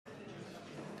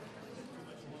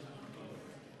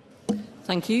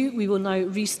Thank you. We will now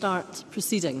restart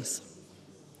proceedings.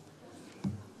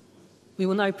 We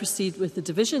will now proceed with the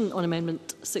division on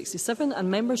Amendment 67,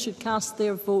 and members should cast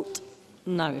their vote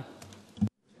now.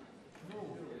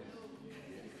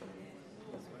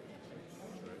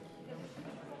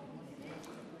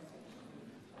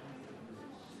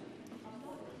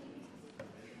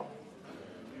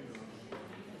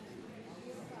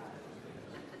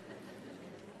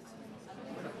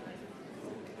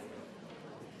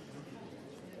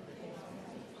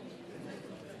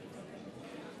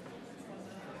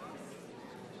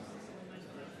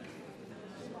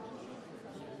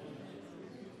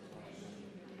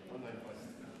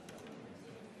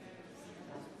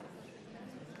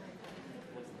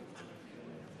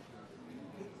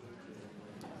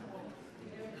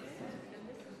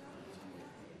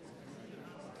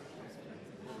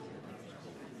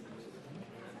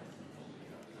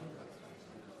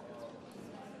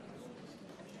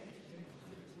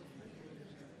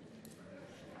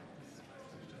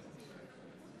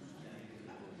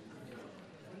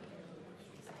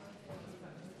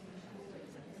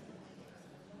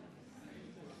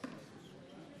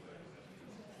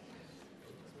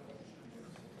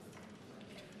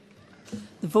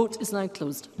 The vote is now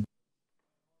closed.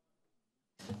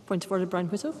 Point of order, Brian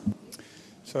Whittle.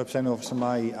 Sorry, Presiding Officer,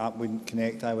 my app wouldn't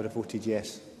connect. I would have voted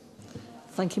yes.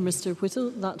 Thank you, Mr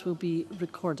Whittle. That will be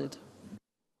recorded.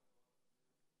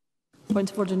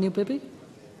 Point of order, Neil Bibby.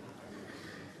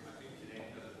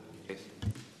 Yes.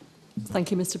 Thank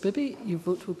you, Mr Bibby. Your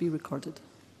vote will be recorded.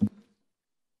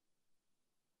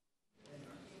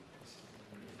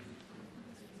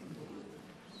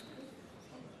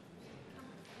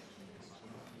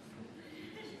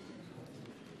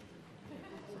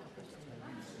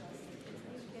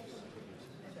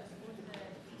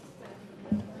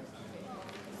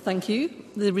 Thank you.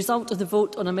 The result of the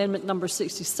vote on amendment number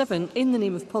 67 in the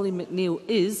name of Pauline McNeill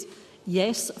is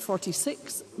yes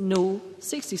 46, no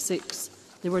 66.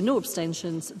 There were no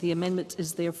abstentions. The amendment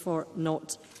is therefore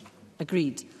not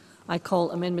agreed. I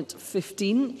call amendment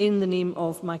 15 in the name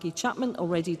of Maggie Chapman,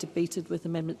 already debated with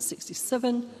amendment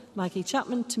 67. Maggie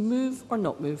Chapman, to move or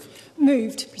not move?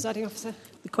 Moved, Presiding Officer.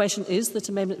 The question is that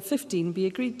amendment 15 be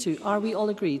agreed to. Are we all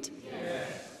agreed? Yes.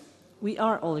 We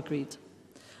are all agreed.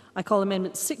 I call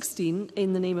amendment 16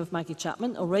 in the name of Maggie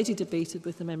Chapman, already debated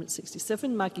with amendment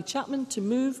 67. Maggie Chapman, to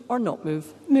move or not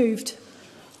move? Moved.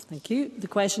 Thank you. The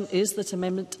question is that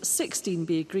amendment 16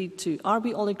 be agreed to. Are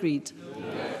we all agreed?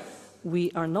 Yes.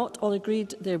 We are not all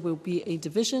agreed. There will be a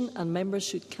division and members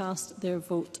should cast their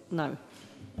vote now.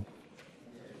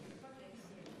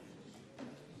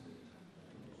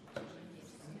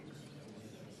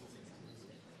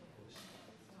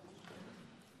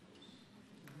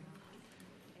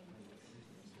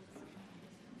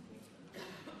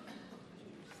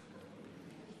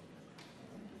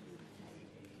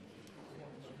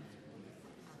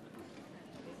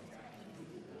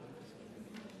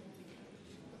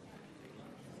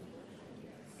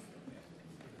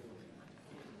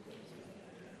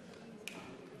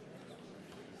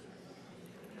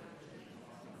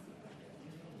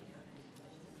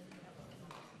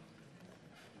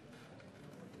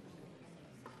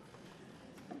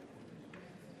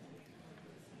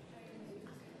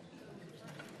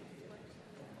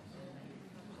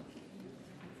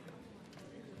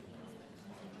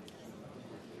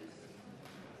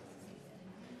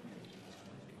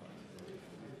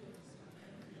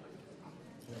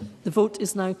 The vote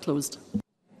is now closed.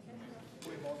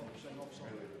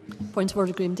 Point of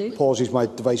order, Graham Day. Apologies, my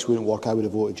device wouldn't work. I would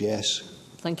have voted yes.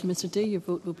 Thank you, Mr Day. Your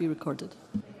vote will be recorded.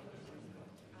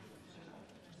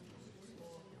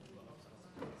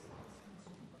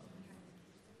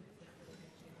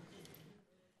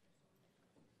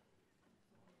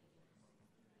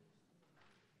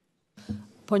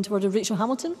 Point of order, Rachel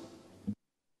Hamilton.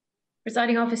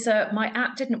 Presiding Officer, my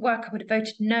app didn't work. I would have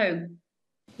voted no.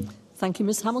 Thank you,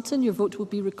 Ms Hamilton. Your vote will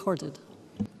be recorded.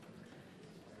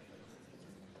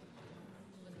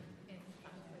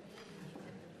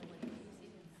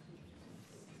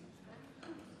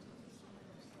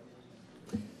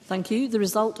 Thank you. The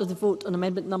result of the vote on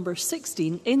amendment number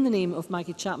 16 in the name of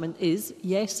Maggie Chapman is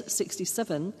yes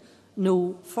 67,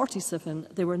 no 47.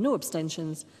 There were no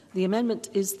abstentions. The amendment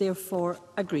is therefore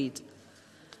agreed.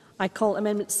 I call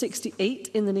amendment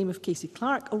 68 in the name of Katie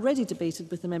Clark, already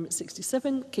debated with amendment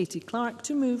 67. Katie Clark,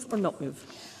 to move or not move?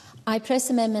 I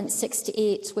press amendment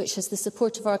 68, which has the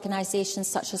support of organisations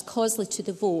such as Causley to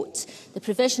the vote, the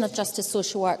provision of justice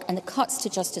social work and the cuts to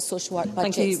justice social work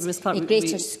budgets, a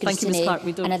greater scrutiny,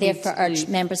 and I therefore urge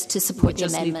members to support the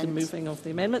amendment. Need the moving of the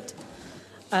amendment.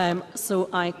 So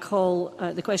I call,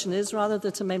 the question is rather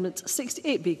that Amendment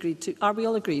 68 be agreed to. Are we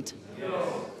all agreed?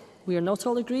 No. We are not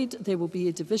all agreed. There will be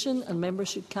a division and members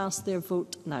should cast their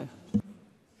vote now.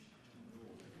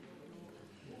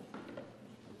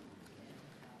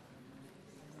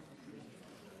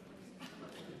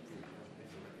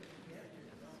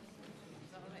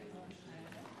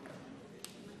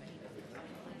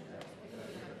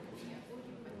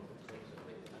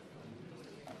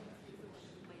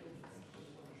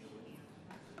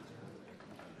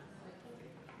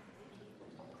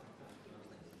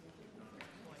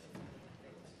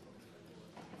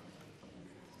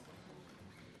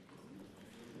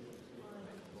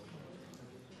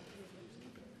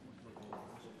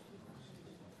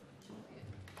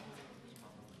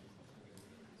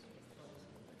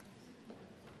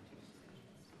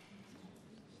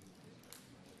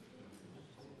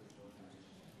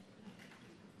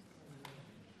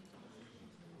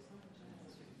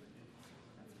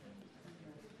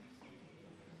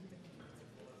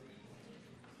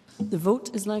 The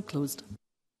vote is now closed.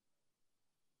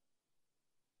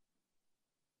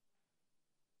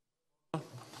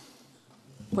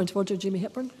 Point of order, Jamie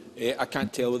Hepburn. I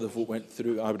can't tell whether the vote went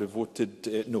through. I would have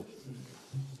voted no.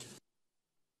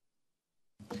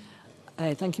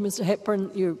 Thank you, Mr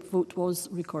Hepburn. Your vote was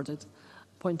recorded.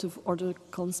 Point of order,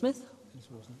 Colin Smith.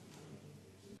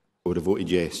 I would have voted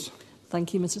yes.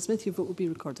 Thank you, Mr Smith. Your vote will be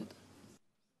recorded.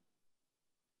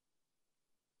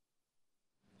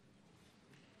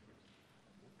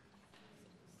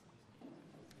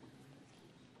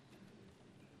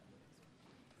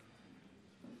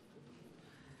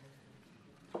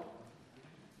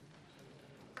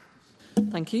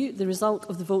 Thank you. The result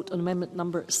of the vote on amendment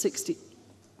number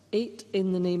 68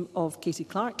 in the name of Katie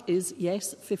Clark is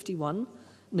yes 51,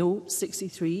 no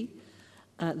 63.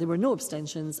 There were no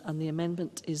abstentions and the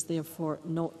amendment is therefore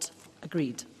not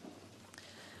agreed.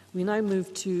 We now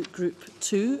move to Group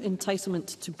 2,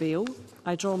 Entitlement to Bail.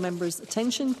 I draw members'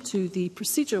 attention to the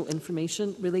procedural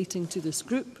information relating to this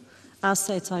group as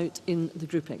set out in the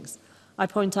groupings. I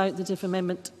point out that if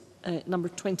amendment number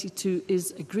 22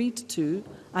 is agreed to,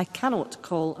 I cannot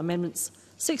call amendments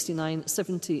 69,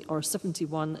 70 or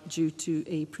 71 due to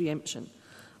a preemption.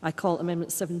 I call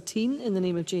amendment 17 in the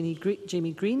name of Jamie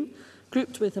Green,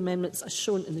 grouped with amendments as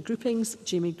shown in the groupings.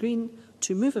 Jamie Green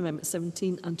to move amendment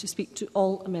 17 and to speak to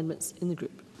all amendments in the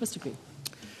group. Mr Green.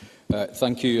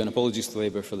 Thank you, and apologies to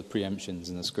Labour for the preemptions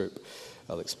in this group.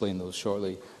 I'll explain those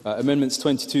shortly. Amendments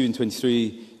 22 and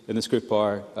 23 in this group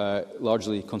are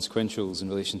largely consequentials in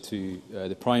relation to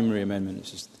the primary amendment,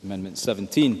 which is Amendment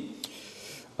 17.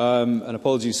 And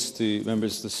apologies to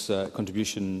members, this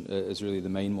contribution is really the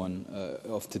main one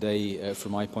of today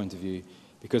from my point of view,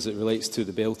 because it relates to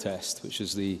the bail test, which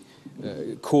is the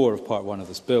core of Part 1 of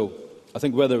this bill. I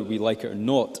think whether we like it or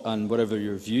not, and whatever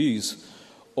your views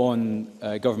on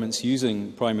governments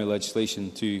using primary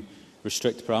legislation to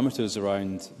restrict parameters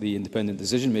around the independent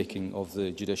decision-making of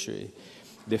the judiciary,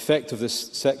 the effect of this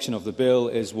section of the bill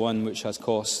is one which has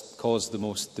caused the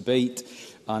most debate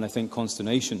and, I think,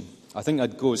 consternation. I think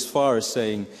I'd go as far as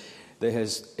saying that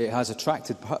it has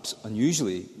attracted perhaps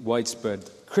unusually widespread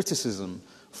criticism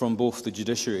from both the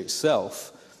judiciary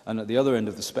itself and, at the other end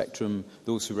of the spectrum,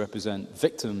 those who represent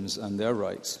victims and their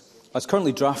rights. As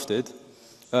currently drafted,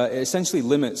 it essentially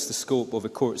limits the scope of a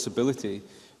court's ability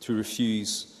to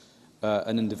refuse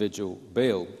an individual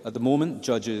bail. At the moment,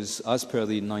 judges, as per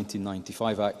the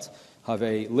 1995 Act, have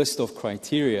a list of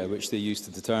criteria which they use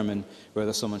to determine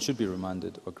whether someone should be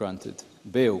remanded or granted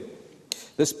bail.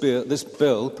 This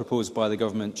bill proposed by the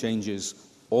government changes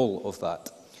all of that.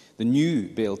 The new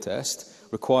bail test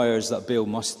requires that bail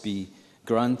must be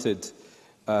granted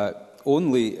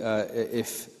only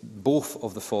if both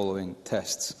of the following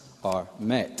tests are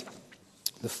met.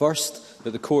 The first,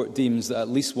 that the court deems that at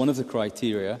least one of the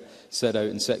criteria set out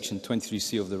in Section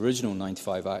 23C of the original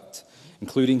 95 Act,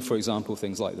 including, for example,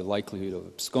 things like the likelihood of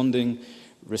absconding,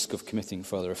 risk of committing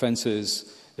further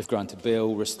offences, if granted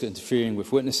bail, risk of interfering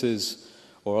with witnesses,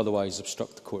 or otherwise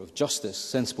obstruct the court of justice,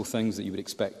 sensible things that you would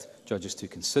expect judges to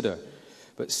consider.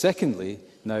 But secondly,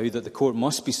 now that the court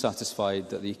must be satisfied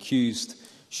that the accused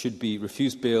should be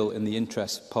refused bail in the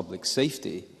interest of public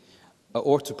safety,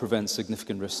 or to prevent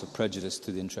significant risks of prejudice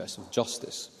to the interests of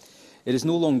justice. It is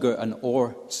no longer an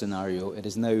or scenario, it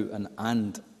is now an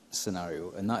and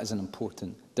scenario, and that is an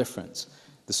important difference.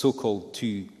 The so-called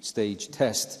two-stage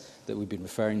test that we've been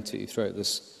referring to throughout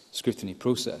this scrutiny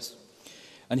process.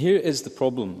 And here is the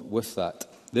problem with that.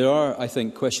 There are, I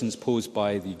think, questions posed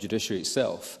by the judiciary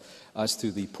itself as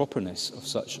to the properness of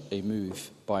such a move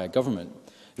by a government.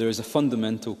 There is a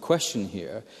fundamental question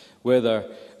here whether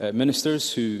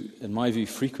ministers who, in my view,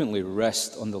 frequently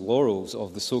rest on the laurels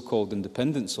of the so-called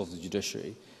independence of the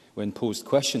judiciary when posed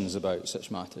questions about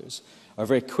such matters are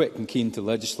very quick and keen to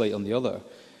legislate on the other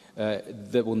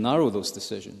that will narrow those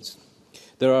decisions.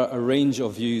 There are a range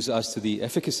of views as to the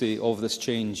efficacy of this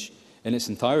change in its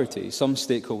entirety. Some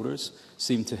stakeholders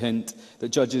seem to hint that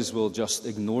judges will just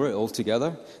ignore it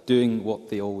altogether, doing what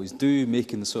they always do,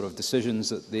 making the sort of decisions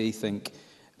that they think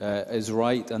is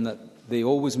right and that they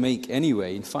always make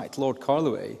anyway. In fact, Lord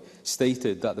Carloway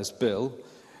stated that this bill,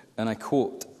 and I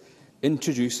quote,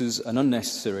 introduces an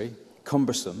unnecessary,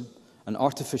 cumbersome and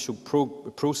artificial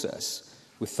process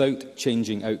without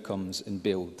changing outcomes in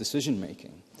bail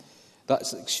decision-making.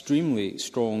 That's extremely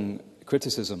strong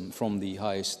criticism from the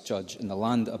highest judge in the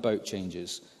land about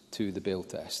changes to the bail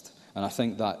test, and I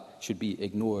think that should be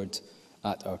ignored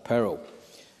at our peril.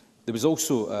 There was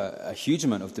also a huge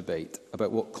amount of debate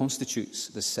about what constitutes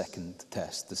the second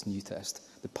test, this new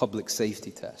test, the public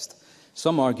safety test.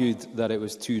 Some argued that it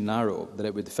was too narrow, that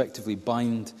it would effectively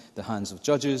bind the hands of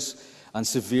judges and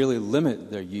severely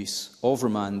limit their use of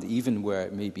remand, even where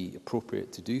it may be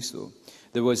appropriate to do so.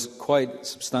 There was quite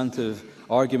substantive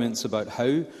arguments about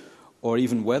how or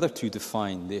even whether to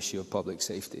define the issue of public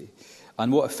safety,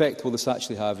 and what effect will this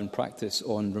actually have in practice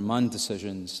on remand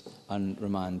decisions and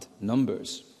remand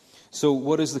numbers. So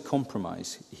what is the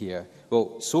compromise here?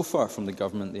 Well, so far from the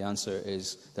government, the answer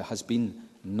is there has been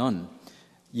none.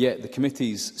 Yet the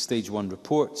committee's Stage 1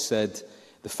 report said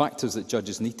the factors that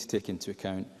judges need to take into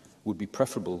account would be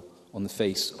preferable on the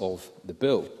face of the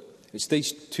bill. At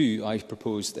Stage 2, I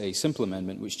proposed a simple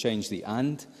amendment which changed the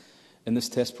 "and" in this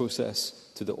test process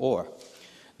to the "or",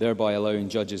 thereby allowing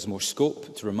judges more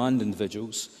scope to remand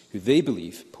individuals who they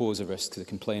believe pose a risk to the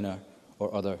complainer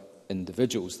or other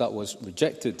individuals. That was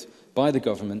rejected by the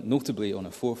government, notably on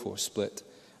a 4-4 split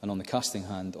and on the casting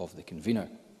hand of the convener.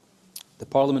 The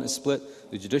Parliament is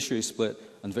split, the judiciary is split,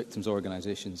 and victims'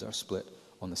 organisations are split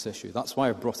on this issue. That's why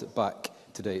I brought it back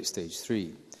today at Stage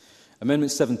 3.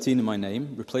 Amendment 17 in my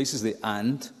name replaces the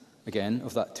 "and", again,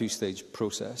 of that two-stage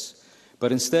process,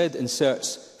 but instead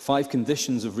inserts 5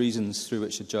 conditions of reasons through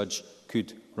which a judge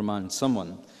could remand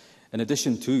someone. In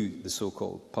addition to the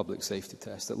so-called public safety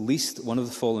test, at least one of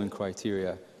the following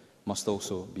criteria must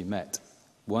also be met.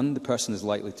 1, the person is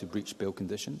likely to breach bail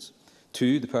conditions.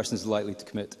 2, the person is likely to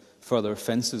commit further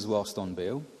offences whilst on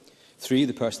bail. 3,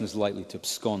 the person is likely to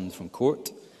abscond from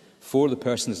court. 4, the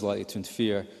person is likely to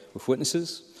interfere with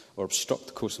witnesses or obstruct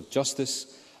the course of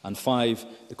justice. And 5,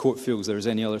 the court feels there is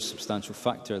any other substantial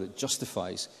factor that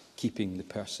justifies keeping the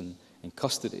person in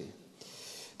custody.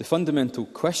 The fundamental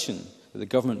question that the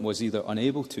government was either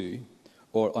unable to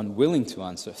or unwilling to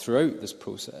answer throughout this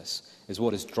process is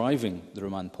what is driving the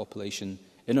remand population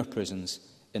in our prisons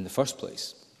in the first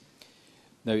place.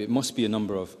 Now, it must be a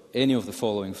number of any of the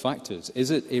following factors. Is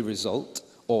it a result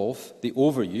of the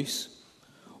overuse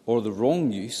or the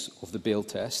wrong use of the bail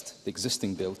test, the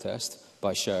existing bail test,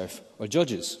 by sheriff or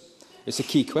judges? It's a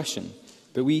key question,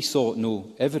 but we saw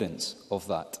no evidence of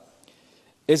that.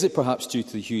 Is it perhaps due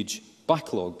to the huge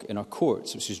backlog in our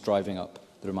courts, which is driving up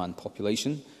the remand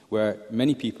population, where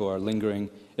many people are lingering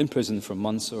in prison for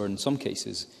months or, in some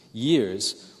cases,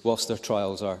 years, whilst their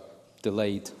trials are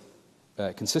delayed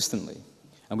consistently?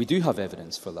 And we do have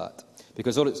evidence for that,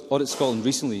 because Audit Scotland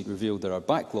recently revealed that our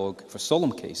backlog for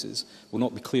solemn cases will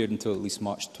not be cleared until at least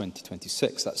March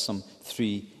 2026. That's some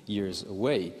 3 years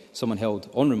away. Someone held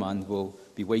on remand will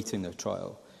be waiting their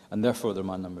trial, and therefore their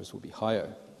remand numbers will be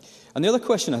higher. And the other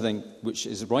question, I think, which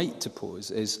is right to pose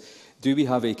is, do we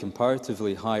have a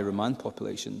comparatively high remand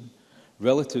population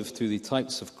relative to the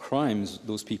types of crimes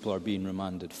those people are being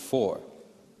remanded for?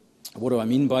 What do I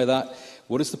mean by that?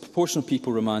 What is the proportion of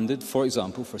people remanded, for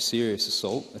example, for serious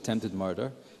assault, attempted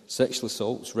murder, sexual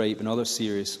assaults, rape and other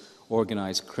serious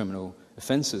organised criminal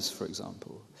offences, for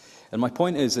example? And my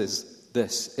point is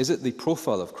this: is it the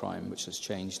profile of crime which has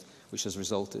changed, which has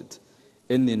resulted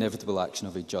in the inevitable action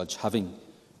of a judge having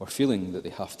or feeling that they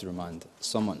have to remand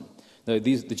someone? Now,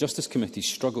 the Justice Committee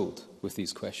struggled with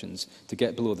these questions to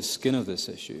get below the skin of this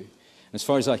issue. And as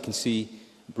far as I can see,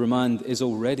 remand is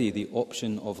already the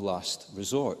option of last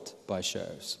resort by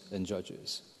sheriffs and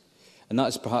judges. And that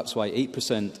is perhaps why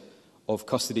 8% of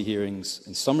custody hearings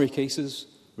in summary cases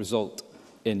result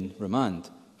in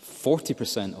remand.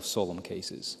 40% of solemn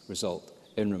cases result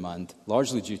in remand,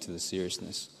 largely due to the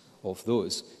seriousness of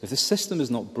those. If the system is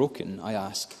not broken, I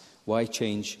ask, why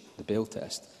change the bail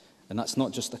test? And that's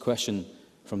not just a question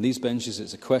from these benches,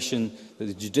 it's a question that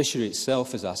the judiciary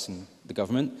itself is asking the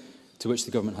government to which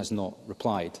the government has not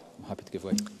replied. I'm happy to give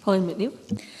way. Pauline McNeill.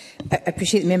 I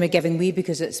appreciate the member giving way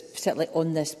because it's particularly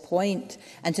on this point.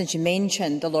 And since you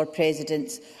mentioned the Lord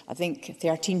President's, I think,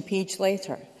 13-page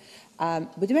letter,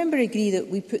 would the member agree that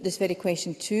we put this very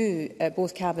question to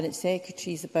both Cabinet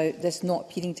Secretaries about this not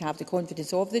appearing to have the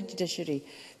confidence of the judiciary,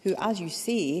 who, as you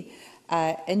say,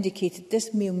 indicated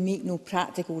this may make no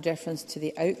practical difference to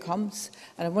the outcomes?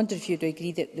 And I wonder if you'd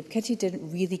agree that the committee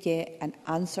didn't really get an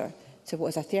answer to what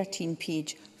is a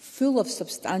 13-page full of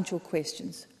substantial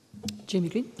questions. Jamie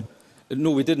Green. No,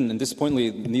 we didn't, and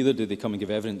disappointingly, neither did they come and give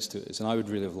evidence to us. And I would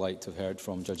really have liked to have heard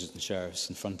from judges and sheriffs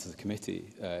in front of the committee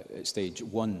at stage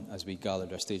 1, as we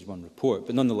gathered our stage 1 report.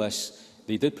 But nonetheless,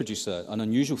 they did produce an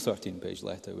unusual 13-page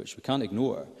letter, which we can't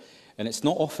ignore. And it's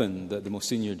not often that the most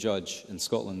senior judge in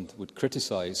Scotland would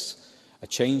criticise a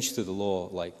change to the law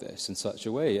like this in such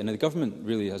a way. And the government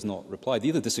really has not replied. They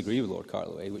either disagree with Lord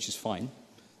Carloway, which is fine.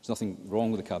 There's nothing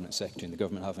wrong with the Cabinet Secretary and the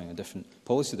government having a different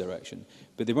policy direction,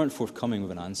 but they weren't forthcoming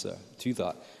with an answer to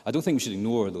that. I don't think we should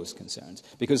ignore those concerns,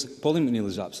 because Pauline McNeill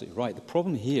is absolutely right. The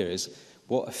problem here is,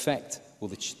 what effect will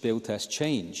the bail test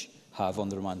change have on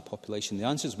the remand population? The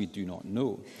answer is we do not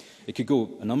know. It could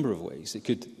go a number of ways. It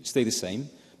could stay the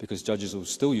same, because judges will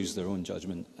still use their own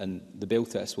judgment and the bail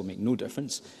test will make no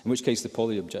difference, in which case the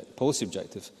policy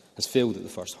objective has failed at the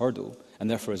first hurdle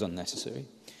and therefore is unnecessary.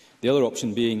 The other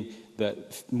option being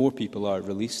that more people are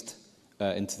released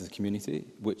into the community,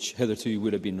 which hitherto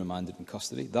would have been remanded in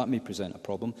custody. That may present a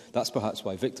problem. That's perhaps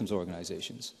why victims'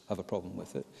 organisations have a problem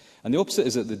with it. And the opposite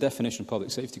is that the definition of public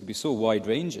safety could be so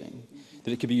wide-ranging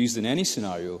that it could be used in any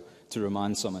scenario to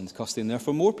remand someone into custody, and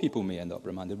therefore more people may end up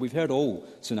remanded. We've heard all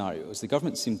scenarios. The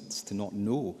government seems to not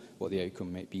know what the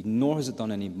outcome might be, nor has it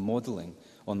done any modelling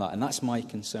on that. And that's my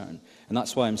concern. And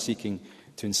that's why I'm seeking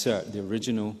to insert the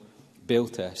original bail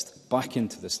test back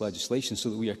into this legislation so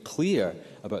that we are clear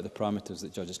about the parameters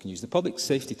that judges can use. The public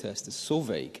safety test is so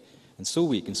vague and so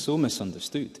weak and so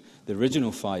misunderstood. The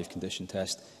original 5-condition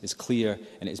test is clear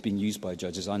and it is being used by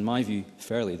judges, and in my view,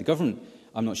 fairly. The government,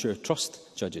 I'm not sure,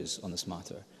 trust judges on this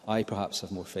matter. I perhaps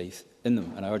have more faith in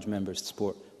them, and I urge members to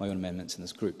support my own amendments in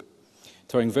this group.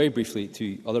 Turning very briefly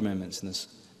to other amendments in this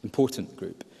important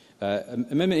group.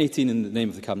 Amendment 18, in the name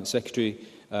of the Cabinet Secretary,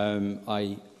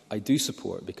 I do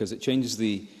support, because it changes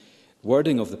the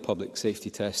wording of the public safety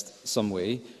test some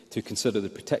way to consider the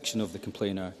protection of the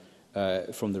complainer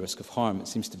from the risk of harm. It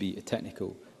seems to be a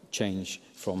technical change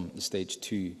from the stage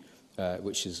 2,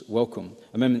 which is welcome.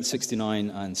 Amendments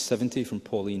 69 and 70 from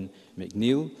Pauline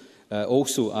McNeill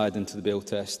also add into the bail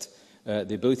test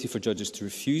the ability for judges to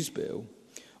refuse bail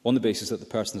on the basis that the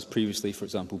person has previously, for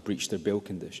example, breached their bail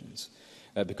conditions,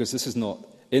 because this is not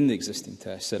in the existing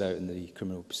test set out in the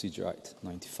Criminal Procedure Act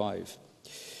 95.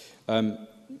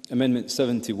 Amendment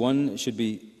 71, it should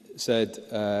be said,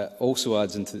 also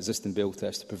adds into the existing bail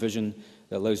test a provision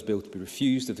that allows bail to be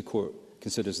refused if the court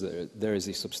considers that there is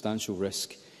a substantial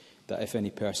risk that if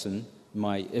any person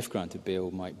might, if granted bail,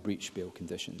 might breach bail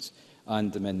conditions.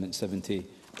 And Amendment 70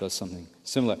 does something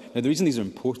similar. Now, the reason these are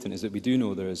important is that we do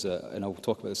know there is, and I'll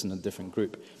talk about this in a different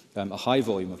group, a high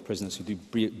volume of prisoners who do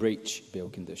breach bail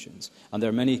conditions. And there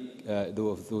are many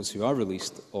of those who are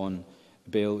released on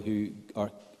bail who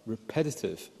are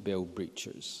repetitive bail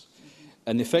breachers.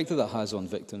 And the effect that has on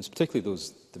victims, particularly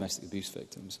those domestic abuse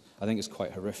victims, I think is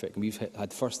quite horrific. And we've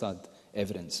had first-hand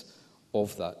evidence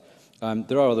of that.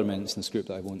 There are other amendments in this group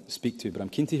that I won't speak to, but I'm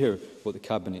keen to hear what the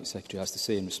Cabinet Secretary has to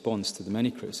say in response to the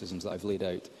many criticisms that I've laid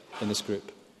out in this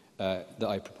group that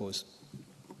I propose.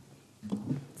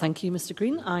 Thank you, Mr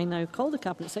Green. I now call the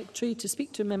Cabinet Secretary to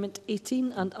speak to Amendment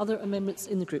 18 and other amendments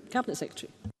in the group. Cabinet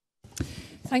Secretary.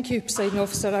 Thank you, Presiding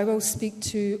Officer. I will speak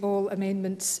to all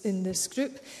amendments in this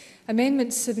group.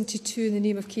 Amendment 72, in the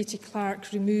name of Katie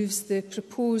Clark, removes the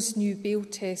proposed new bail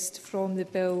test from the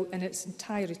bill in its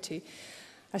entirety.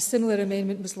 A similar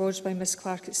amendment was lodged by Ms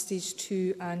Clark at stage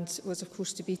 2 and was, of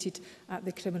course, debated at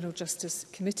the Criminal Justice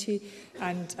Committee,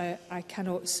 and I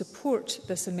cannot support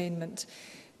this amendment.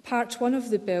 Part 1 of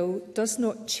the bill does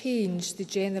not change the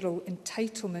general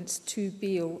entitlements to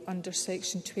bail under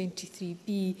Section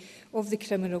 23B of the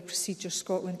Criminal Procedure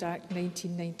Scotland Act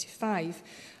 1995.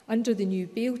 Under the new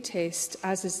bail test,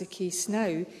 as is the case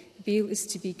now, bail is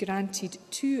to be granted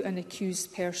to an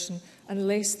accused person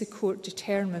unless the court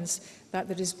determines that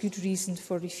there is good reason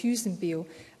for refusing bail,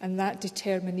 and that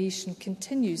determination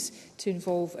continues to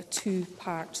involve a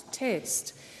 2-part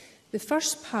test. The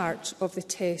first part of the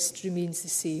test remains the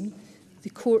same. The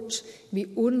court may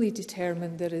only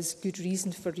determine there is good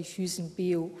reason for refusing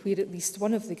bail where at least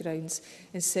one of the grounds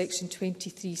in Section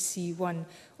 23C1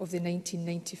 of the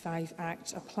 1995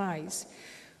 Act applies.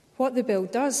 What the bill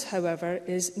does, however,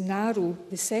 is narrow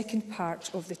the second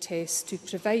part of the test to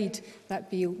provide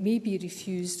that bail may be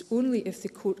refused only if the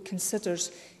court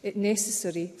considers it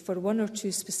necessary for one or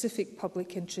two specific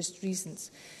public interest reasons.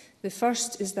 The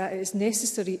first is that it is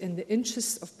necessary in the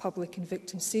interests of public and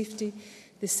victim safety.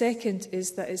 The second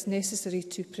is that it is necessary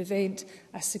to prevent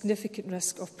a significant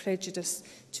risk of prejudice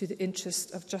to the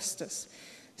interest of justice.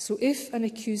 So if an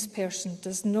accused person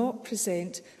does not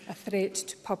present a threat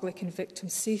to public and victim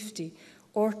safety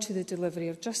or to the delivery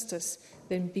of justice,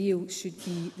 then bail should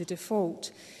be the default.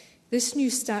 This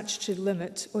new statutory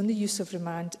limit on the use of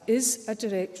remand is a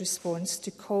direct response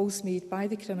to calls made by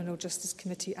the Criminal Justice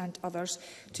Committee and others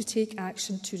to take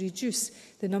action to reduce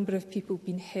the number of people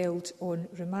being held on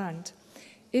remand.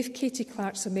 If Katie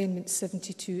Clark's Amendment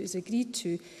 72 is agreed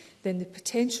to, then the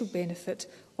potential benefit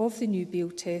of the new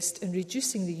bail test in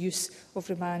reducing the use of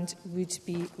remand would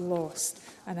be lost,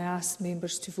 and I ask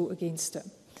members to vote against it.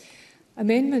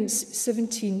 Amendments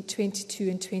 17, 22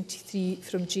 and 23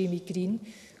 from Jamie Green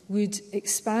would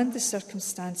expand the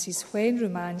circumstances when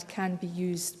remand can be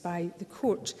used by the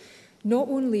court, not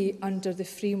only under the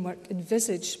framework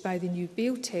envisaged by the new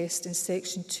bail test in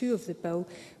Section 2 of the bill,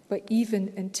 but even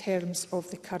in terms of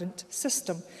the current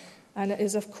system. And it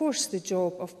is, of course, the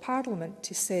job of Parliament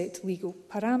to set legal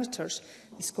parameters.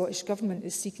 The Scottish Government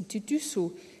is seeking to do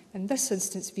so, in this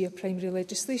instance via primary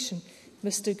legislation.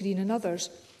 Mr Green and others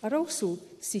are also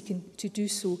seeking to do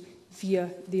so via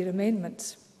their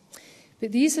amendments.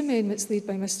 But these amendments laid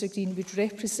by Mr Green would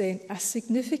represent a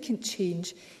significant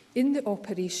change in the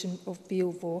operation of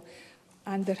bail law,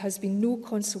 and there has been no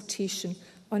consultation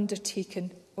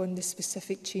undertaken on the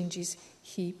specific changes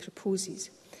he proposes.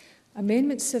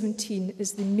 Amendment 17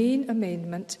 is the main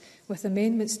amendment, with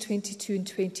Amendments 22 and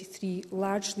 23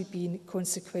 largely being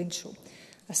consequential.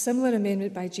 A similar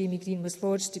amendment by Jamie Green was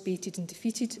lodged, debated and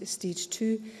defeated at Stage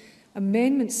 2.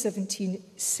 Amendment 17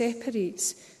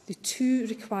 separates the two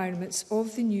requirements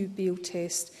of the new bail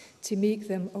test to make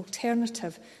them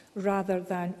alternative rather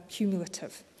than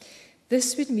cumulative.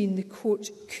 This would mean the court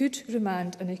could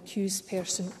remand an accused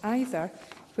person either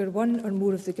where one or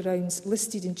more of the grounds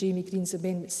listed in Jamie Green's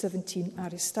Amendment 17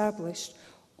 are established,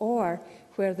 or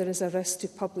where there is a risk to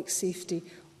public safety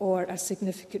or a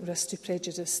significant risk to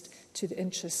prejudice to the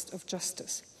interest of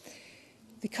justice.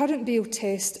 The current bail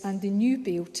test and the new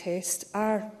bail test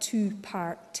are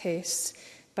two-part tests.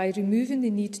 By removing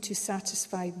the need to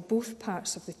satisfy both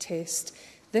parts of the test,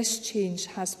 this change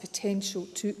has potential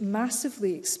to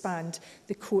massively expand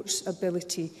the court's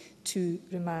ability to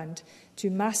remand, to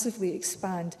massively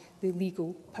expand the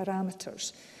legal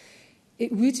parameters.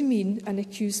 It would mean an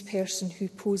accused person who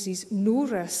poses no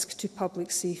risk to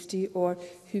public safety or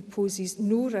who poses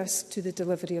no risk to the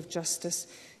delivery of justice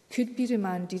could be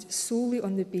remanded solely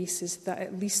on the basis that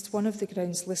at least one of the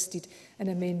grounds listed in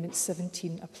Amendment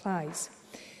 17 applies.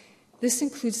 This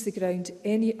includes the ground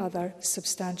any other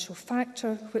substantial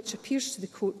factor which appears to the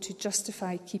court to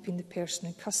justify keeping the person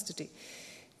in custody.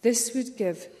 This would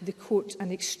give the court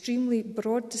an extremely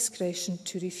broad discretion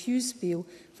to refuse bail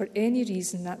for any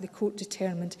reason that the court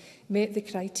determined met the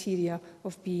criteria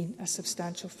of being a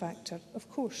substantial factor, of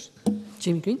course.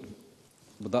 Jamie Green.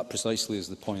 Well, that precisely is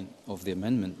the point of the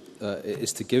amendment,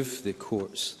 is to give the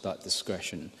courts that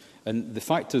discretion. And the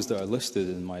factors that are listed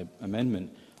in my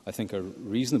amendment, I think, are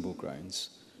reasonable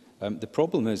grounds. The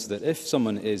problem is that if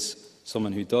someone is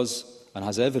someone who does and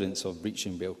has evidence of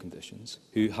breaching bail conditions,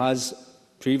 who has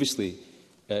previously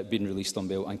been released on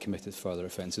bail and committed further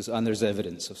offences, and there's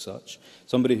evidence of such,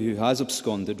 somebody who has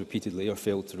absconded repeatedly or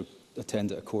failed to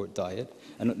attend at a court diet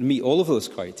and meet all of those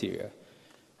criteria,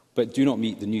 but do not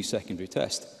meet the new secondary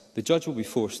test, the judge will be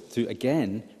forced to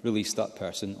again release that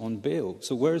person on bail.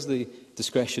 So where's the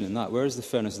discretion in that? Where's the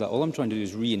fairness of that? All I'm trying to do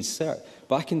is reinsert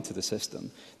back into the system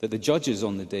that the judges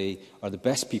on the day are the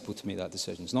best people to make that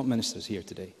decision. It's not ministers here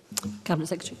today. Cabinet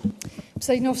Secretary.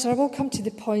 Presiding Officer, I will come to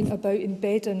the point about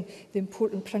embedding the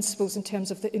important principles in terms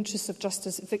of the interests of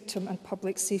justice, victim and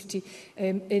public safety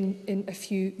in a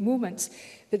few moments.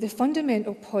 But the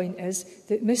fundamental point is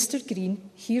that Mr Green,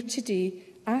 here today,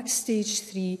 at Stage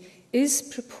 3, is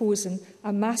proposing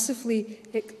to massively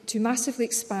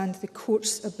expand the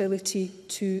court's ability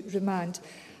to remand.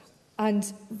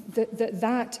 And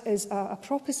that is a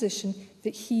proposition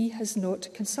that he has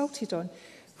not consulted on.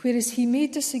 Whereas he may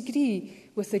disagree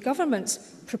with the government's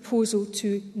proposal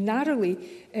to narrow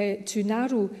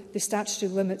the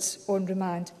statutory limits on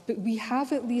remand. But we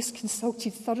have at least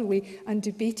consulted thoroughly and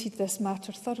debated this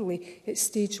matter thoroughly at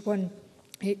Stage 1,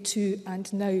 2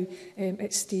 and now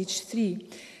at Stage 3.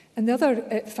 And the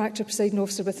other factor, Presiding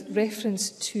Officer, with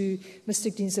reference to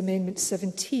Mr Green's Amendment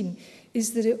 17,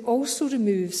 is that it also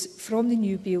removes from the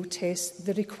new bail test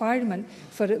the requirement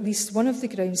for at least one of the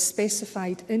grounds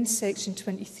specified in Section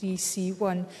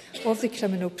 23C1 of the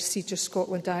Criminal Procedure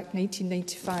Scotland Act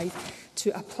 1995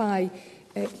 to apply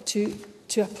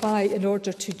in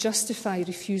order to justify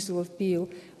refusal of bail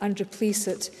and replace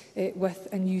it with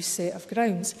a new set of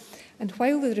grounds. And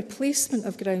while the replacement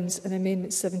of grounds in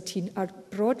Amendment 17 are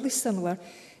broadly similar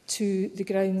to the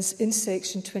grounds in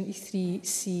Section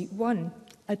 23C1,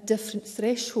 a different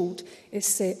threshold is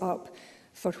set up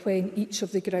for when each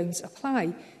of the grounds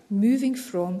apply, moving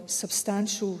from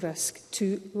substantial risk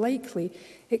to likely.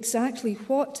 Exactly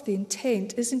what the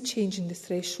intent is in changing the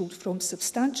threshold from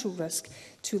substantial risk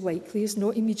to likely is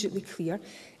not immediately clear.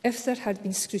 If there had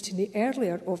been scrutiny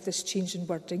earlier of this change in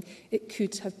wording, it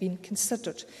could have been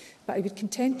considered. But I would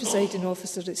contend, Presiding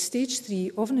Officer, that Stage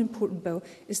 3 of an important bill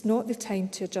is not the time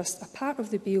to adjust a part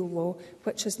of the bail law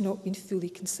which has not been fully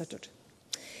considered.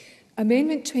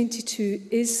 Amendment 22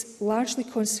 is largely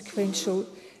consequential,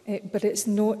 but it's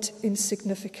not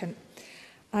insignificant.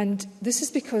 And this is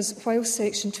because while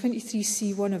Section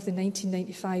 23C1 of the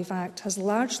 1995 Act has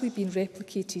largely been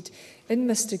replicated in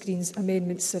Mr Green's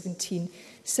Amendment 17,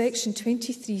 Section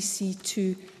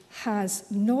 23C2 has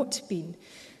not been.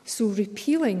 So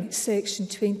repealing Section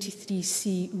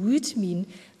 23C would mean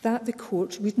that the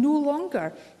court would no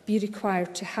longer be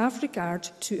required to have regard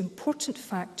to important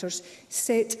factors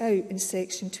set out in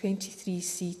Section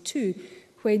 23C2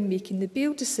 when making the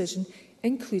bail decision,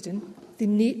 including the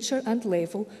nature and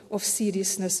level of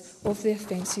seriousness of the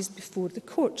offences before the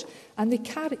court, and the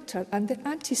character and the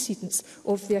antecedents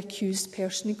of the accused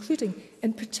person, including,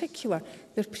 in particular,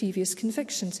 their previous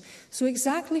convictions. So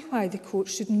exactly why the court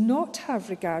should not have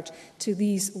regard to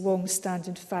these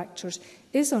long-standing factors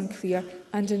is unclear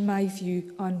and, in my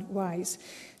view, unwise.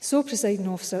 So, Presiding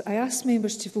Officer, I ask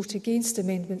members to vote against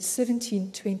Amendments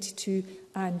 17, 22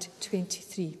 and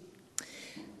 23.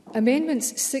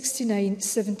 Amendments 69,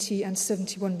 70 and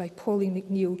 71 by Pauline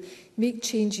McNeill make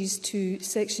changes to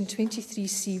Section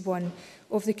 23C1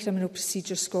 of the Criminal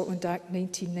Procedure Scotland Act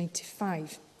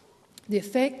 1995. The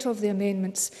effect of the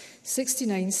amendments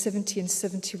 69, 70 and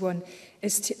 71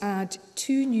 is to add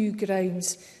 2 new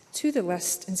grounds to the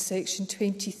list in Section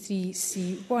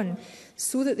 23C1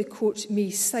 so that the court may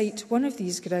cite one of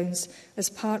these grounds as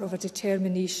part of a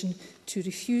determination to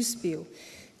refuse bail.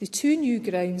 The 2 new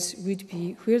grounds would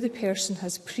be where the person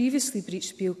has previously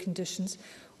breached bail conditions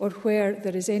or where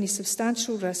there is any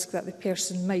substantial risk that the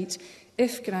person might,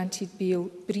 if granted bail,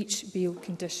 breach bail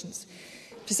conditions.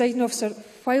 Presiding Officer,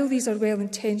 while these are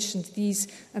well-intentioned, these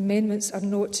amendments are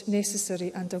not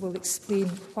necessary, and I will explain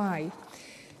why.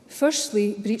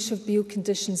 Firstly, breach of bail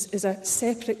conditions is a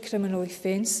separate criminal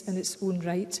offence in its own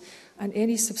right, and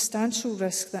any substantial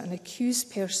risk that an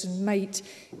accused person might,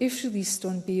 if released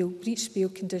on bail, breach bail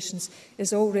conditions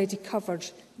is already covered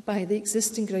by the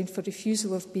existing ground for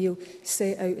refusal of bail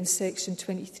set out in Section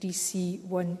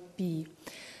 23C1b.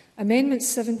 Amendment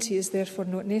 70 is therefore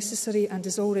not necessary and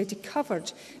is already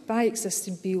covered by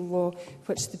existing bail law,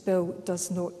 which the bill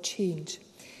does not change.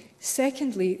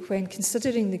 Secondly, when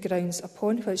considering the grounds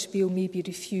upon which bail may be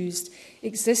refused,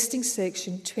 existing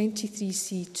Section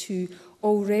 23C2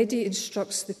 already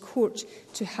instructs the court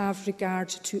to have regard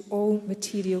to all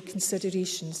material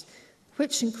considerations,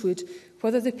 which include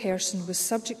whether the person was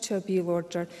subject to a bail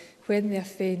order when the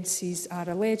offences are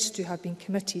alleged to have been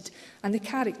committed, and the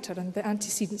character and the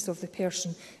antecedents of the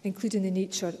person, including the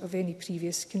nature of any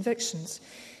previous convictions.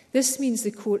 This means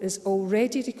the court is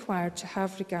already required to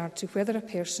have regard to whether a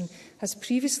person has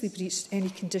previously breached any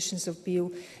conditions of bail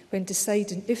when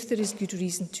deciding if there is good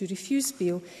reason to refuse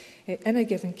bail in a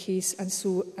given case, and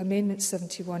so Amendment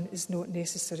 71 is not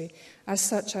necessary. As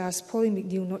such, I ask Pauline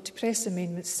McNeill not to press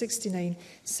Amendments 69,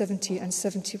 70 and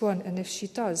 71, and if she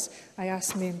does, I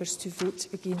ask members to vote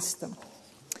against them.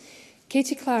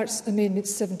 Katie Clark's Amendment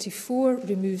 74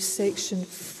 removes Section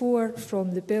 4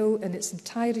 from the bill in its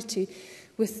entirety,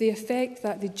 with the effect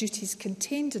that the duties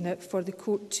contained in it for the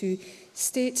court to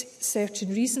state certain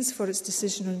reasons for its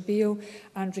decision on bail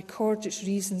and record its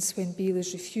reasons when bail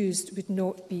is refused would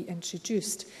not be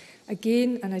introduced.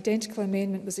 Again, an identical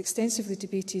amendment was extensively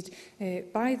debated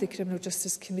by the Criminal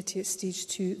Justice Committee at Stage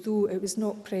 2, though it was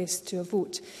not pressed to a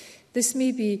vote. This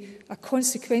may be a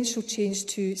consequential change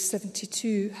to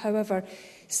 72, however,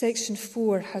 Section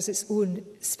 4 has its own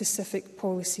specific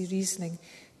policy reasoning.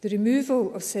 The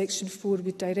removal of Section 4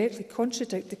 would directly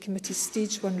contradict the Committee's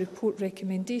Stage 1 report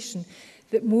recommendation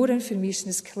that more information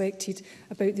is collected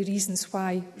about the reasons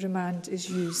why remand is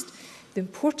used. The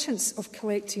importance of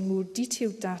collecting more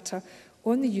detailed data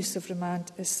on the use of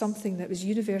remand is something that was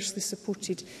universally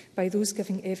supported by those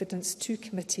giving evidence to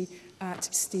committee at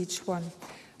stage 1.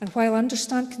 And while I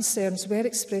understand concerns were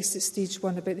expressed at stage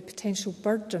 1 about the potential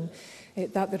burden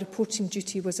that the reporting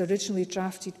duty was originally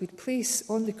drafted would place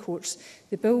on the courts,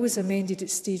 the bill was amended at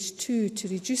stage 2 to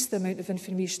reduce the amount of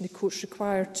information the courts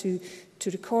require to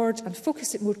record and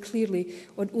focus it more clearly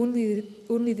on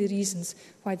only the reasons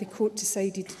why the court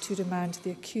decided to remand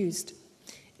the accused.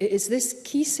 It is this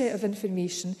key set of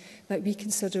information that we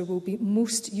consider will be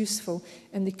most useful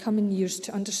in the coming years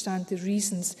to understand the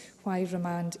reasons why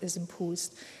remand is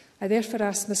imposed. I therefore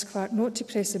ask Ms Clark not to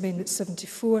press Amendment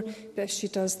 74, but if she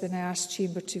does, then I ask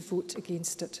Chamber to vote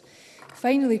against it.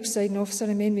 Finally, Presiding Officer,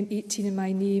 Amendment 18 in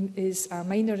my name is a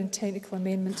minor and technical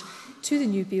amendment to the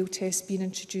new bail test being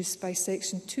introduced by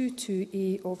Section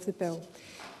 22A of the bill.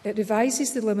 It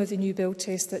revises the limb of the new bail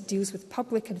test that deals with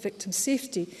public and victim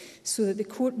safety so that the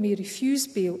court may refuse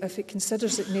bail if it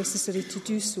considers it necessary to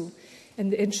do so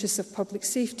in the interests of public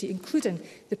safety, including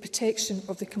the protection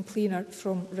of the complainer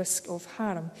from risk of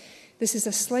harm. This is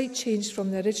a slight change from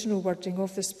the original wording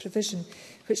of this provision,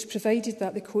 which provided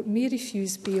that the court may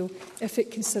refuse bail if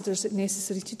it considers it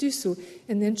necessary to do so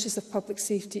in the interests of public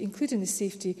safety, including the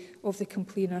safety of the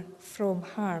complainer from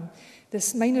harm.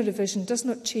 This minor revision does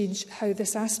not change how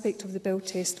this aspect of the bill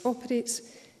test operates,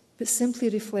 but simply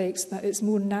reflects that it's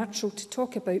more natural to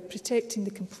talk about protecting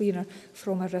the complainer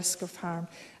from a risk of harm.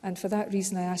 And for that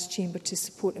reason, I ask Chamber to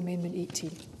support Amendment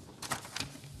 18.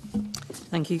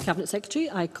 Thank you, Cabinet Secretary.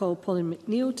 I call Pauline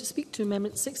McNeill to speak to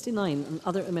Amendment 69 and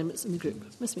other amendments in the group.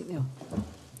 Ms McNeill.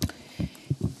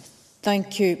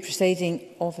 Thank you, Presiding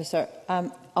Officer.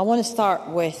 I want to start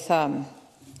with a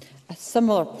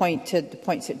similar point to the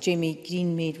points that Jamie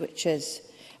Green made, which is,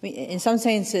 in some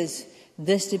senses,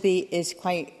 this debate is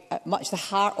quite much the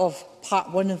heart of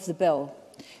part 1 of the bill,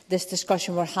 this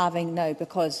discussion we're having now,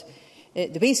 because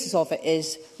the basis of it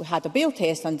is we had a bail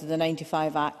test under the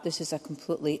 95 Act. This is a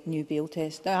completely new bail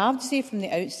test. Now, I have to say from the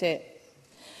outset,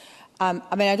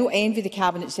 I don't envy the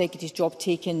Cabinet Secretary's job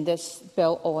taking this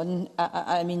bill on.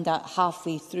 I mean that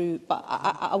halfway through, but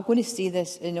I'm going to say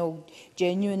this in all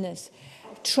genuineness.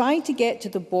 Try to get to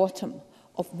the bottom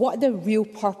of what the real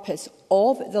purpose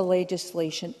of the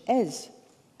legislation is.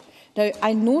 Now,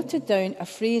 I noted down a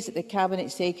phrase that the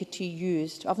Cabinet Secretary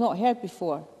used, I've not heard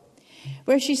before,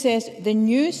 where she says a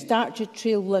new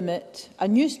statutory limit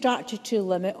on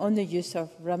the use of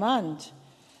remand.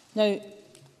 Now,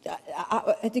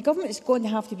 the government is going to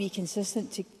have to be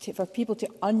consistent for people to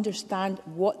understand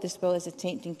what this bill is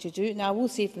attempting to do. Now, I will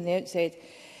say from the outset,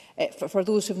 for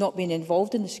those who have not been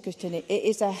involved in the scrutiny, it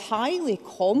is a highly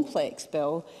complex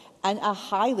bill and a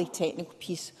highly technical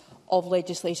piece of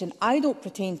legislation. I don't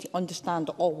pretend to understand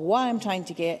all. What I'm trying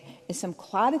to get is some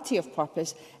clarity of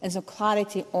purpose and some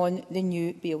clarity on the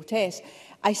new bail test.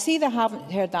 I say that I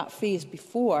haven't heard that phrase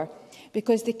before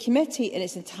because the committee in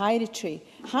its entirety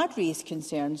had raised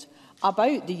concerns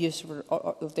about the use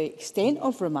of the extent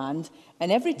of remand,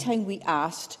 and every time we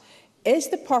asked, is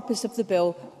the purpose of the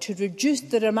bill to reduce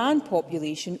the remand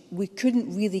population, we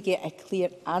couldn't really get a clear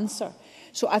answer.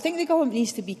 So I think the government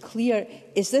needs to be clear,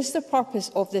 is this the purpose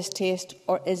of this test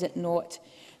or is it not?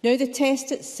 Now, the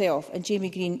test itself, and Jamie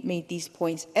Green made these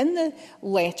points, in the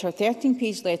letter,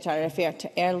 13-page letter I referred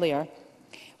to earlier,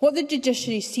 what the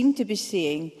judiciary seem to be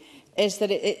saying is that,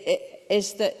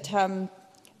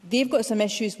 they've got some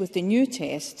issues with the new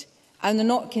test and they're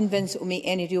not convinced it will make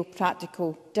any real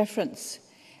practical difference.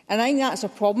 And I think that's a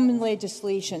problem in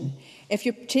legislation. If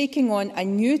you're taking on a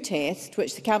new test,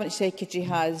 which the Cabinet Secretary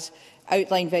has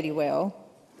outlined very well,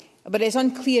 but it's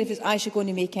unclear if it's actually going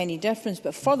to make any difference.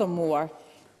 But furthermore,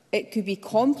 it could be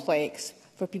complex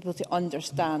for people to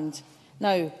understand.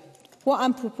 Now, what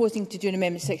I'm proposing to do in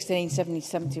Amendment 69, 70,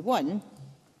 71,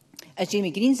 as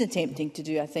Jamie Green's attempting to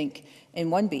do, I think, in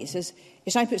one basis,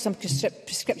 is trying to put some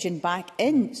prescription back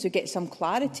in so get some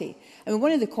clarity. I mean,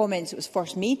 one of the comments that was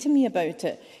first made to me about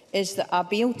it is that a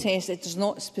bail test that does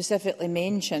not specifically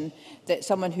mention that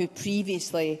someone who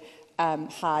previously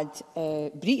had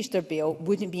breached their bail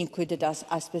wouldn't be included as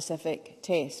a specific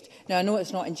test. Now, I know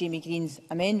it's not in Jamie Green's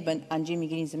amendment, and Jamie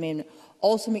Green's amendment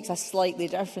also makes a slightly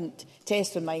different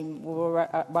test from mine,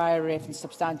 where I reference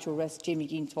substantial risk. Jamie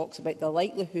Green talks about the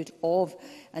likelihood of,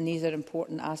 and these are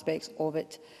important aspects of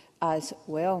it as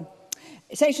well.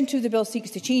 Section 2 of the bill seeks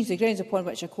to change the grounds upon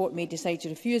which a court may decide to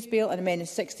refuse bail, and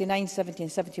Amendments 69, 70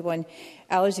 and 71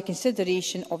 allows the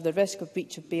consideration of the risk of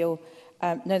breach of bail.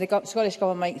 Now, the Scottish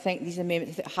Government might think these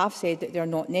amendments have said that they are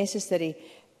not necessary,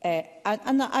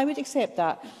 and I would accept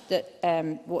that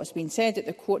what has been said, that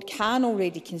the court can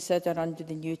already consider under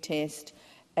the new test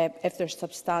if there is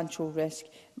substantial risk.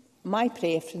 My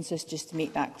preference is just to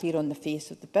make that clear on the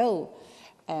face of the bill,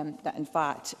 that in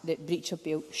fact that breach of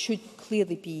bail should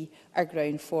clearly be our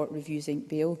ground for refusing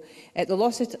bail. The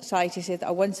Law Society said that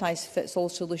a one-size-fits-all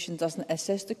solution doesn't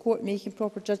assist the court making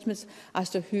proper judgments as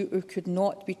to who or could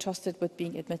not be trusted with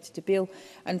being admitted to bail.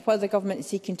 And while the Government is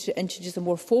seeking to introduce a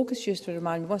more focused use for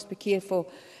remand, we must be careful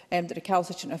that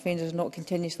recalcitrant offenders are not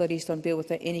continuously released on bail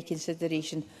without any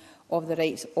consideration of the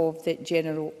rights of the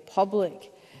general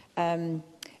public.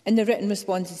 In the written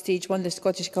response at stage 1, the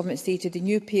Scottish Government stated the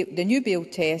new bail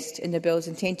test in the bill is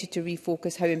intended to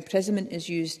refocus how imprisonment is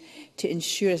used to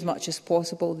ensure as much as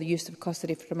possible the use of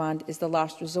custody for remand is the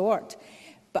last resort.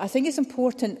 But I think it's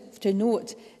important to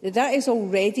note that that is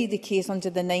already the case under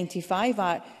the 95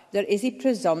 Act. There is a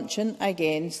presumption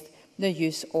against the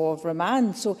use of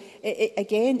remand. So,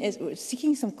 again, we're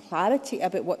seeking some clarity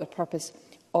about what the purpose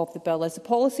of the bill is. The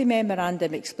policy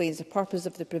memorandum explains the purpose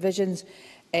of the provisions.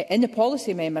 In the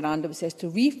policy memorandum, it says to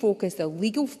refocus the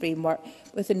legal framework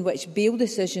within which bail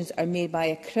decisions are made by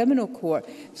a criminal court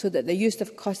so that the use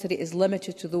of custody is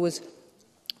limited to those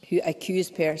who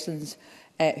accuse persons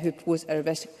who pose a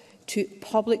risk to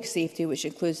public safety, which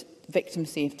includes victim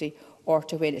safety, or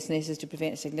to when it's necessary to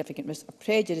prevent a significant risk of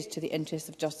prejudice to the interests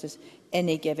of justice in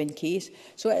a given case.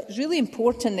 So it's really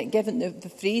important that, given the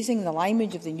phrasing, the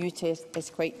language of the new test is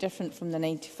quite different from the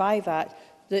 95 Act,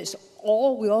 that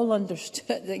we all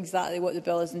understood exactly what the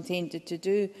bill is intended to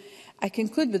do. I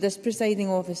conclude with this, Presiding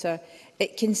Officer.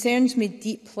 It concerns me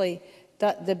deeply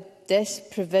that this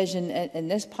provision in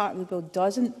this part of the bill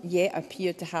doesn't yet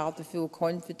appear to have the full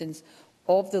confidence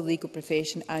of the legal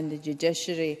profession and the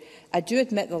judiciary. I do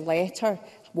admit the letter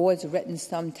was written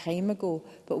some time ago,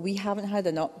 but we haven't had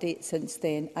an update since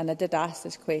then, and I did ask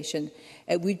this question.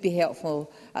 It would be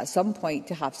helpful at some point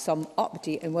to have some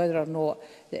update on whether or not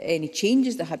any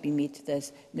changes that have been made to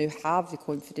this now have the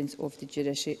confidence of the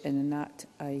judiciary, and in that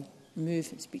I move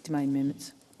and speak to my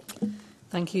amendments.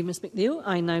 Thank you, Ms McNeill.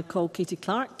 I now call Katie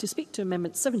Clark to speak to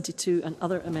Amendment 72 and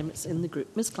other amendments in the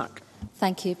group. Ms Clark.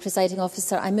 Thank you, Presiding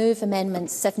Officer. I move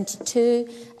Amendments 72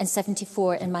 and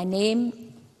 74 in my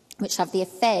name, which have the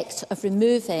effect of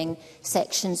removing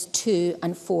sections 2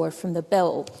 and 4 from the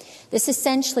bill. This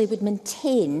essentially would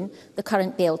maintain the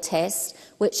current bail test,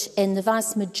 which in the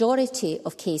vast majority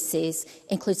of cases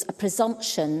includes a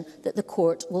presumption that the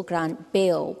court will grant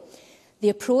bail. The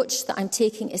approach that I'm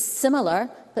taking is similar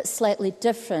but slightly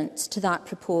different to that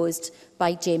proposed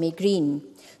by Jamie Green.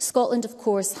 Scotland, of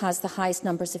course, has the highest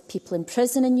numbers of people in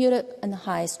prison in Europe and the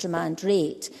highest remand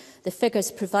rate. The figures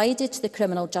provided to the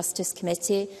Criminal Justice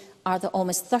Committee are that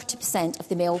almost 30% of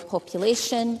the male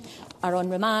population are on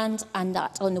remand, and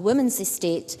that on the women's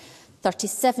estate,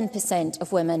 37%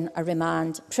 of women are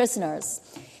remand prisoners.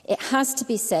 It has to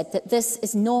be said that this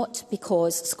is not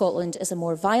because Scotland is a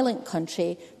more violent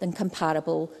country than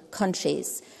comparable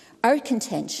countries. Our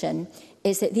contention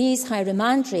is that these high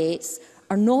remand rates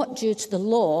are not due to the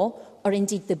law or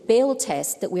indeed the bail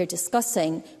test that we are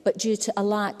discussing, but due to a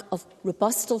lack of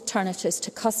robust alternatives to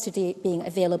custody being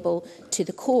available to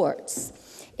the courts.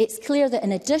 It's clear that,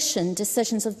 in addition,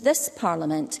 decisions of this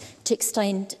Parliament to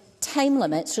extend time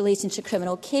limits relating to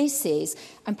criminal cases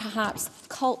and perhaps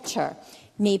culture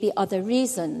may be other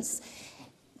reasons.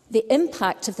 The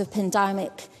impact of the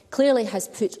pandemic clearly has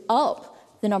put up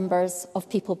the numbers of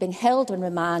people being held on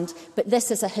remand, but this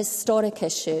is a historic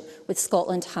issue, with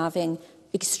Scotland having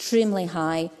extremely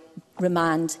high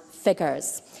remand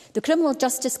figures. The Criminal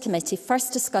Justice Committee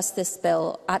first discussed this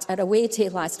bill at our away day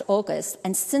last August,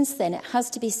 and since then, it has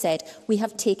to be said, we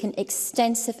have taken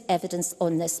extensive evidence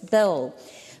on this bill.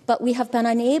 But we have been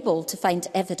unable to find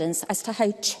evidence as to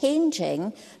how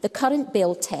changing the current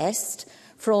bail test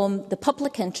from the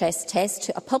public interest test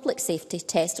to a public safety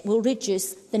test will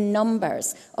reduce the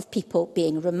numbers of people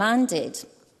being remanded.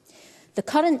 The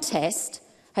current test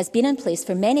has been in place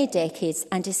for many decades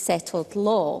and is settled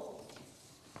law.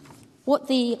 What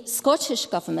the Scottish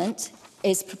Government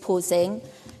is proposing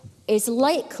is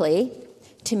likely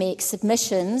to make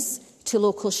submissions to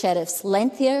local sheriffs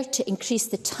lengthier, to increase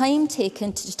the time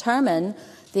taken to determine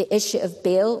the issue of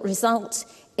bail, result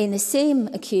in the same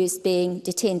accused being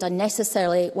detained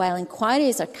unnecessarily while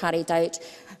inquiries are carried out,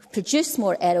 produce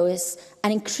more errors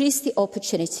and increase the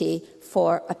opportunity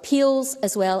for appeals,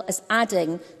 as well as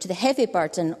adding to the heavy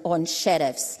burden on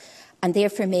sheriffs, and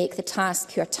therefore make the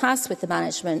who are tasked with the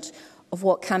management of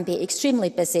what can be extremely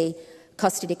busy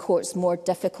custody courts more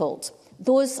difficult.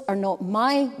 Those are not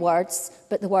my words,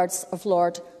 but the words of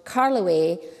Lord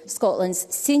Carloway,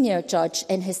 Scotland's senior judge,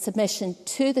 in his submission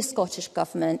to the Scottish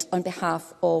Government on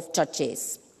behalf of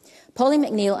judges. Polly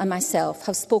McNeill and myself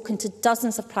have spoken to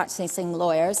dozens of practising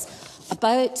lawyers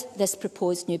about this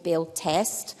proposed new bail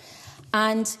test,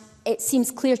 and it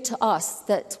seems clear to us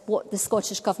that what the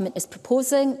Scottish Government is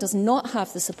proposing does not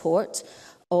have the support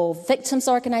of victims'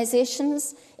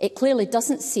 organisations. It clearly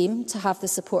doesn't seem to have the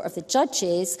support of the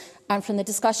judges, and from the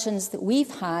discussions that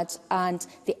we've had and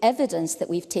the evidence that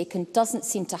we've taken, doesn't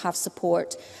seem to have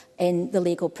support in the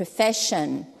legal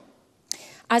profession.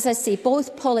 As I say,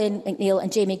 both Pauline McNeill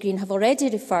and Jamie Green have already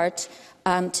referred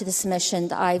to the submission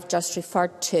that I've just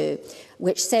referred to,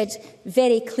 which said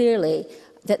very clearly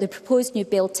that the proposed new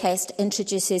bail test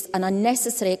introduces an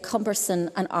unnecessary, cumbersome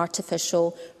and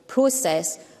artificial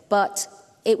process, but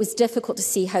it was difficult to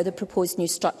see how the proposed new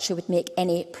structure would make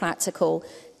any practical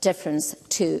difference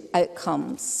to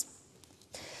outcomes.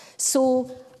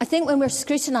 So I think when we're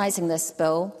scrutinising this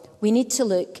bill, we need to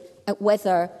look at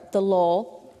whether the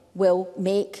law will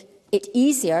make it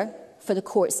easier for the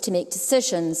courts to make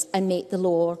decisions and make the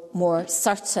law more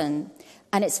certain.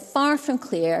 And it's far from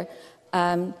clear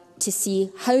to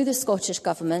see how the Scottish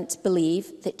Government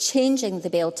believe that changing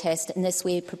the bail test in this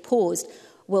way proposed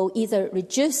will either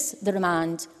reduce the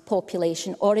remand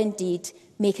population or indeed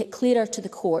make it clearer to the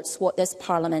courts what this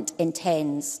Parliament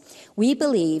intends. We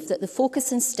believe that the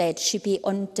focus instead should be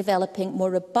on developing more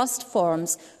robust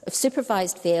forms of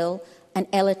supervised bail and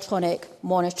electronic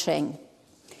monitoring.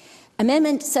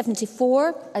 Amendment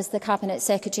 74, as the Cabinet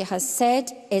Secretary has said,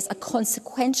 is a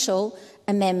consequential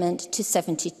amendment to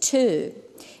 72.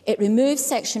 It removes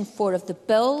Section 4 of the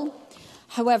bill.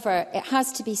 However, it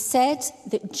has to be said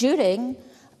that during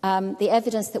the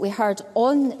evidence that we heard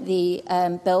on the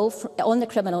bill on the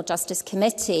Criminal Justice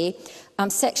Committee,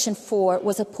 Section 4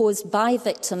 was opposed by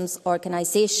victims'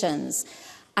 organisations,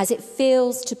 as it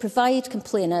fails to provide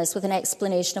complainants with an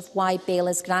explanation of why bail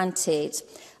is granted.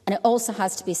 And it also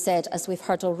has to be said, as we've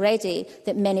heard already,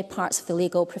 that many parts of the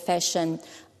legal profession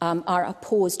are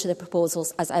opposed to the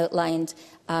proposals as outlined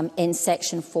in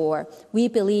Section 4. We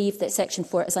believe that Section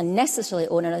 4 is unnecessarily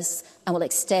onerous and will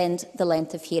extend the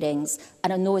length of hearings.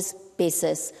 And on those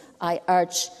basis, I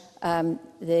urge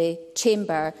the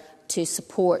Chamber to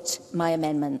support my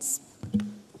amendments.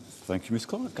 Thank you, Ms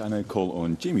Clark. I now call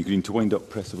on Jamie Green to wind up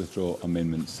press to withdraw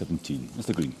Amendment 17.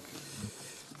 Mr Green.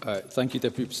 Thank you,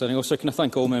 Deputy Presiding Officer. Can I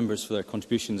thank all members for their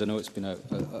contributions? I know it's been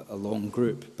a long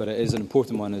group, but it is an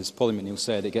important one. As Pauline McNeill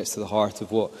said, it gets to the heart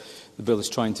of what the bill is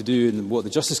trying to do and what the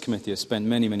Justice Committee has spent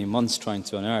many, many months trying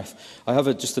to unearth. I have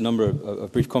just a number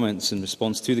of brief comments in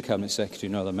response to the Cabinet Secretary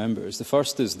and other members. The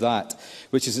first is that,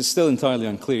 which is still entirely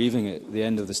unclear, even at the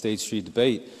end of the Stage 3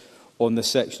 debate on this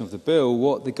section of the bill,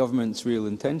 what the Government's real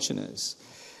intention is.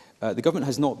 The Government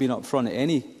has not been up front at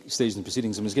any stage in the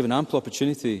proceedings and was given ample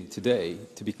opportunity today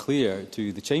to be clear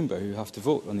to the Chamber who have to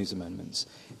vote on these amendments.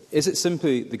 Is it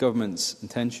simply the Government's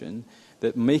intention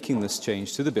that making this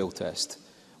change to the bail test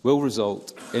will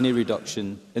result in a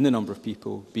reduction in the number of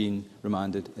people being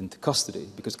remanded into custody?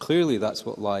 Because clearly that's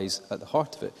what lies at the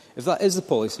heart of it. If that is the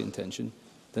policy intention,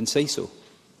 then say so.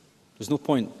 There's no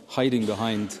point hiding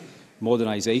behind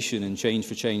modernisation and change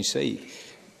for change's sake.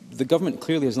 The Government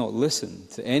clearly has not listened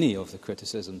to any of the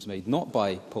criticisms made, not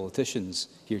by politicians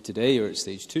here today or at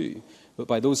Stage 2, but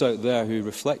by those out there who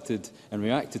reflected and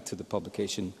reacted to the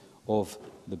publication of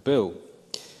the bill.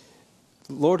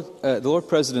 The Lord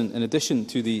President, in addition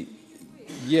to the...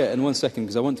 in 1 second,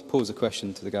 because I want to pose a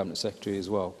question to the Cabinet Secretary as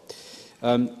well.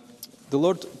 The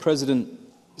Lord President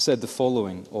said the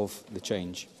following of the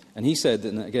change, and he said,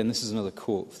 and again this is another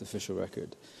quote for the official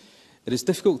record, "It is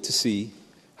difficult to see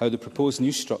how the proposed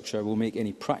new structure will make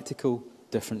any practical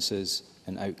differences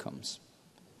in outcomes."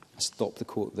 I stop the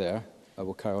quote there. I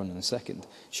will carry on in a second.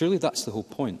 Surely that's the whole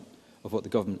point of what the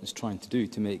Government is trying to do,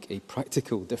 to make a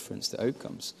practical difference to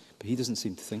outcomes. But he doesn't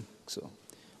seem to think so.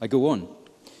 I go on.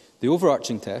 "The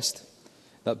overarching test,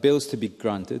 that bail is to be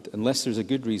granted unless there is a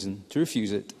good reason to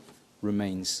refuse it,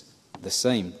 remains the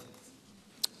same."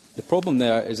 The problem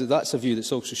there is that that's a view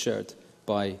that's also shared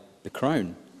by the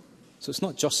Crown. So it's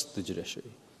not just the judiciary.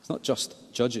 It's not just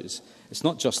judges. It's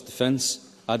not just defence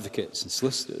advocates and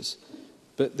solicitors.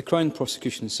 But the Crown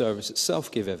Prosecution Service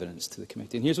itself gave evidence to the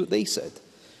committee. And here's what they said.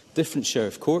 Different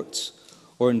sheriff courts,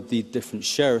 or indeed different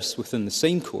sheriffs within the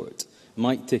same court,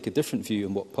 might take a different view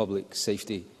on what public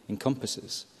safety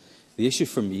encompasses. The issue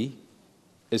for me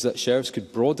is that sheriffs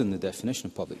could broaden the definition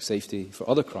of public safety for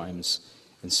other crimes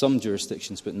in some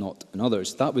jurisdictions but not in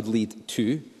others. That would lead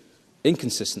to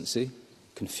inconsistency,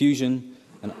 confusion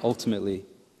and ultimately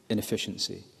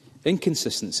inefficiency.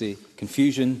 Inconsistency,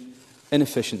 confusion,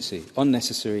 inefficiency,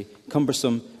 unnecessary,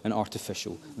 cumbersome and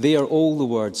artificial. They are all the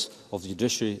words of the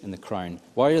judiciary and the Crown.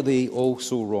 Why are they all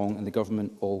so wrong and the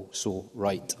Government all so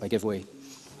right? I give way.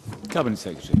 Cabinet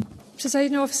Secretary.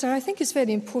 Presiding Officer, I think it's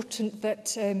very important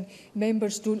that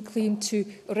members don't claim to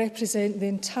represent the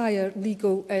entire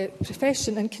legal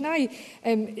profession. And can I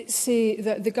say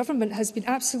that the Government has been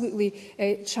absolutely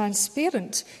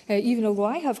transparent, even although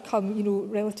I have come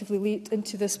relatively late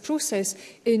into this process,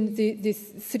 in the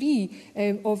three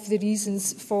of the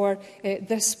reasons for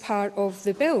this part of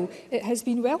the bill. It has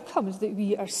been welcomed that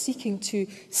we are seeking to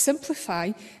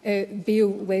simplify bail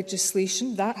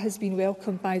legislation. That has been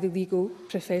welcomed by the legal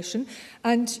profession.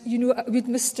 And, would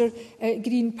Mr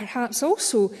Green perhaps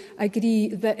also agree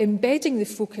that embedding the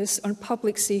focus on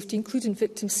public safety, including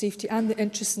victim safety and the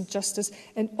interests in justice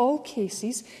in all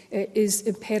cases is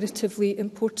imperatively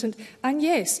important? And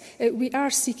yes, we are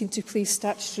seeking to place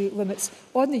statutory limits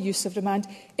on the use of remand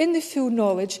in the full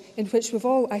knowledge in which we've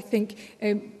all, I think,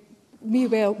 may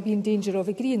well be in danger of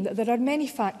agreeing that there are many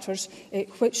factors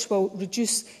which will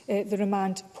reduce the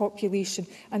remand population,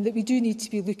 and that we do need to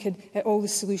be looking at all the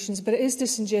solutions. But it is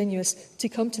disingenuous to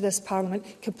come to this Parliament,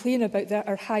 complain about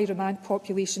our high remand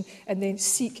population, and then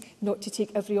seek not to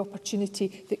take every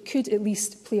opportunity that could at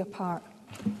least play a part.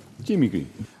 Jamie Green.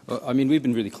 I mean, we've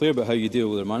been really clear about how you deal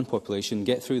with the remand population.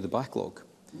 Get through the backlog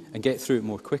and get through it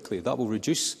more quickly. That will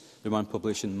reduce the remand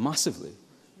population massively.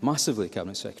 Massively,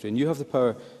 Cabinet Secretary, and you have the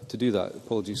power to do that.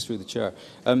 Apologies through the Chair.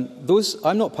 I'm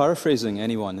not paraphrasing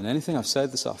anyone in anything I've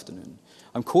said this afternoon.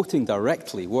 I'm quoting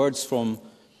directly words from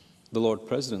the Lord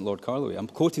President, Lord Carloway. I'm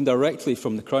quoting directly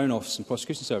from the Crown Office and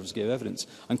Prosecution Service gave evidence.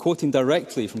 I'm quoting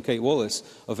directly from Kate Wallace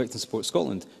of Victim Support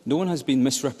Scotland. No one has been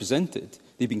misrepresented.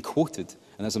 They've been quoted,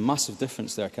 and there's a massive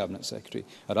difference there, Cabinet Secretary.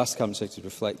 I'd ask the Cabinet Secretary to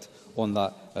reflect on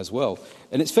that as well.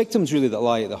 And it's victims really that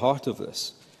lie at the heart of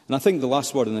this. And I think the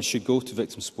last word on this should go to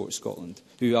Victim Support Scotland,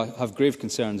 who have grave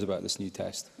concerns about this new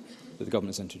test that the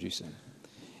Government is introducing.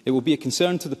 It will be a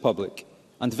concern to the public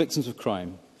and to victims of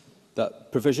crime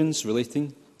that provisions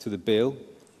relating to the bail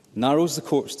narrows the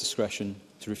court's discretion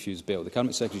to refuse bail. The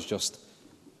Cabinet Secretary has just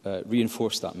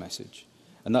reinforced that message.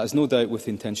 And that is no doubt with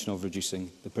the intention of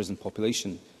reducing the prison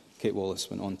population, Kate Wallace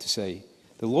went on to say.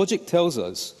 The logic tells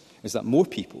us is that more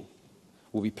people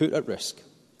will be put at risk.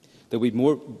 There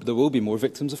will be more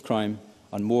victims of crime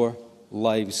and more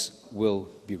lives will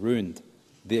be ruined.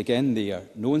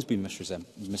 No one's been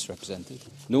misrepresented,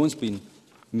 no one's been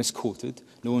misquoted,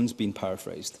 no one's been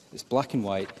paraphrased. It's black and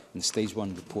white in the Stage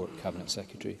 1 report, Cabinet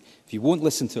Secretary. If you won't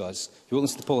listen to us, if you won't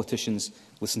listen to politicians,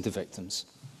 listen to victims.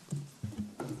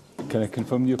 Can I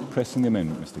confirm you're pressing the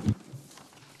amendment, Mr Green?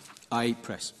 I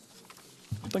press.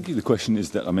 Thank you. The question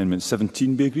is that Amendment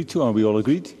 17 be agreed to. Are we all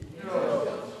agreed?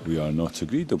 We are not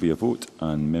agreed. There will be a vote,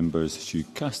 and members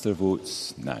should cast their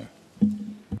votes now.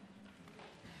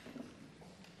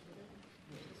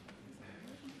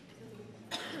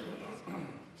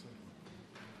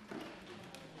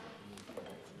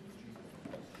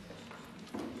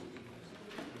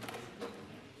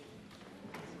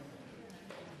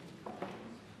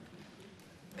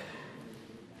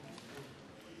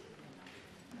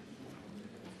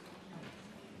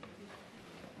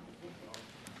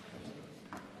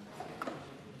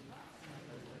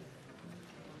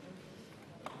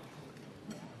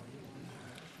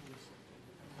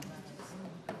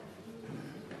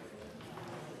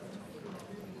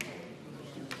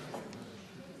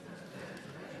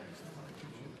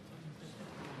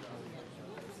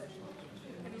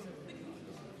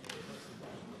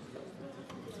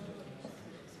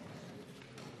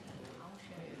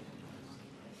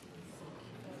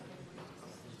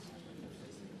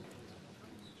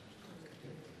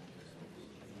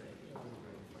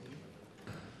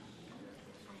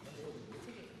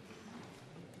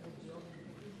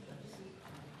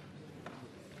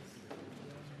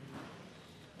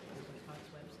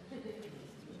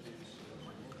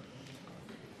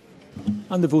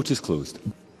 And the vote is closed.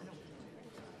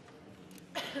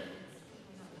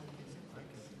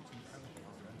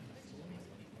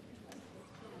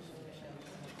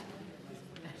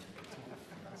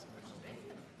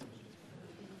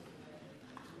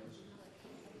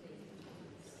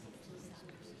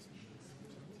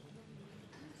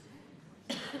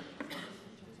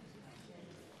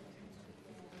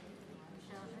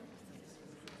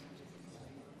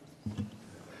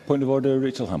 Point of order,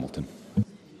 Rachel Hamilton.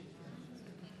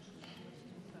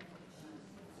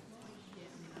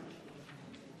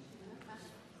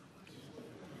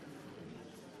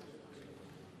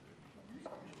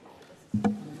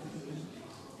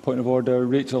 Point of order,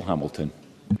 Rachel Hamilton.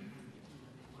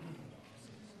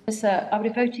 Sir, I would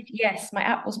have voted yes. My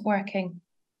app wasn't working.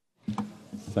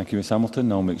 Thank you, Ms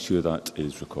Hamilton. I'll make sure that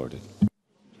is recorded.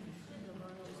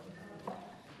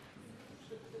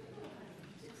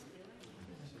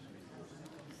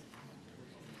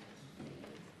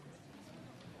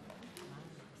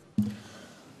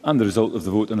 And the result of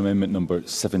the vote on amendment number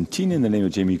 17 in the name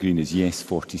of Jamie Green is yes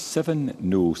 47,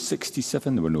 no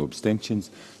 67. There were no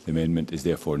abstentions. The amendment is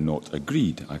therefore not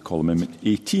agreed. I call amendment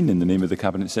 18 in the name of the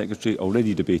Cabinet Secretary,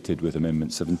 already debated with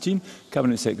amendment 17.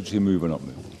 Cabinet Secretary, move or not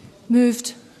move?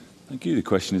 Moved. Thank you. The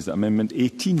question is that amendment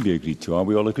 18 be agreed to. Are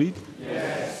we all agreed?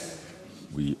 Yes.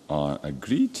 We are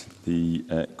agreed.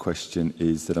 The question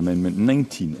is that amendment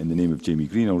 19 in the name of Jamie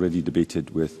Green, already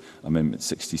debated with amendment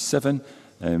 67.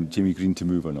 Jamie Green, to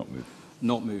move or not move?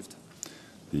 Not moved.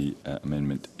 The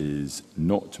amendment is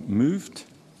not moved.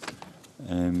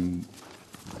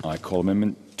 I call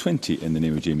amendment 20 in the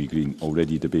name of Jamie Green,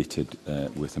 already debated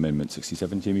with amendment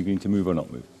 67. Jamie Green, to move or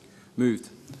not move? Moved.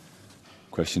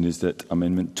 Question is that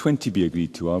amendment 20 be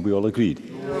agreed to. Are we all agreed?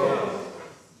 Yes.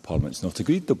 Parliament's not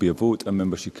agreed. There will be a vote and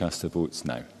members should cast their votes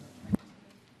now.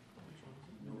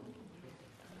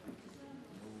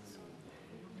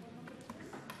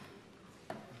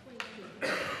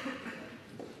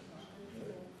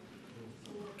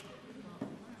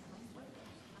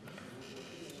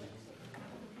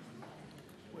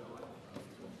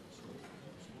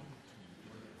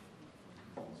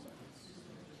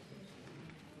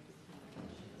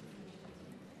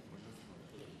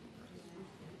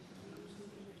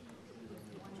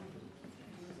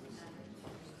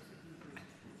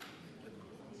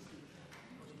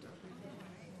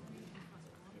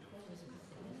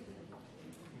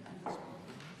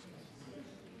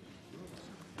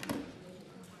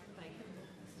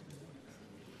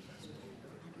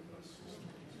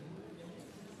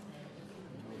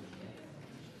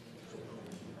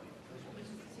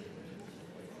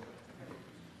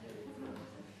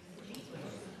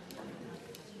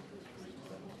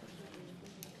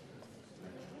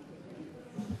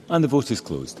 And the vote is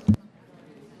closed.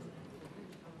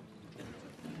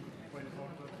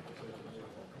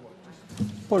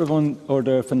 Point of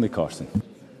order, Finlay Carson.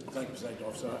 Thank you, President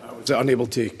Officer. I was unable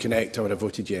to connect. I would have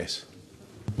voted yes.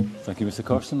 Thank you, Mr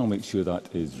Carson. I'll make sure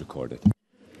that is recorded.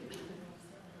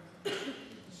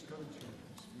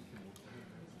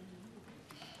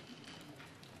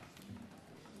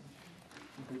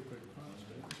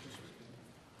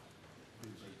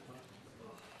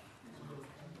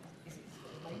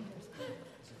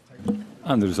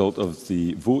 And the result of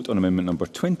the vote on amendment number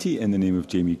 20 in the name of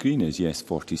Jamie Green is yes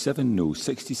 47, no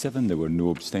 67. There were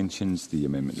no abstentions. The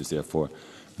amendment is therefore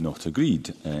not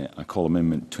agreed. I call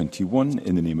amendment 21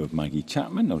 in the name of Maggie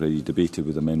Chapman, already debated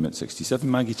with amendment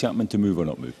 67. Maggie Chapman, to move or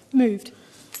not move? Moved.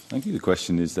 Thank you. The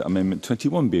question is that amendment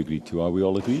 21 be agreed to. Are we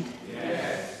all agreed?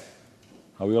 Yes.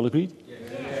 Are we all agreed?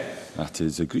 Yes. That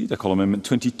is agreed. I call amendment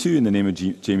 22 in the name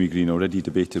of Jamie Green, already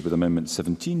debated with amendment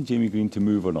 17. Jamie Green, to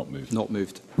move or not move? Not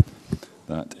moved.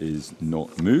 That is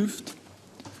not moved.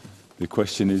 The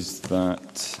question is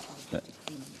that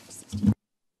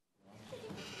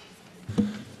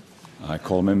I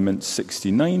call amendment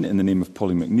 69 in the name of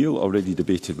Polly McNeill, already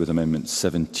debated with amendment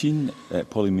 17.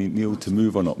 Polly McNeill, to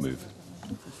move or not move?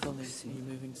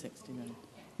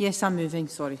 Yes, I'm moving.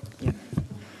 Sorry. Yeah.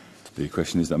 The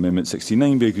question is that amendment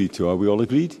 69 be agreed to. Are we all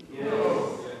agreed? Yes.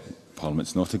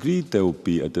 Parliament's not agreed. There will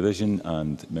be a division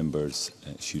and members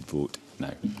should vote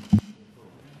now.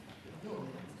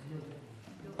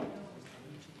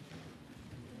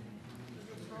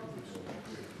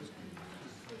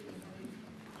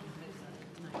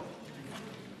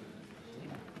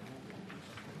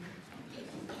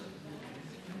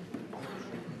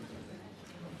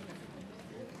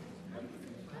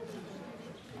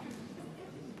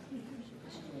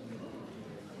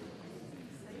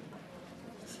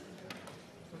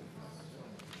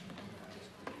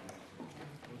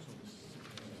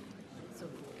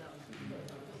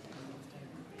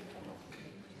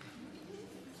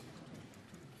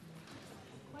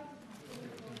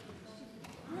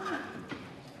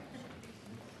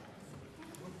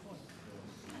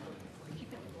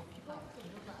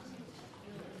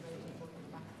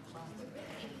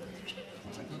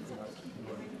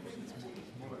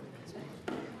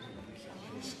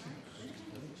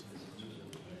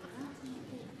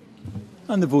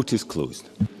 And the vote is closed.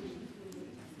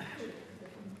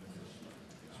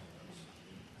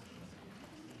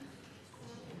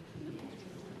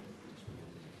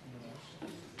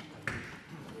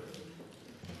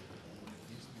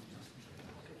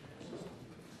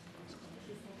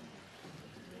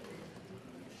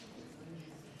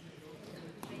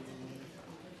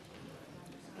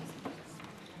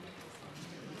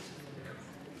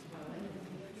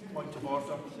 Point of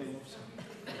order.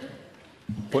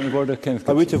 Point of order, Kenneth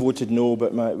Gibson. I would have voted no,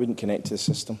 but it wouldn't connect to the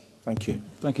system. Thank you.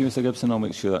 Thank you, Mr Gibson. I'll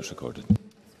make sure that's recorded.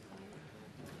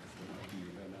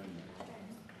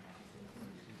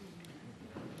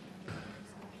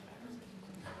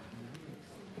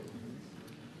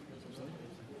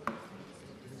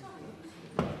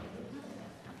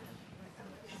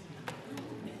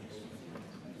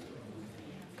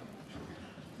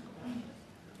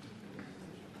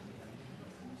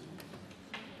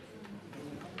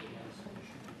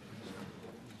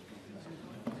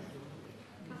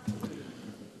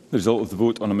 The result of the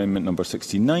vote on amendment number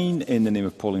 69 in the name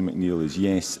of Pauline McNeill is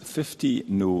yes 50,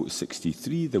 no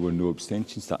 63. There were no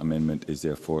abstentions. That amendment is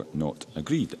therefore not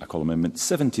agreed. I call amendment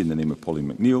 70 in the name of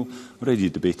Pauline McNeill. Already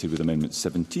debated with amendment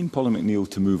 17. Pauline McNeill,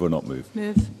 to move or not move?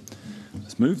 Move.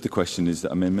 Let's move. The question is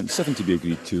that amendment 70 be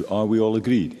agreed to. Are we all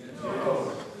agreed?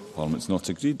 No. Parliament's not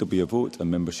agreed. There will be a vote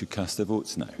and members should cast their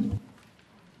votes now.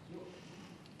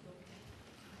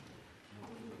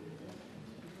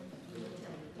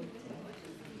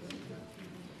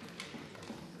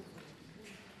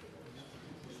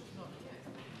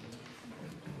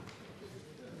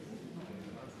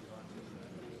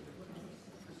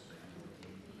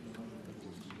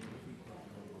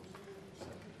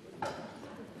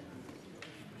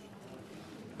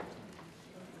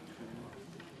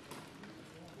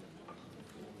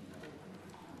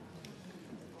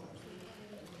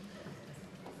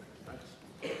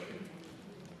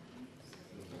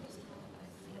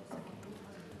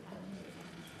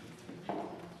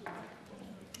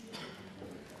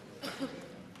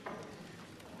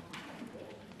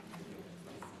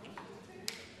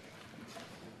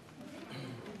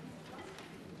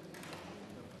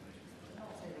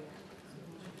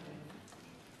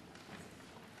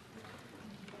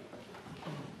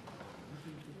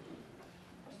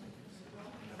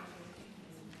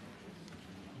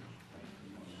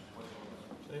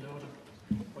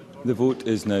 The vote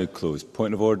is now closed.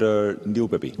 Point of order, Neil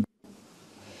Bibby.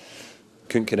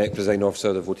 Couldn't connect, Presiding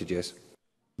Officer. I voted yes.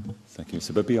 Thank you,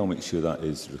 Mr Bibby. I'll make sure that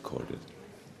is recorded.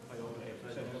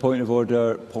 Point of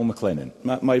order, Paul McLennan.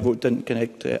 My vote didn't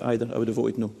connect either. I would have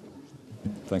voted no.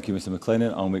 Thank you, Mr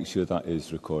McLennan. I'll make sure that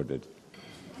is recorded.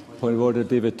 Point of order,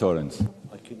 David Torrance.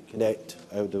 I couldn't connect.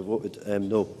 I would have voted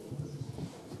no.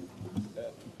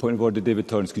 Point of order, David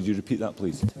Torrance. Could you repeat that,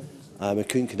 please? I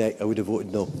couldn't connect. I would have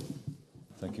voted no.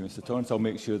 Thank you, Mr Torrance. I'll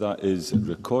make sure that is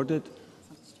recorded.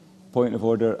 Point of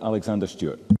order, Alexander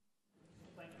Stewart.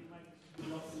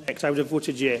 I would have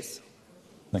voted yes.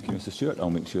 Thank you, Mr Stewart.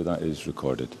 I'll make sure that is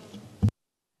recorded.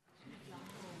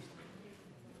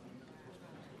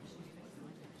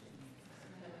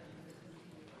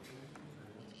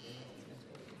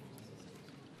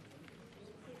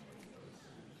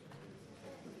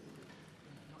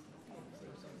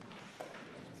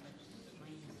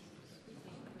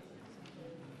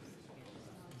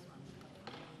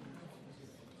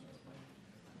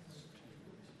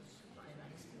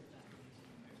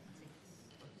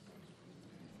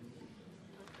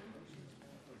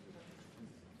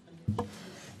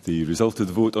 The result of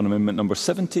the vote on amendment number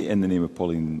 70 in the name of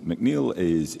Pauline McNeill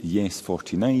is yes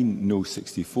 49, no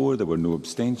 64. There were no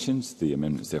abstentions. The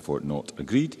amendment is therefore not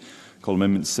agreed. Call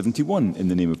amendment 71 in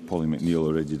the name of Pauline McNeill,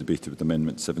 already debated with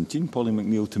amendment 17. Pauline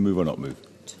McNeill, to move or not move?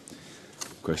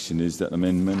 The question is that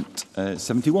amendment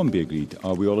 71 be agreed.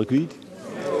 Are we all agreed?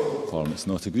 No. Parliament's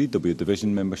not agreed. There will be a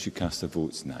division. Members should cast their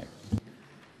votes now.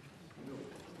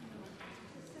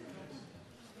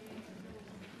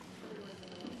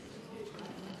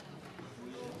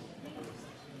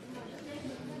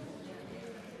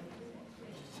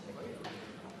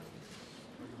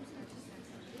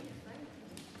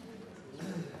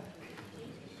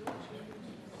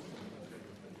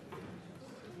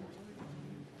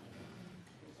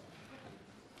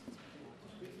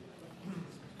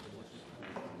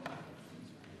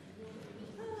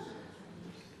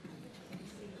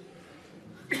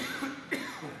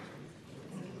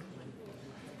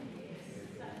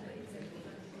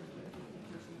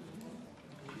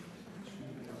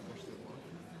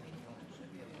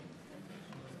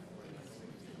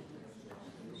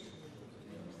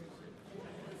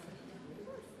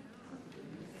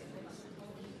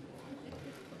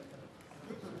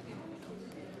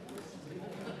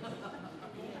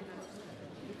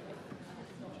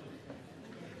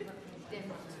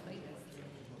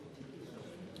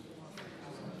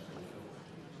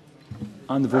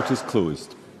 And the vote is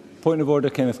closed. Point of order,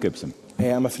 Kenneth Gibson.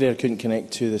 I'm afraid I couldn't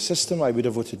connect to the system. I would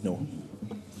have voted no.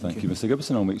 Thank you, Mr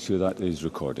Gibson. I'll make sure that is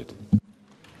recorded.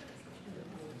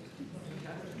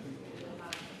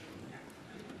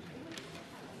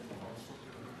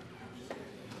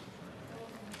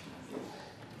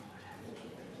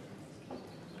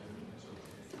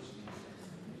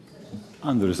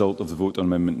 And the result of the vote on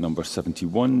amendment number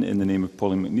 71 in the name of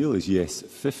Pauline McNeill is yes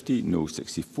 50, no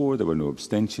 64. There were no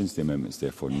abstentions. The amendment is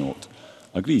therefore not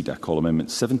agreed. I call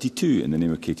amendment 72 in the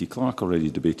name of Katie Clark, already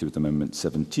debated with amendment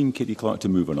 17. Katie Clark, to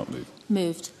move or not move?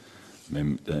 Moved.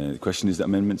 The question is that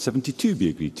amendment 72 be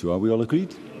agreed to. Are we all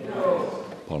agreed? No.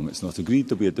 Parliament's not agreed.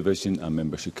 There will be a division and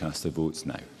members should cast their votes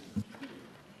now.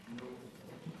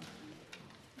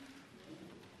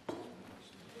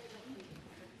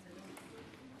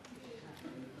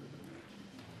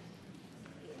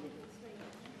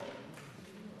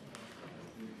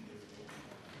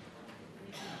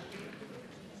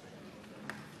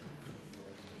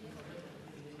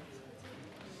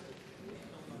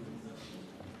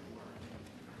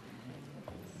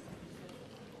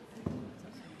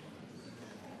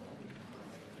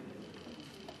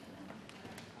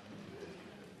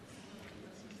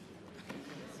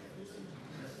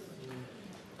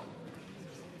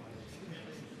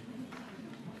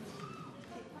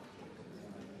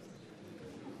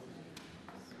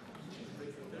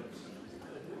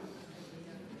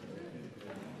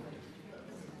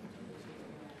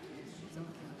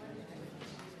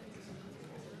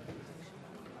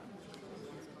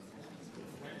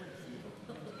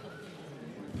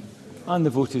 And the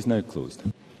vote is now closed.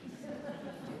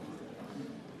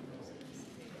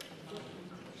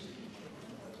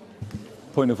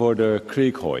 Point of order,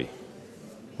 Craig Hoy.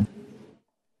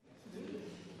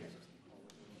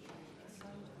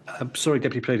 I'm sorry,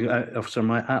 Deputy Presiding Officer,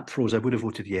 my app froze. I would have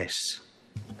voted yes.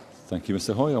 Thank you,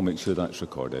 Mr Hoy. I'll make sure that's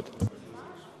recorded.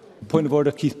 Point of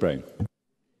order, Keith Brown.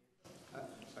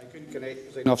 I couldn't connect,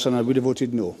 Presiding Officer, and I would have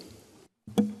voted no.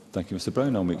 Thank you, Mr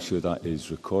Brown. I'll make sure that is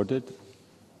recorded.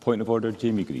 Point of order,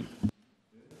 Jamie Green.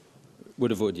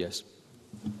 Would have voted yes.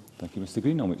 Thank you, Mr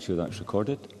Green. I'll make sure that's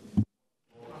recorded.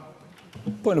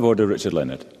 Point of order, Richard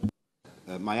Leonard.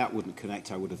 My app wouldn't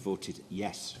connect. I would have voted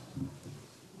yes.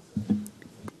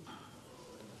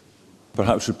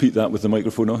 Perhaps repeat that with the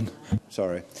microphone on.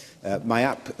 Sorry. My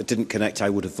app didn't connect. I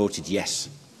would have voted yes.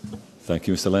 Thank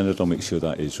you, Mr Leonard. I'll make sure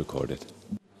that is recorded.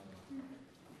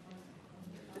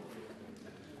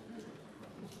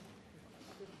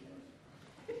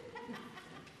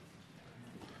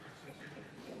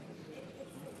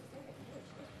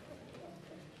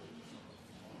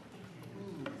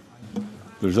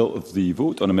 The result of the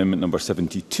vote on amendment number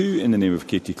 72 in the name of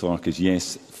Katie Clark is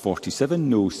yes 47,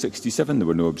 no 67. There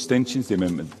were no abstentions. The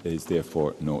amendment is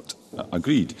therefore not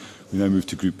agreed. We now move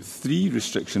to Group 3,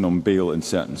 restriction on bail in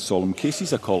certain solemn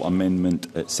cases. I call amendment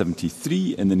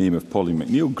 73 in the name of Pauline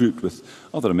McNeill, grouped with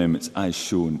other amendments as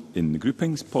shown in the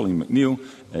groupings. Pauline McNeill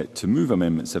to move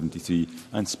amendment 73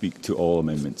 and speak to all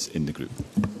amendments in the group.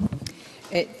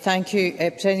 Thank you,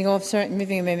 Presiding Officer.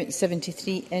 Moving Amendment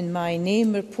 73 in my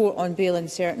name, report on bail in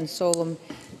certain solemn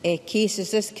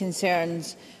cases. This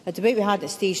concerns a debate we had at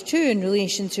stage 2 in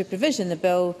relation to a provision in the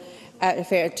bill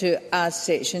referred to as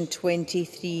section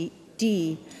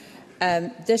 23D.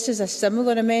 This is a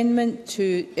similar amendment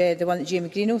to the one that Jamie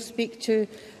Green will speak to.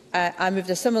 I moved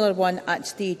a similar one at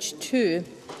stage 2.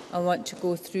 I want to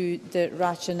go through the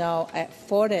rationale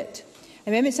for it.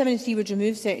 Amendment 73 would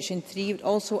remove section 3. It would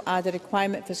also add a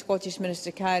requirement for Scottish Minister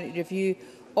to carry out a review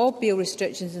of bail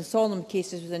restrictions in solemn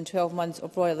cases within 12 months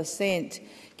of royal assent,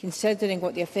 considering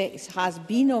what the effect has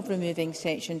been of removing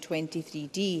section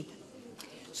 23D.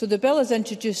 So the bill has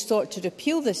introduced sought to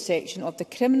repeal this section of the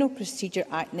Criminal Procedure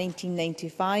Act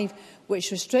 1995, which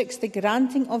restricts the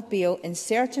granting of bail in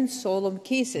certain solemn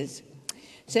cases.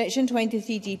 Section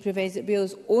 23D provides that bail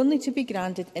is only to be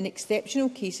granted in exceptional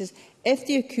cases if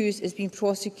the accused is being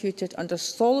prosecuted under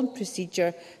solemn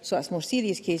procedure, so that's more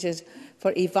serious cases,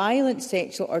 for a violent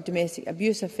sexual or domestic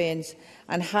abuse offence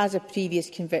and has a previous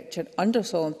conviction under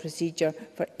solemn procedure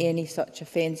for any such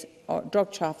offence, or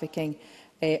drug trafficking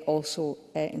also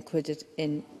included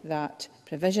in that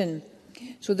provision.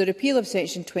 So the repeal of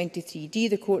section 23D,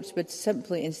 the courts would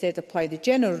simply instead apply the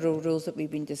general rules that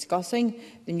we've been discussing,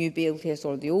 the new bail test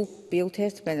or the old bail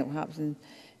test, depending on what happens in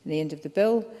the end of the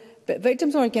bill. But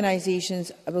victims'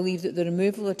 organisations believe that the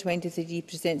removal of 23D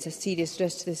presents a serious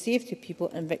risk to the safety of people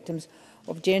and victims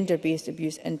of gender-based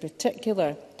abuse in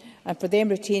particular. And for them,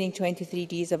 retaining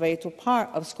 23D is a vital part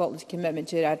of Scotland's commitment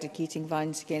to eradicating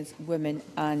violence against women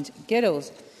and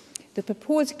girls. The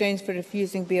proposed grounds for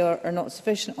refusing bail are not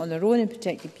sufficient on their own in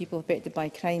protecting people affected by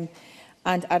crime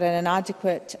and are an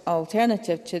inadequate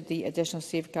alternative to the additional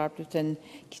safeguard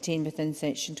contained within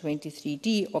section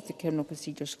 23D of the Criminal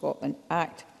Procedure Scotland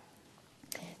Act.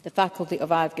 The faculty of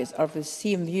advocates are of the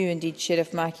same view. Indeed,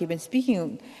 Sheriff Mackey, when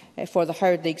speaking for the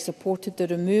Howard League, supported the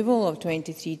removal of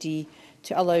 23D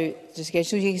to allow discussion.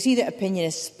 So you can see that opinion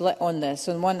is split on this.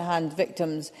 On one hand,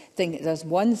 victims think it does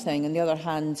one thing. On the other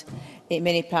hand,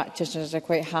 many practitioners are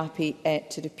quite happy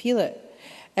to repeal it.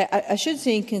 I should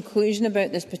say in conclusion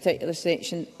about this particular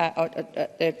section,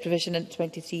 provision in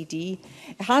 23D,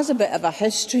 it has a bit of a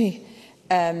history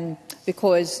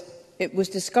because it was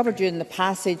discovered during the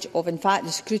passage of, in fact,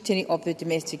 the scrutiny of the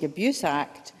Domestic Abuse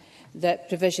Act that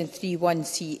provision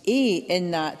 31CA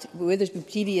in that, where there's been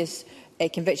previous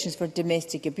convictions for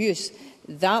domestic abuse,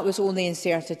 that was only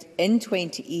inserted in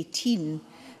 2018,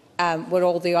 where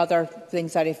all the other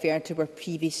things I referred to were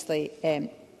previously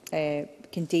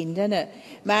contained in it.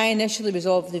 I initially was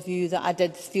of the view that I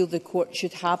did feel the court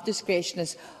should have discretion.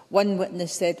 As one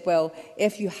witness said, well,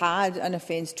 if you had an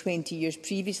offence 20 years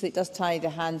previously, it does tie the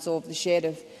hands of the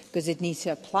sheriff because they'd need to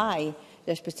apply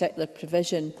this particular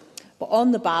provision. But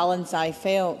on the balance, I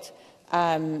felt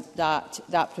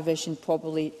that provision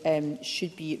probably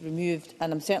should be removed,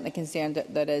 and I'm certainly concerned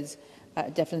that there is a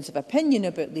difference of opinion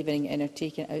about leaving it in or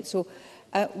taking it out. So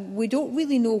we don't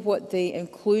really know what the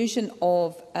inclusion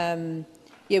of one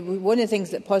of the things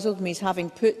that puzzled me is having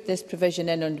put this provision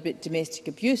in on domestic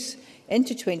abuse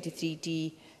into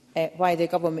 23D, why the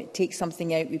government takes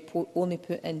something out we only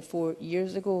put in 4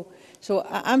 years ago. So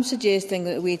I'm suggesting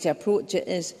that the way to approach it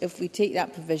is if we take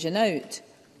that provision out,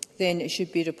 then it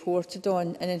should be reported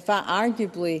on. And in fact,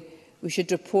 arguably, we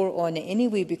should report on it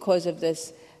anyway because of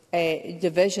this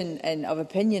division of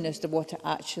opinion as to what it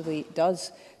actually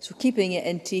does. So keeping it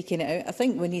in, taking it out, I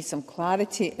think we need some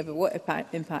clarity about what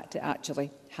impact it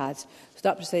actually has. So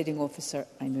that, Presiding Officer,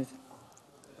 I move.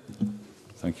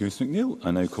 Thank you, Mr McNeill. I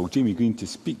now call Jamie Green to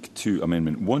speak to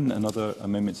Amendment 1 and other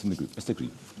amendments in the group. Mr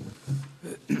Green.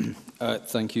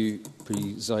 Thank you,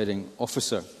 Presiding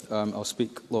Officer. I'll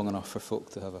speak long enough for folk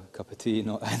to have a cup of tea,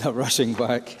 not end up rushing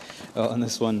back on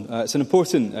this one. It's an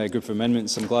important group of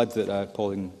amendments. I'm glad that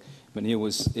Pauline McNeill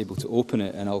was able to open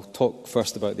it, and I'll talk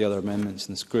first about the other amendments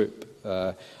in this group.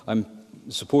 I'm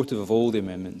supportive of all the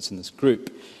amendments in this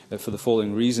group for the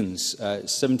following reasons.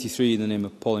 73 in the name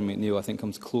of Pauline McNeill I think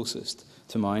comes closest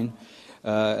to mine,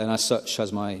 and as such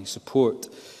has my support.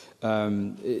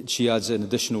 She adds an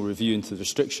additional review into the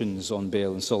restrictions on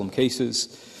bail in solemn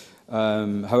cases.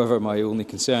 However, my only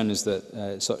concern is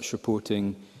that such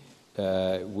reporting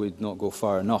would not go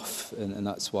far enough, and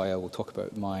that's why I will talk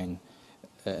about mine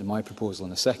in my proposal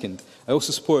in a second. I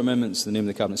also support amendments in the name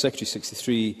of the Cabinet Secretary.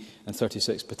 63 and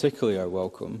 36 particularly are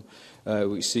welcome,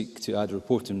 which seek to add a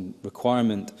reporting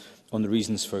requirement on the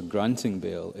reasons for granting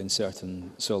bail in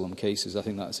certain solemn cases. I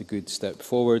think that's a good step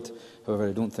forward. However,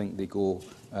 I don't think they go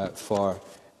far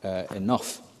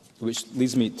enough, which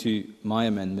leads me to my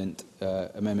amendment,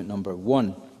 amendment number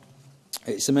 1.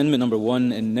 It's amendment number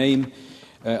 1 in name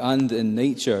and in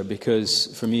nature, because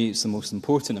for me it's the most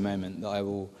important amendment that I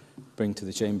will bring to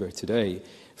the Chamber today.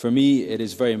 For me, it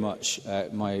is very much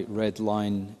my red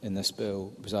line in this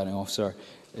bill, Presiding Officer.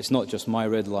 It's not just my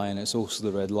red line, it's also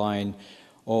the red line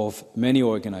of many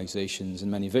organisations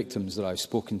and many victims that I've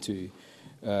spoken to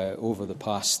over the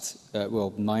past,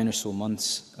 9 or so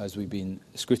months as we've been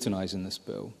scrutinising this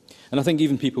bill. And I think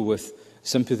even people with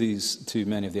sympathies to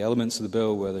many of the elements of the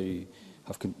bill, whether you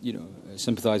have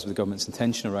sympathised with the government's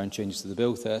intention around changes to the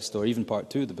bill test, or even Part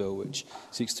 2 of the bill, which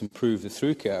seeks to improve the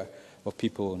through care of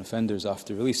people and offenders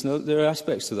after release. Now, there are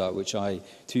aspects to that which I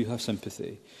too have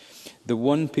sympathy. The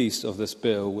one piece of this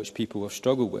bill which people have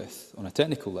struggled with on a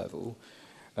technical level,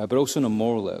 but also on a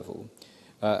moral level,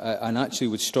 and actually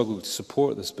would struggle to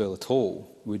support this bill at all,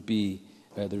 would be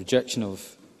the rejection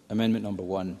of amendment number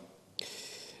 1.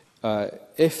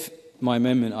 If my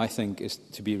amendment, I think, is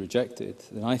to be rejected,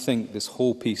 then I think this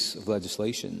whole piece of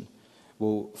legislation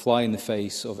will fly in the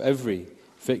face of every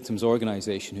victims'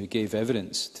 organisation who gave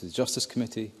evidence to the Justice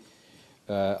Committee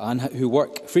and who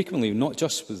work frequently, not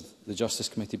just with the Justice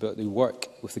Committee, but who work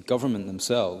with the government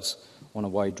themselves on a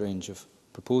wide range of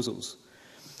proposals.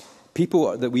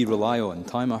 People that we rely on,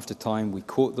 time after time, we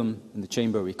quote them in the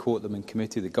Chamber, we quote them in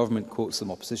committee, the government quotes them,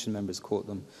 opposition members quote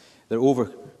them. They're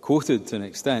over-quoted to an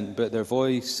extent, but their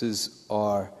voices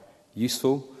are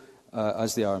useful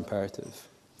as they are imperative.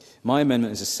 My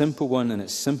amendment is a simple one, and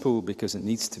it's simple because it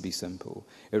needs to be simple.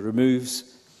 It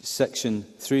removes Section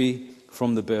 3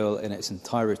 from the bill in its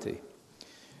entirety.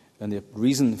 And the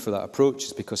reason for that approach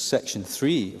is because Section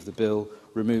 3 of the bill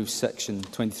removes Section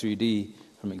 23D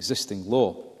from existing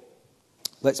law.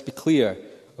 Let's be clear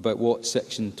about what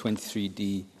Section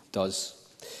 23D does.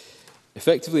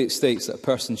 Effectively, it states that a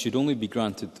person should only be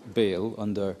granted bail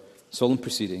under solemn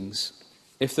proceedings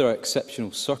if there are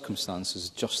exceptional circumstances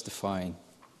justifying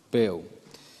bail,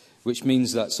 which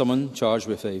means that someone charged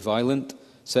with a violent,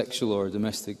 sexual or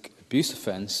domestic abuse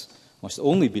offence must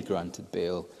only be granted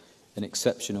bail in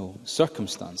exceptional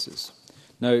circumstances.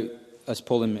 Now, as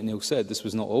Pauline McNeill said, this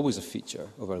was not always a feature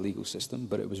of our legal system,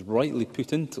 but it was rightly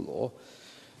put into law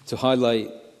to highlight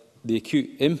the acute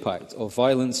impact of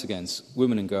violence against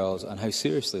women and girls and how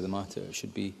seriously the matter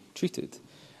should be treated.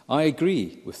 I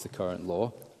agree with the current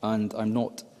law, and I'm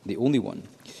not the only one.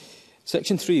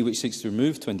 Section 3, which seeks to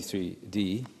remove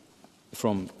 23D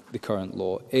from the current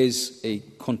law, is a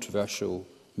controversial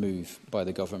move by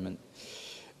the government.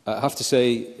 I have to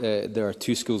say there are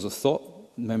two schools of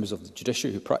thought, members of the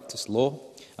judiciary who practice law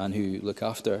and who look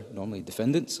after, normally,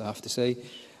 defendants, I have to say,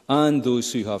 and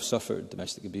those who have suffered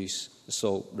domestic abuse,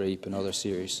 assault, rape and other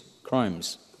serious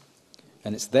crimes.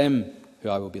 And it's them who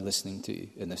I will be listening to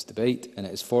in this debate, and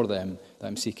it is for them that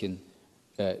I'm seeking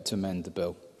to amend the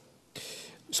bill.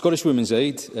 Scottish Women's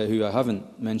Aid, who I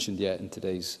haven't mentioned yet in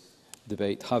today's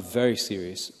debate, have very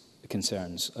serious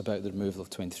concerns about the removal of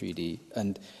 23D.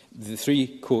 And the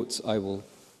three quotes I will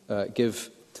give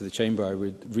to the Chamber, I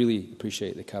would really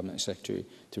appreciate the Cabinet Secretary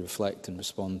to reflect and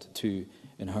respond to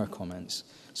in her comments.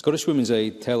 Scottish Women's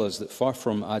Aid tell us that far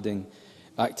from acting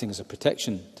as a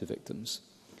protection to victims,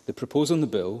 the The proposal in the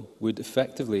bill would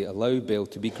effectively allow bail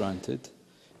to be granted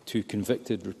to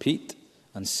convicted repeat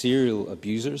and serial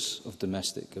abusers of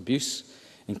domestic abuse,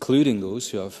 including those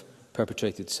who have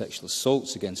perpetrated sexual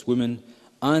assaults against women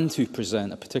and who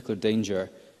present a particular danger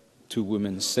to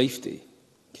women's safety.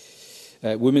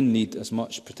 Women need as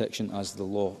much protection as the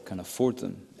law can afford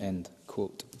them, end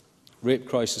quote. Rape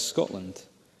Crisis Scotland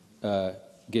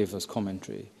gave us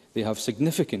commentary. They have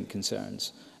significant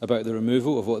concerns about the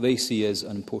removal of what they see as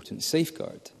an important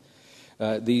safeguard.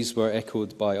 These were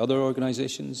echoed by other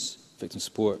organisations, Victim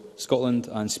Support Scotland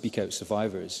and Speak Out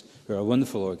Survivors, who are a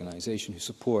wonderful organisation who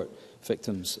support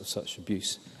victims of such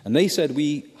abuse. And they said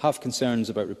we have concerns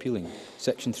about repealing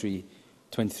Section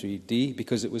 323D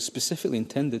because it was specifically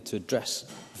intended to address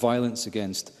violence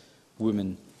against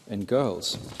women and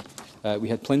girls. We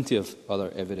had plenty of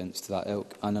other evidence to that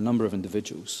ilk and a number of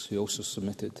individuals who also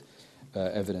submitted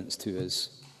evidence to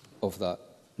us of that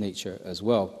nature as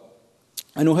well.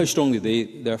 I know how strongly they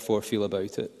therefore feel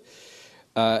about it.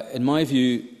 In my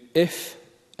view,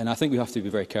 and I think we have to be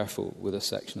very careful with this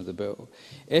section of the bill,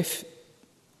 if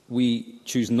we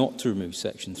choose not to remove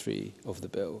Section 3 of the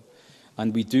bill,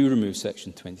 and we do remove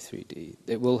Section 23D,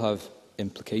 it will have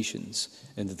implications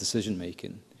in the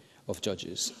decision-making of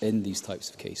judges in these types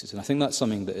of cases. And I think that's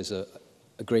something that is a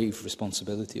grave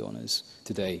responsibility on us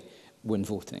today when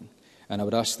voting. And I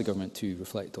would ask the government to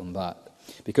reflect on that.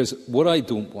 Because what I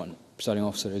don't want, Presiding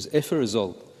Officer, is if a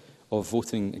result of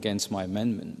voting against my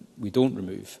amendment, we don't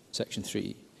remove Section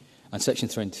 3, and Section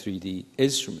 23D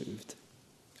is removed,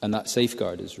 and that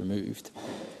safeguard is removed,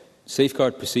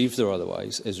 safeguard perceived or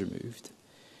otherwise is removed,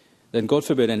 then God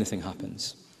forbid anything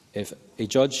happens. If a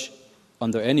judge,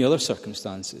 under any other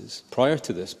circumstances, prior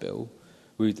to this bill,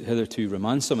 would hitherto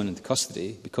remand someone into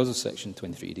custody because of Section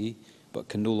 23D, but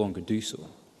can no longer do so,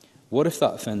 what if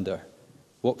that offender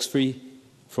walks free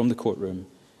from the courtroom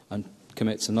and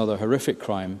commits another horrific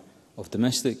crime of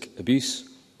domestic abuse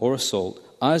or assault,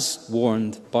 as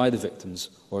warned by the victims'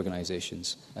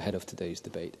 organisations ahead of today's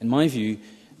debate? In my view,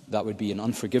 that would be an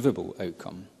unforgivable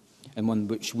outcome, and one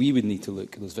which we would need to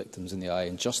look those victims in the eye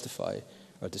and justify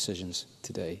our decisions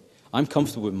today. I'm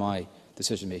comfortable with my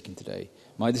decision-making today.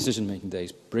 My decision-making today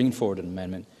is bringing forward an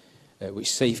amendment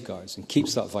which safeguards and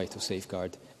keeps that vital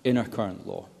safeguard in our current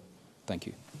law. Thank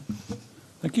you.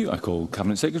 Thank you. I call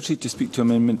Cabinet Secretary to speak to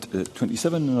Amendment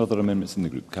 27 and other amendments in the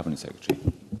group. Cabinet Secretary.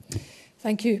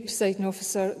 Thank you, Presiding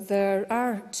Officer. There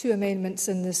are two amendments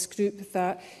in this group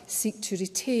that seek to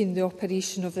retain the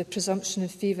operation of the presumption in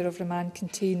favour of remand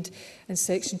contained in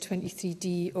Section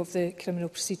 23D of the Criminal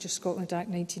Procedure Scotland Act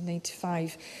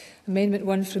 1995. Amendment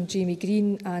 1 from Jamie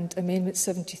Green and Amendment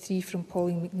 73 from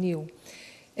Pauline McNeill.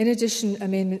 In addition,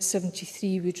 Amendment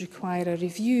 73 would require a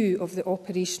review of the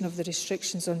operation of the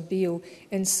restrictions on bail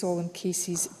in solemn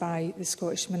cases by the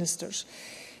Scottish Ministers.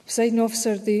 Presiding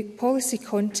Officer, the policy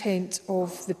content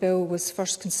of the bill was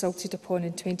first consulted upon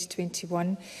in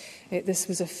 2021. This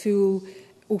was a full,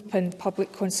 open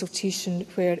public consultation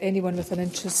where anyone with an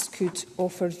interest could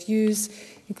offer views.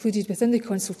 Included within the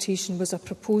consultation was a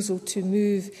proposal to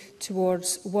move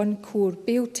towards one core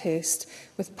bail test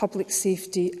with public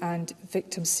safety and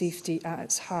victim safety at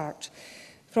its heart.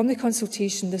 From the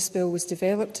consultation, this bill was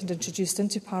developed and introduced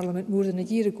into Parliament more than a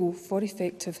year ago for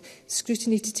effective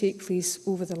scrutiny to take place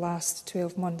over the last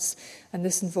 12 months. And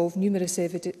this involved numerous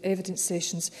evidence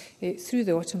sessions through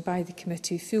the autumn by the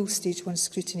committee, full Stage 1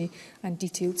 scrutiny and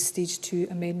detailed Stage 2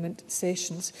 amendment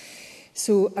sessions.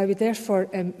 So I would therefore,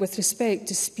 with respect,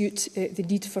 dispute the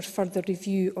need for further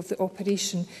review of the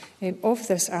operation of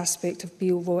this aspect of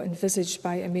bail law envisaged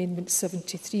by Amendment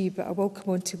 73, but I will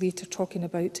come on to later talking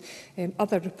about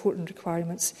other reporting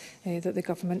requirements that the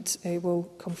Government will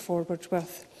come forward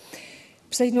with.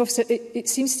 Presiding Officer, it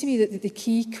seems to me that the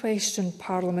key question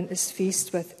Parliament is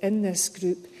faced with in this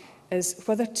group is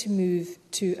whether to move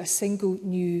to a single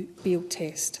new bail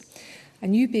test. A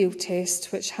new bail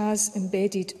test which has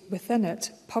embedded within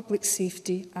it public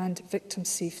safety and victim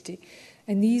safety.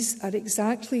 And these are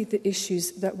exactly the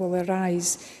issues that will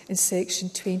arise in Section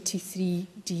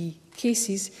 23D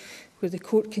cases, where the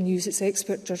court can use its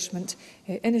expert judgment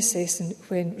in assessing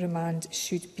when remand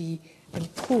should be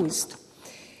imposed.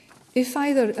 If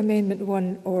either Amendment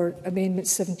 1 or Amendment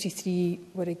 73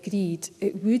 were agreed,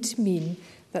 it would mean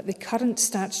that the current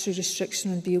statutory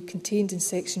restriction on bail contained in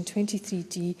Section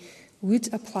 23D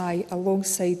would apply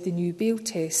alongside the new bail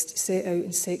test set out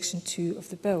in Section 2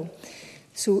 of the bill.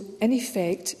 So, in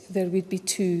effect, there would be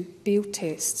two bail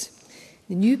tests.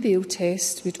 The new bail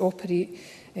test would operate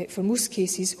for most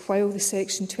cases, while the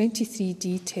Section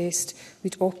 23D test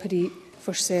would operate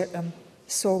for certain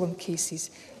solemn cases.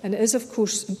 And it is, of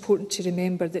course, important to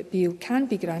remember that bail can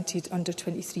be granted under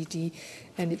 23D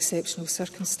in exceptional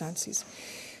circumstances.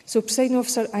 So, Presiding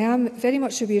Officer, I am very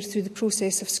much aware through the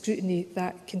process of scrutiny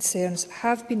that concerns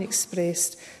have been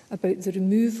expressed about the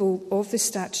removal of the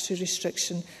statutory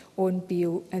restriction on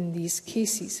bail in these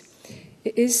cases.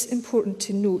 It is important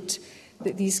to note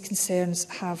that these concerns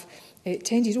have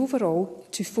tended overall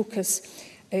to focus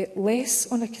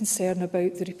less on a concern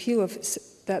about the repeal of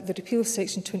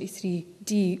Section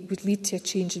 23D would lead to a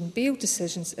change in bail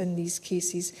decisions in these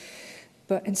cases,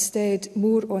 but instead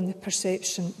more on the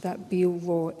perception that bail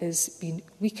law is being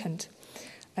weakened.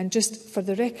 And just for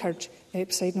the record,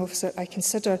 Presiding Officer, I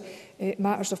consider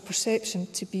matters of perception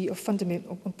to be of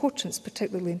fundamental importance,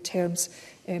 particularly in terms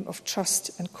of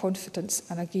trust and confidence.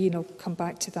 And again, I'll come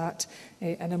back to that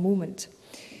in a moment.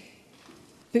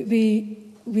 But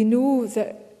we know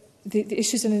that the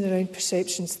issues in and around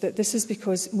perceptions, that this is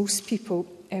because most people,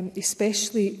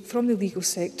 especially from the legal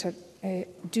sector,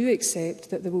 do accept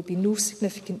that there will be no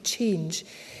significant change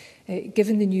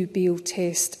given the new bail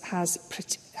test has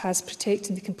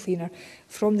protecting the complainer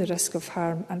from the risk of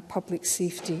harm and public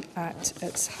safety at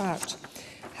its heart.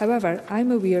 However,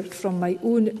 I'm aware from my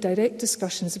own direct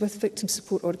discussions with victim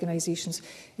support organisations,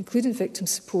 including Victim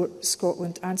Support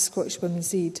Scotland and Scottish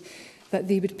Women's Aid, that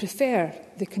they would prefer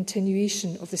the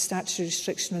continuation of the statutory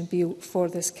restriction on bail for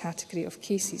this category of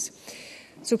cases.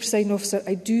 So, Presiding Officer,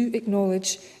 I do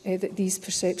acknowledge that these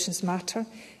perceptions matter.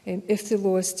 If the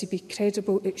law is to be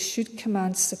credible, it should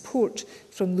command support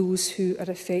from those who are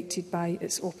affected by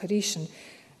its operation.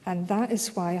 And that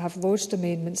is why I have lodged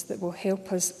amendments that will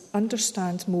help us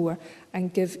understand more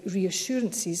and give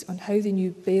reassurances on how the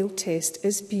new bail test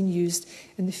is being used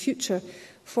in the future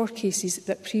for cases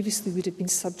that previously would have been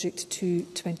subject to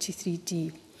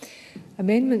 23D.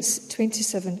 Amendments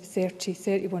 27, 30,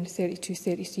 31, 32,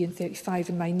 33 and 35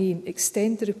 in my name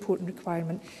extend the reporting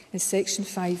requirement in Section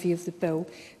 5A of the Bill,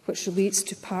 which relates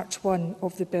to Part 1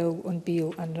 of the Bill on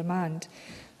bail and remand.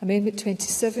 Amendment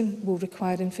 27 will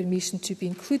require information to be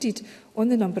included on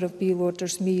the number of bail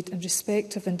orders made in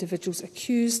respect of individuals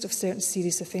accused of certain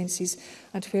serious offences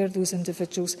and where those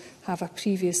individuals have a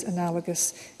previous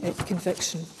analogous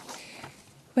conviction.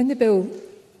 With the bill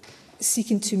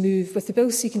seeking to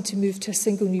move to a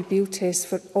single new bail test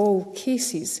for all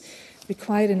cases,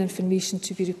 requiring information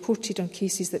to be reported on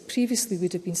cases that previously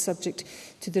would have been subject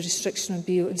to the restriction on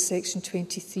bail in Section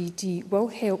 23D will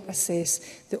help assess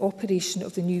the operation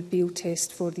of the new bail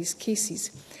test for these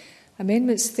cases.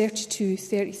 Amendments 32,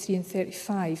 33 and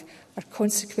 35 are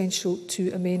consequential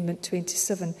to Amendment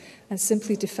 27 and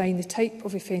simply define the type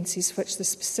of offences which the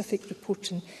specific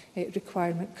reporting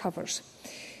requirement covers.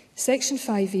 Section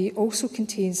 5A also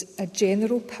contains a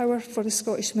general power for the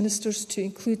Scottish Ministers to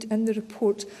include in the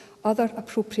report other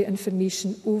appropriate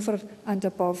information over and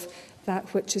above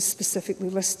that which is specifically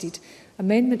listed.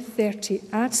 Amendment 30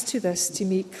 adds to this to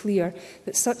make clear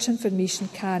that such information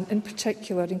can, in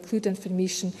particular, include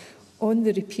information on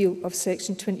the repeal of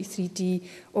Section 23D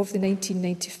of the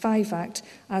 1995 Act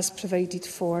as provided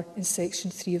for in Section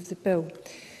 3 of the Bill.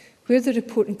 Where the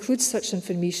report includes such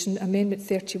information, Amendment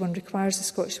 31 requires the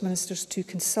Scottish Ministers to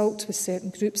consult with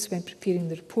certain groups when preparing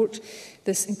the report.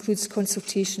 This includes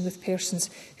consultation with persons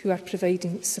who are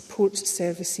providing support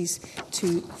services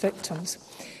to victims.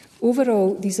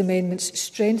 Overall, these amendments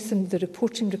strengthen the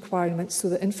reporting requirements so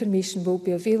that information will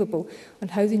be available on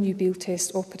how the new bail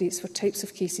test operates for types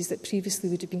of cases that previously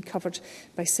would have been covered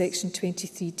by Section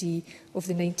 23D of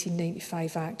the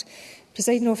 1995 Act.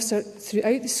 Presiding Officer,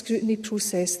 throughout the scrutiny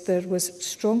process, there was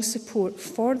strong support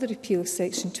for the repeal of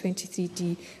Section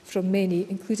 23D from many,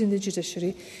 including the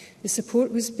judiciary. The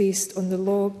support was based on the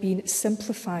law being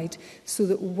simplified so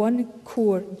that one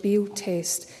core bail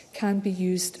test can be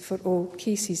used for all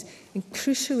cases. And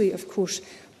crucially, of course,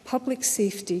 public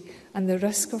safety and the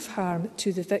risk of harm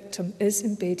to the victim is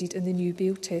embedded in the new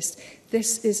bail test.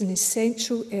 This is an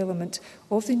essential element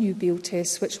of the new bail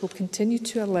test, which will continue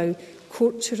to allow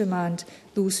court to remand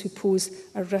those who pose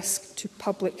a risk to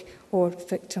public or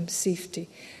victim safety.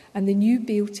 And the new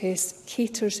bail test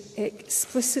caters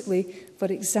explicitly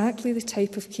for exactly the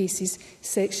type of cases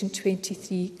Section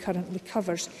 23 currently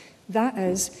covers. That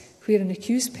is, where an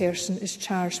accused person is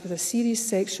charged with a serious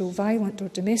sexual, violent or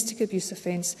domestic abuse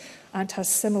offence and has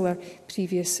similar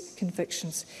previous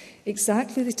convictions.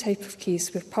 Exactly the type of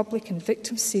case where public and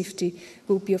victim safety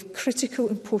will be of critical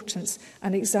importance,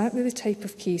 and exactly the type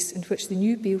of case in which the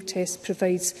new bail test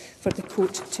provides for the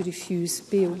court to refuse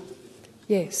bail.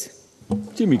 Yes.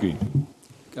 Jamie Green.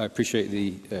 I appreciate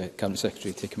the Cabinet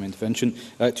Secretary taking my intervention.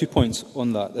 2 points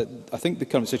on that. I think the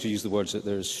Cabinet Secretary used the words that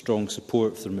there is strong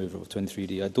support for the removal of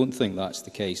 23D. I don't think that's the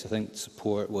case. I think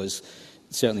support was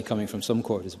certainly coming from some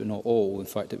quarters, but not all. In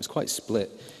fact, it was quite split.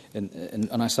 And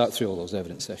I sat through all those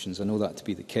evidence sessions. I know that to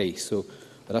be the case. So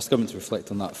I'd ask the Government to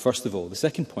reflect on that first of all. The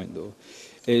second point, though,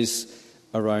 is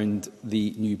around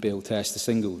the new bail test, the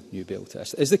single new bail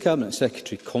test. Is the Cabinet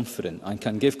Secretary confident and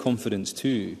can give confidence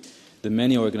to the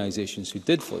many organisations who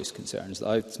did voice concerns,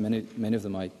 that many of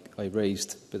them I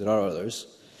raised, but there are others,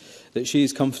 that she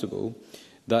is comfortable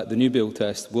that the new bail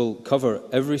test will cover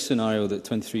every scenario that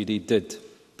 23D did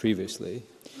previously,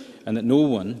 and that no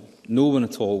one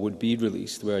at all would be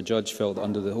released where a judge felt that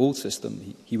under the old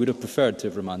system he would have preferred to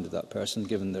have remanded that person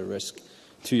given their risk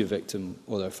to a victim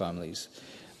or their families.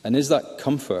 And is that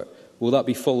comfort, will that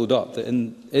be followed up that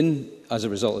as a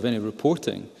result of any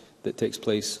reporting that takes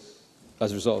place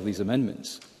as a result of these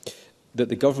amendments, that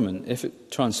the government, if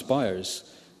it transpires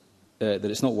that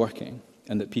it's not working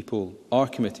and that people are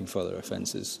committing further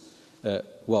offences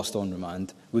whilst on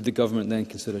remand, would the government then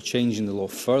consider changing the law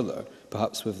further,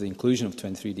 perhaps with the inclusion of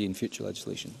 23D in future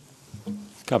legislation?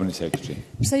 Cabinet Secretary.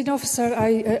 Presiding Officer,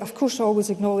 I of course always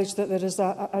acknowledge that there is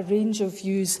a range of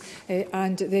views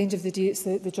and at the end of the day it's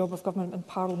the job of Government and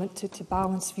Parliament to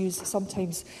balance views,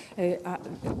 sometimes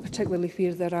particularly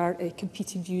where there are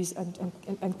competing views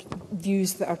and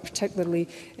views that are particularly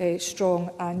strong.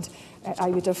 And I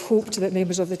would have hoped that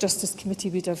members of the Justice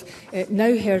Committee would have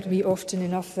now heard me often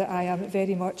enough that I am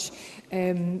very much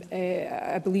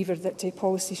a believer that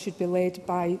policy should be led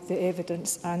by the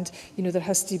evidence, and there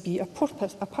has to be a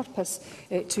purpose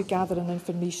to gathering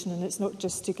information, and it's not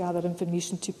just to gather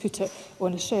information to put it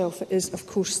on a shelf. It is of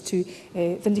course to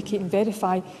vindicate and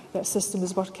verify that a system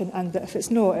is working, and that if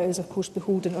it's not, it is of course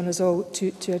beholden on us all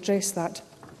to address that.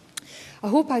 I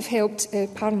hope I've helped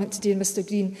Parliament today, and Mr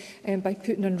Green, by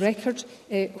putting on record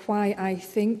why I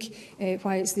think,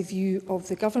 why it's the view of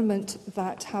the Government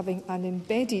that having an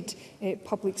embedded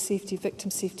public safety,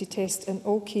 victim safety test in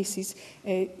all cases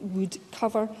would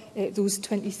cover those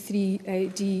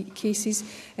 23D cases.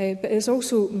 But it's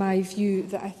also my view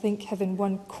that I think having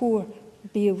one core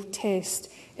bail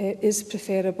test is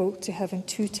preferable to having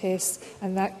two tests,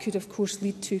 and that could of course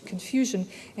lead to confusion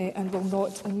and will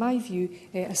not, in my view,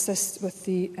 assist with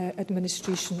the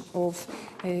administration of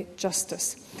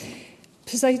justice.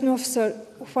 Presiding Officer,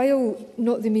 while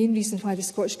not the main reason why the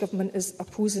Scottish Government is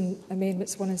opposing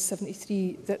Amendments 1 and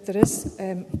 73, that there is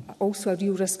also a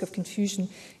real risk of confusion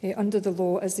under the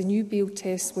law, as the new bail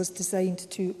test was designed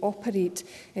to operate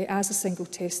as a single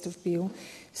test of bail.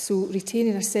 So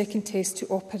retaining a second test to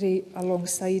operate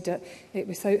alongside it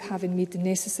without having made the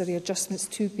necessary adjustments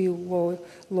to bail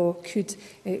law could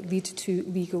lead to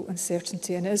legal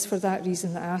uncertainty. And it is for that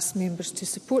reason that I ask members to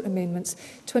support Amendments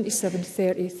 27,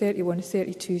 30, 31,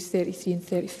 32, 33 and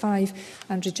 35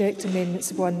 and reject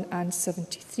Amendments 1 and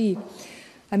 73.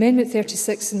 Amendment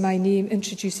 36 in my name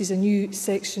introduces a new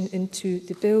section into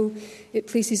the bill. It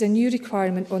places a new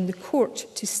requirement on the court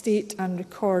to state and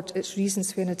record its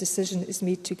reasons when a decision is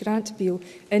made to grant bail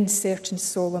in certain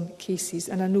solemn cases.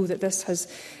 And I know that this has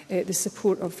the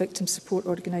support of victim support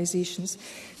organisations.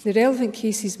 The relevant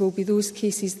cases will be those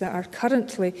cases that are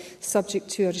currently subject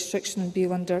to a restriction on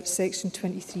bail under Section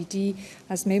 23D,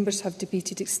 as members have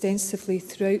debated extensively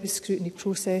throughout the scrutiny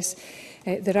process.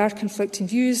 There are conflicting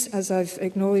views, as I've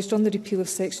acknowledged, on the repeal of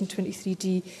Section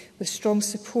 23D, with strong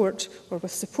support, or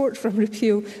with support from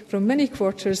repeal, from many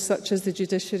quarters, such as the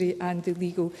judiciary and the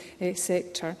legal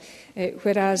sector,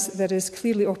 whereas there is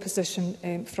clearly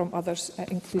opposition from others,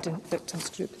 including Victims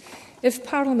Group. If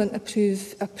Parliament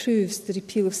approves the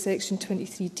repeal of Section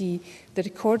 23D, the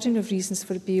recording of reasons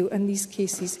for bail in these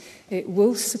cases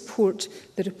will support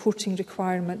the reporting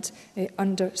requirement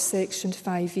under Section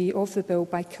 5A of the bill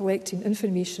by collecting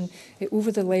information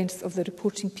over the length of the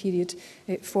reporting period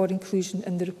for inclusion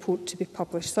in the report to be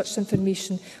published. Such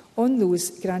information on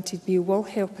those granted bail will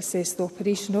help assess the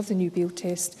operation of the new bail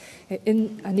test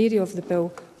in an area of the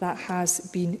bill that has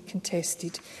been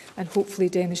contested, and hopefully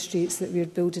demonstrates that we are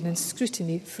building in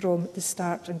scrutiny from the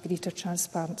start and greater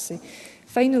transparency.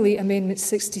 Finally, Amendment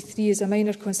 63 is a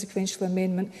minor consequential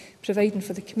amendment providing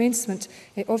for the commencement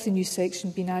of the new section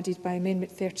being added by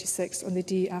Amendment 36 on the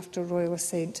day after royal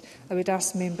assent. I would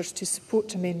ask members to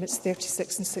support Amendments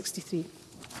 36 and 63.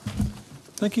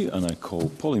 Thank you, and I call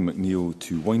Pauline McNeill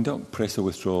to wind up. Press a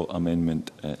withdrawal Amendment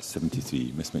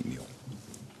 73. Ms McNeill.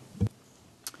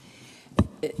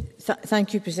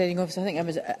 Thank you, Presiding Officer. I think it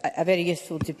was a very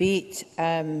useful debate.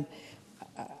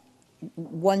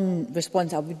 one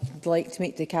response I would like to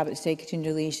make to the Cabinet Secretary in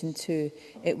relation to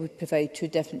it would provide 2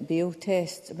 different bail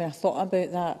tests. I mean, I thought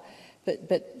about that,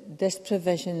 but this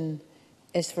provision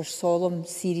is for solemn,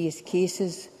 serious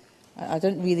cases. I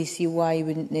don't really see why you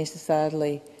wouldn't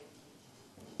necessarily,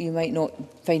 you might not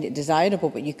find it desirable,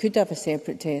 but you could have a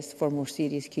separate test for more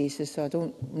serious cases, so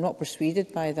I'm not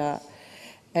persuaded by that.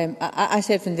 I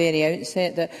said from the very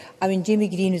outset that, I mean, Jamie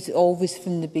Green has always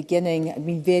from the beginning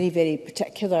been very, very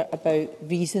particular about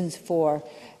reasons for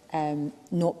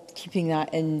not keeping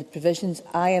that in the provisions.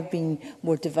 I have been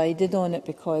more divided on it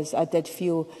because I did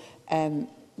feel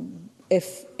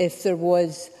if there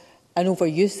was an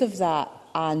overuse of that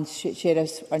and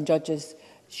sheriffs and judges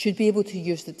should be able to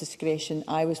use the discretion,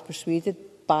 I was persuaded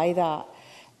by that.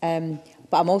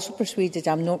 But I'm also persuaded,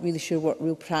 I'm not really sure what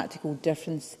real practical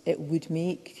difference it would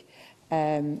make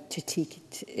to take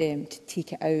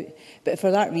it out. But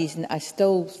for that reason, I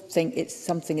still think it's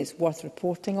something it's worth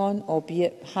reporting on,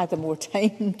 albeit had I more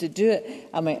time to do it,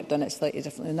 I might have done it slightly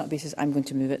differently. On that basis, I'm going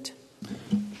to move it.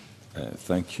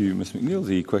 Thank you, Ms McNeill.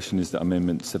 The question is that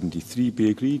Amendment 73 be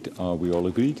agreed. Are we all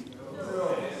agreed?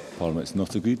 No. Parliament's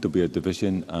not agreed. There will be a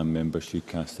division and members should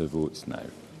cast their votes now.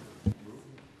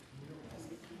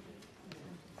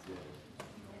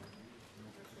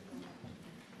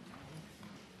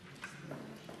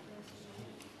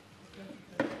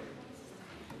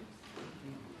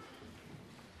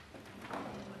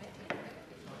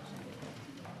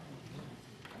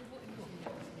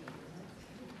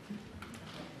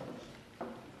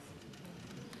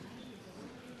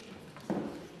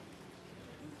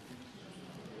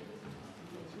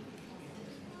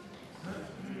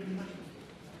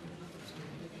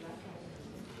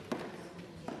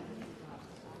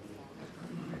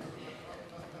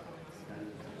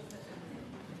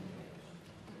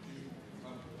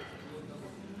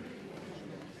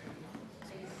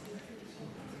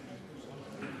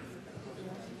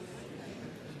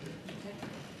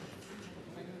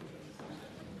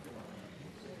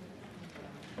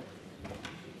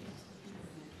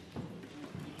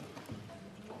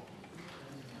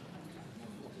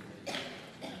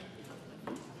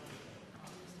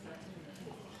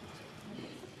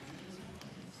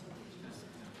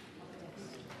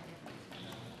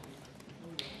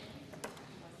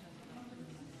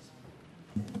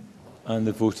 And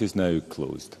the vote is now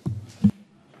closed.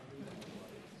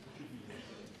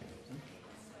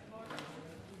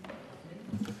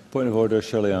 Point of order,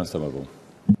 Shirley-Ann Somerville.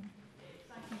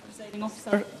 Presiding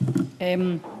Officer,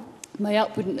 my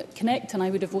app wouldn't connect and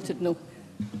I would have voted no.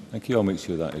 Thank you. I'll make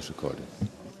sure that is recorded.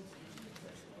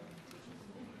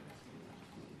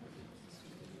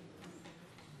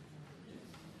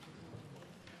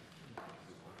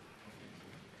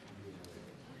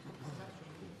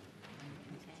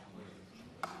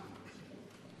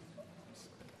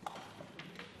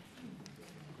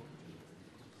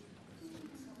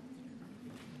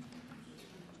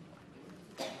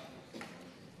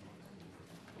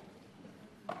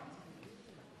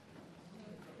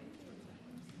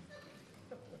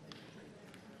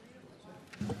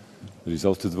 The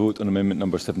result of the vote on amendment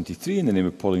number 73 in the name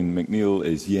of Pauline McNeill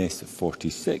is yes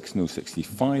 46, no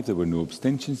 65. There were no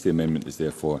abstentions. The amendment is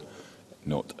therefore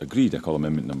not agreed. I call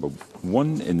amendment number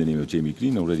 1 in the name of Jamie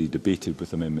Green, already debated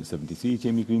with amendment 73.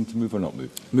 Jamie Green, to move or not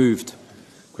move? Moved.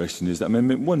 Question is that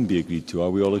amendment 1 be agreed to. Are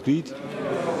we all agreed?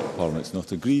 No. Parliament's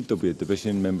not agreed. There will be a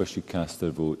division. Members should cast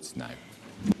their votes now.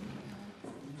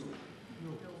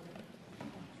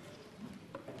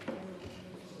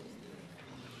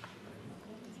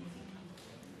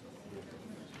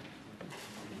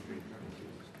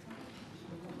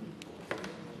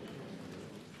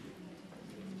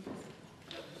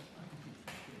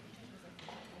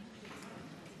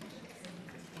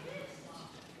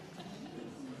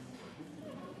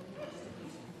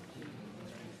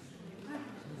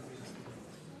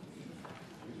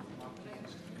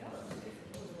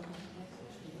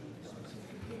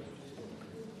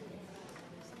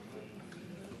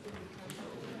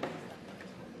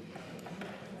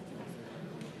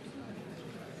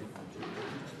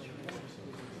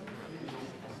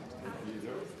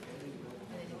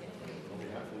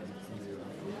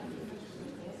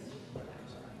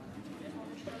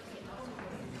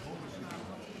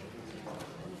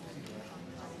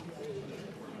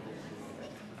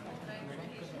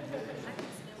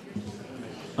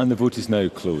 And the vote is now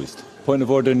closed. Point of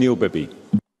order, Neil Bibby.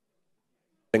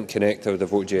 Didn't connect. I would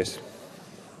have voted yes.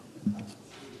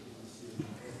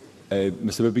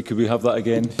 Mr Bibby, could we have that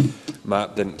again? My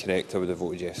app didn't connect. I would have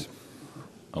voted yes.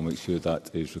 I'll make sure that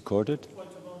is recorded.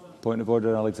 Point of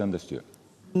order, Alexander Stewart.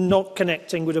 Not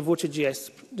connecting would have voted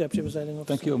yes, Deputy Presiding Officer.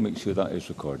 Thank you. I'll make sure that is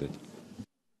recorded.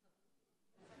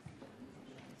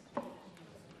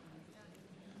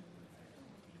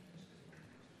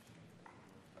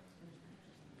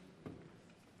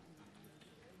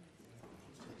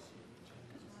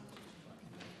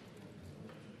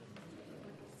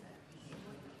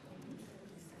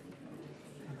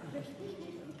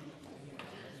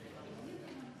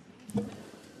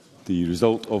 The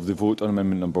result of the vote on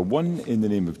amendment number 1 in the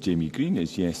name of Jamie Green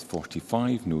is yes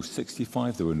 45, no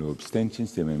 65. There were no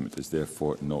abstentions. The amendment is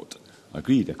therefore not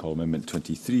agreed. I call amendment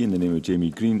 23 in the name of Jamie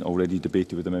Green, already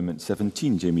debated with amendment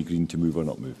 17. Jamie Green to move or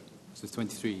not move? So it's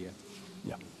 23,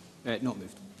 yeah. Not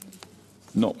moved.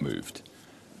 Not moved.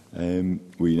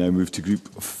 We now move to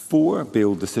Group 4,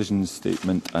 Bail Decisions,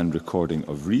 Statement and Recording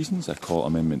of Reasons. I call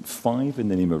Amendment 5 in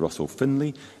the name of Russell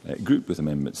Finlay, grouped with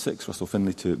Amendment 6. Russell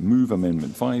Finlay to move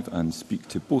Amendment 5 and speak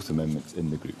to both amendments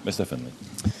in the group. Mr Finlay.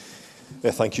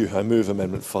 Thank you. I move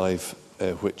Amendment 5,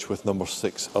 which with number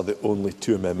 6 are the only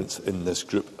two amendments in this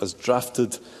group. As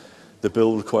drafted, the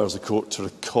bill requires the court to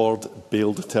record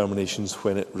bail determinations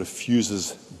when it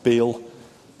refuses bail.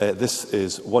 This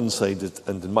is one-sided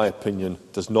and, in my opinion,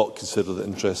 does not consider the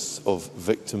interests of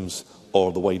victims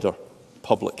or the wider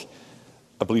public.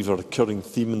 I believe a recurring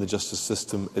theme in the justice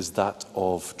system is that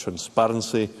of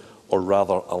transparency, or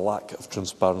rather a lack of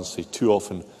transparency. Too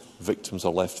often, victims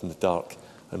are left in the dark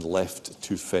and left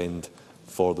to fend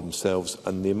for themselves.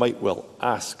 And they might well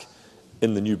ask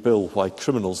in the new bill why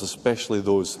criminals, especially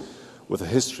those with a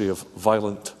history of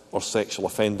violent or sexual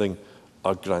offending,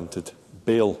 are granted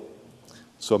bail.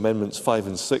 So Amendments 5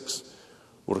 and 6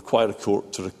 will require a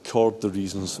court to record the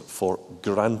reasons for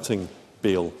granting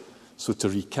bail. So to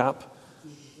recap,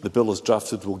 the bill as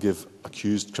drafted will give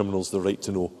accused criminals the right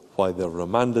to know why they are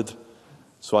remanded.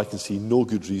 So I can see no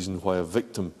good reason why a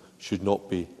victim should not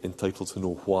be entitled to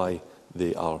know why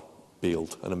they are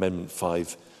bailed. And Amendment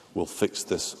 5 will fix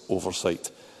this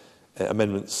oversight.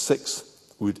 Amendment 6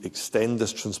 would extend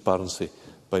this transparency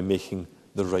by making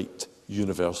the right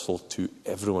universal to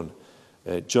everyone.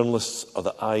 Journalists are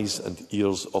the eyes and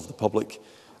ears of the public,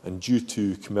 and due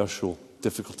to commercial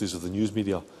difficulties of the news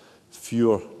media,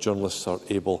 fewer journalists are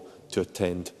able to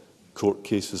attend court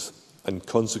cases, and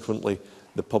consequently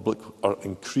the public are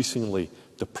increasingly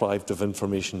deprived of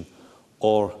information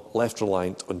or left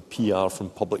reliant on PR from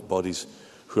public bodies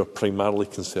who are primarily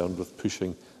concerned with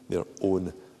pushing their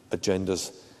own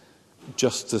agendas.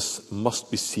 Justice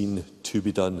must be seen to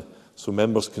be done, so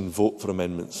members can vote for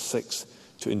Amendment 6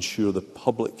 to ensure the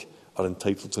public are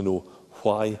entitled to know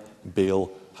why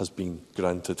bail has been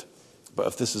granted. But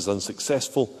if this is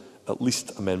unsuccessful, at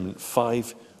least Amendment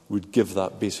 5 would give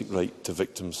that basic right to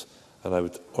victims, and I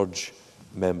would urge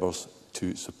members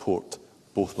to support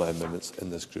both my amendments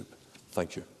in this group.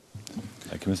 Thank you.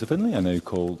 Thank you, Mr Finlay. I now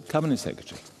call Cabinet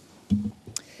Secretary.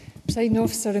 Presiding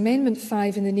Officer, Amendment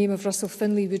 5 in the name of Russell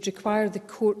Finlay would require the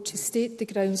court to state the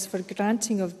grounds for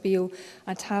granting of bail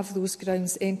and have those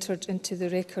grounds entered into the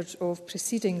record of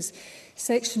proceedings.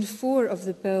 Section 4 of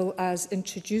the bill, as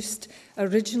introduced,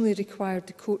 originally required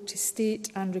the court to state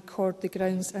and record the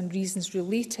grounds and reasons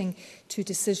relating to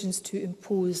decisions to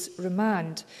impose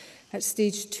remand. At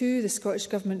Stage 2, the Scottish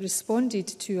Government responded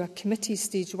to a committee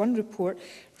Stage 1 report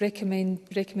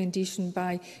recommendation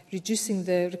by reducing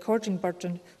the recording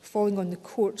burden falling on the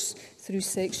courts through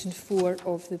Section 4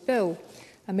 of the bill.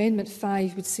 Amendment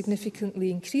 5 would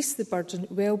significantly increase the burden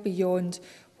well beyond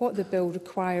what the bill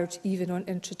required, even on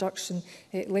introduction,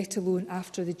 let alone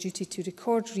after the duty to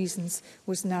record reasons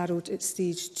was narrowed at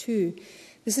Stage 2.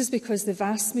 This is because the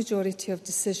vast majority of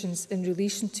decisions in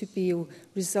relation to bail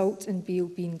result in bail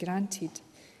being granted.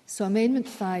 So Amendment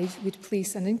 5 would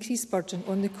place an increased burden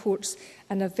on the courts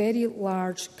and a very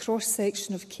large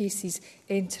cross-section of cases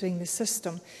entering the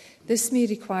system. This may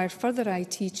require further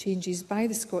IT changes by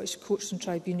the Scottish Courts and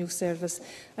Tribunal Service,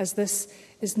 as this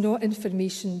is not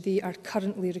information they are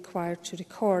currently required to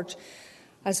record,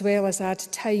 as well as add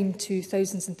time to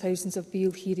thousands and thousands of bail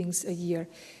hearings a year.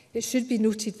 It should be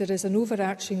noted there is an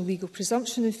overarching legal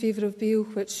presumption in favour of bail,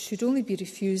 which should only be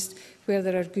refused where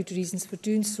there are good reasons for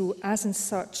doing so. As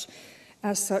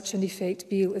such, in effect,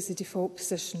 bail is the default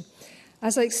position.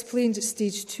 As I explained at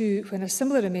Stage 2, when a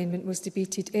similar amendment was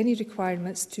debated, any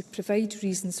requirements to provide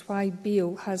reasons why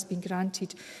bail has been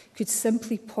granted could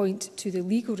simply point to the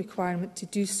legal requirement to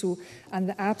do so and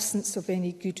the absence of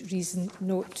any good reason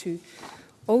not to.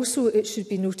 Also, it should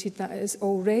be noted that it is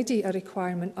already a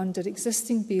requirement under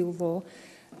existing bail law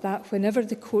that whenever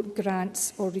the court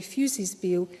grants or refuses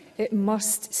bail, it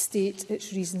must state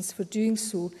its reasons for doing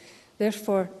so.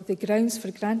 Therefore, the grounds for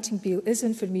granting bail is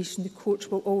information the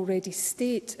court will already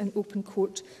state in open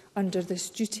court under this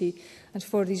duty. And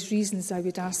for these reasons, I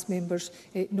would ask members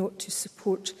not to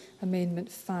support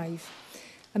Amendment 5.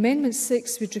 Amendment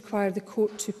 6 would require the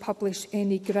court to publish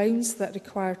any grounds that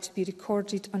require to be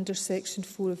recorded under Section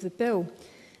 4 of the bill.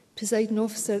 Presiding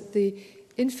Officer, the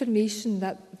Information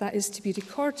that is to be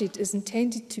recorded is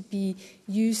intended to be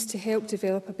used to help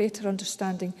develop a better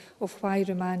understanding of why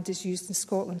remand is used in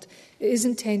Scotland. It is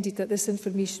intended that this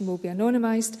information will be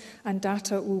anonymised and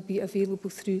data will be available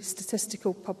through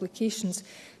statistical publications.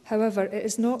 However, it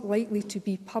is not likely to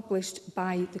be published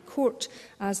by the court,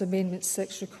 as Amendment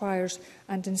 6 requires,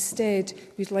 and instead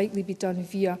would likely be done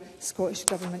via Scottish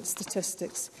Government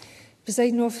statistics.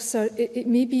 Presiding Officer, it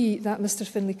may be that Mr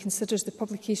Finlay considers the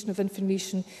publication of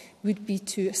information would be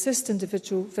to assist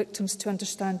individual victims to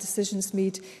understand decisions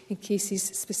made in cases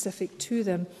specific to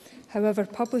them. However,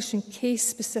 publishing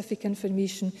case-specific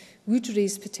information would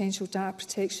raise potential data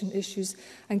protection issues,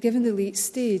 and given the late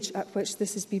stage at which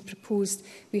this has been proposed,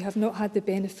 we have not had the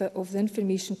benefit of the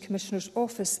Information Commissioner's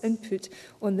Office input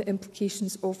on the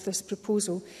implications of this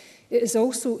proposal. It is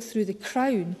also through the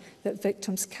Crown that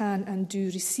victims can and do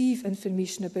receive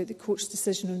information about the court's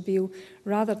decision on bail,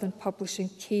 rather than publishing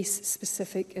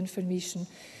case-specific information.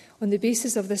 On the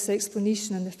basis of this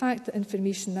explanation and the fact that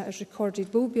information that is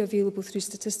recorded will be available through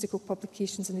statistical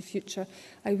publications in the future,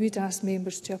 I would ask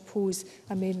members to oppose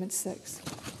Amendment 6.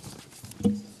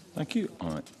 Thank you.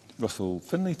 All right. Russell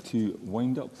Finlay to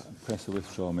wind up and press a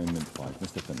withdraw Amendment 5.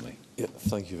 Mr Finlay. Yeah,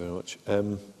 thank you very much.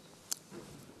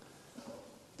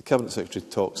 The Cabinet Secretary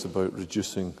talks about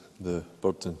reducing the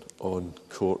burden on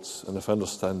courts, and if I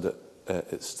understand it,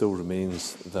 it still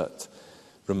remains that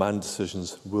remand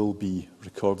decisions will be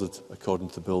recorded according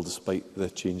to the bill, despite the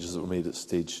changes that were made at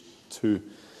stage 2.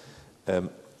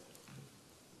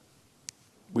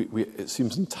 It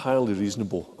seems entirely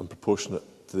reasonable and proportionate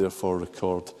to therefore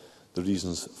record the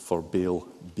reasons for bail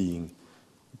being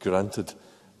granted.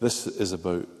 This is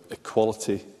about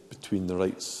equality between the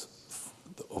rights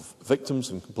of victims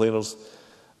and complainers,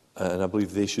 and I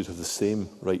believe they should have the same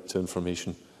right to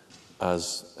information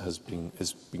as has been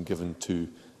given to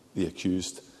the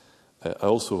accused. I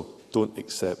also don't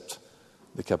accept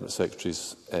the Cabinet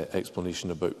Secretary's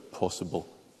explanation about possible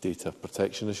data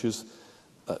protection issues.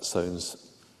 That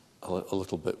sounds a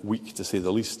little bit weak, to say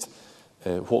the least.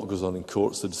 What goes on in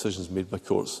courts, the decisions made by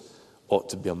courts, ought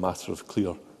to be a matter of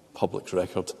clear public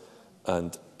record,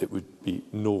 and it would be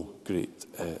no great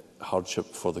hardship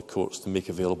for the courts to make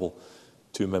available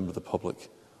to a member of the public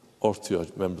or to a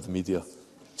member of the media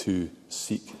to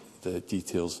seek the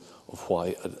details of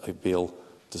why a bail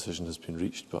decision has been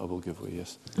reached, but I will give way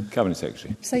yes. Cabinet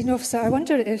Secretary. Presiding Officer, I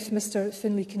wonder if Mr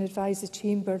Finlay can advise the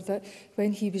Chamber that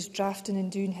when he was drafting and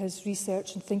doing his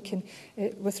research and thinking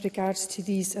with regards to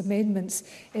these amendments,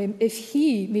 if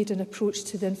he made an approach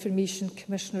to the Information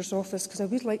Commissioner's Office, because I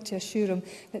would like to assure him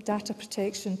that data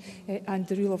protection and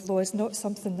the rule of law is not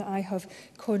something that I have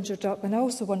conjured up. And I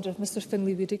also wonder if Mr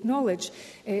Finlay would acknowledge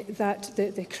that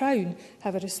the Crown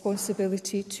have a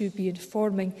responsibility to be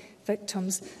informing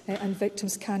victims, and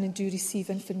victims can and do receive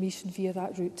information via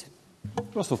that route.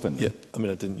 Russell Finlay. Yeah, I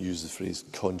mean, I didn't use the phrase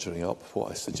conjuring up.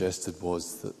 What I suggested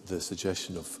was that the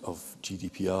suggestion of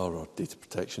GDPR or data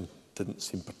protection didn't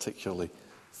seem particularly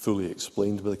fully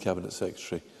explained by the Cabinet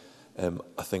Secretary.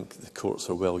 I think the courts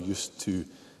are well used to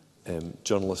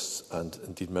journalists and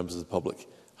indeed members of the public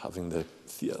having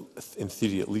in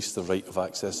theory at least the right of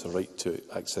access, the right to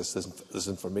access this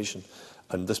information.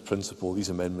 And this principle, these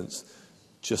amendments,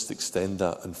 just extend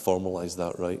that and formalise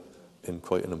that right in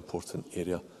quite an important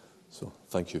area. So,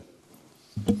 thank you.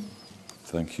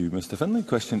 Thank you, Mr Finlay.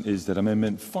 Question is that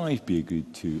Amendment 5 be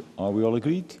agreed to. Are we all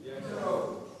agreed? Yes.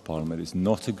 Parliament is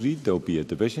not agreed. There will be a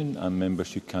division and members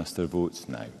should cast their votes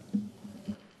now.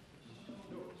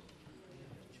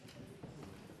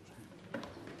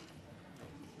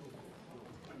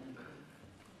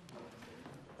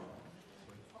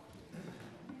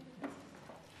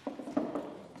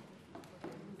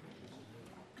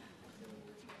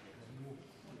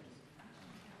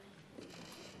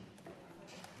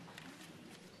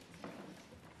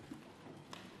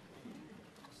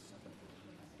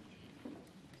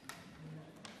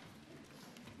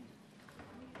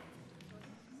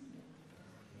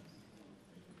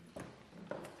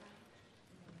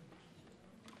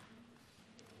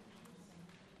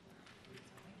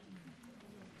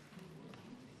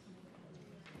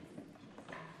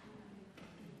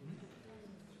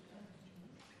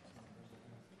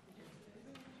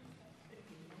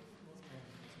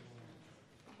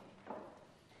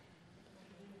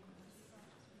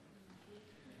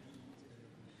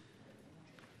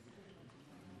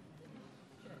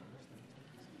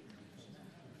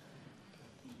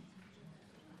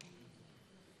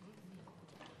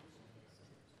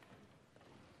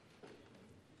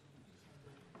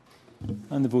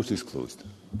 And the vote is closed.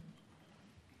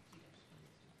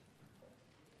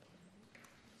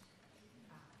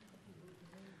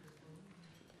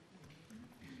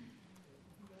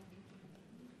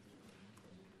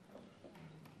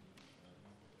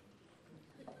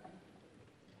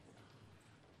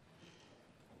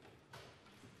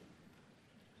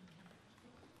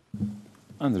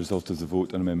 And the result of the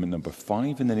vote on amendment number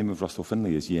 5 in the name of Russell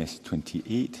Finlay is yes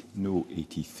 28, no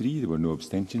 83. There were no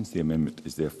abstentions. The amendment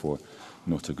is therefore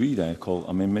not agreed. I call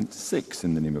amendment 6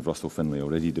 in the name of Russell Finlay,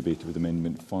 already debated with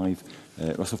amendment 5.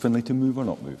 Russell Finlay, to move or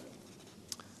not move?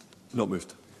 Not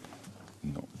moved.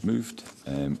 Not moved.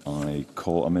 I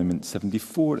call amendment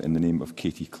 74 in the name of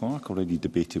Katie Clark, already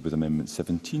debated with amendment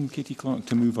 17. Katie Clark,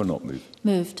 to move or not move?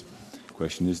 Moved. The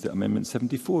question is that amendment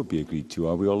 74 be agreed to.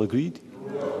 Are we all agreed?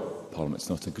 No. Parliament's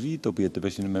not agreed. There will be a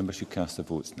division and members should cast their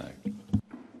votes now.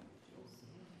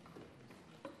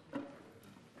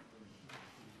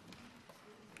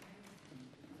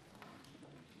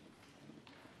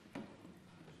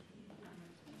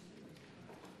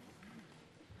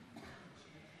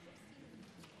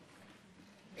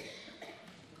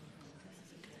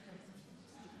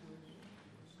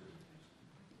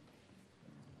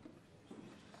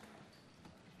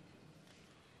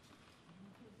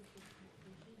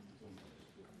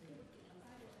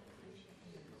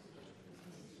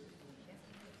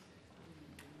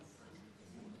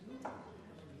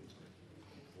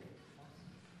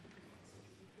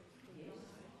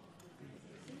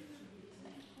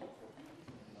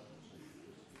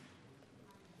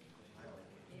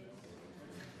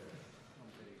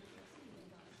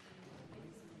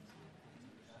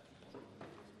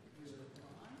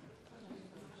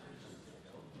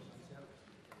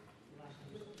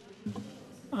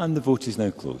 And the vote is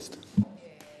now closed.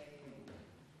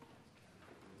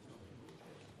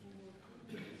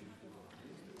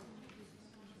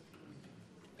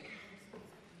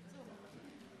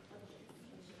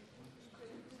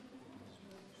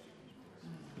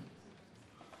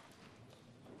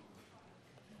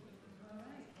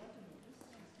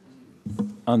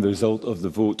 And the result of the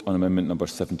vote on amendment number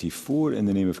 74 in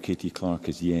the name of Katie Clark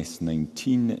is yes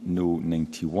 19, no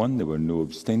 91. There were no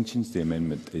abstentions. The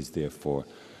amendment is therefore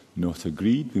not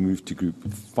agreed. We move to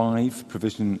Group 5,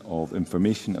 provision of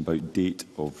information about date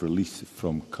of release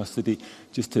from custody.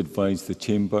 Just to advise the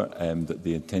Chamber that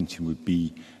the intention would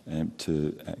be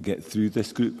to get through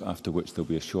this group, after which there will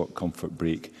be a short comfort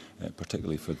break,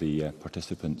 particularly for the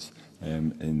participants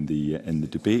in the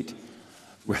debate.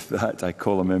 With that, I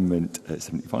call Amendment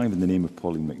 75 in the name of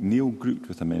Pauline McNeill, grouped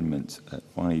with Amendments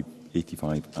 5,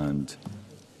 85 and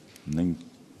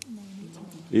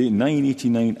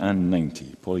 989 and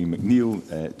 90. Pauline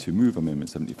McNeill to move Amendment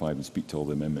 75 and speak to all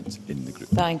the amendments in the group.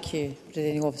 Thank you,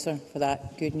 Presiding Officer, for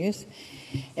that good news.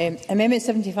 Amendment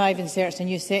 75 inserts a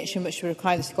new section which will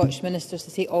require the Scottish Ministers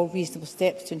to take all reasonable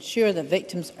steps to ensure that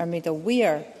victims are made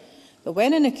aware that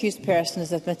when an accused person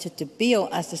is admitted to bail,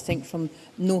 as distinct from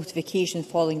notification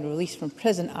following release from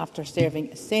prison after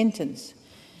serving a sentence.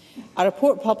 A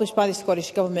report published by the Scottish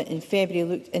Government in February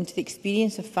looked into the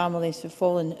experience of families who have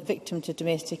fallen victim to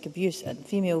domestic abuse, and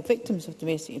female victims of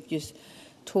domestic abuse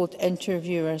told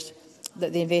interviewers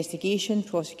that the investigation,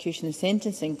 prosecution and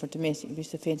sentencing for domestic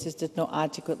abuse offences did not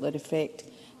adequately reflect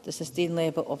the sustained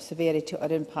level of severity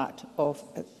or impact of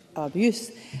abuse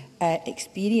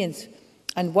experience.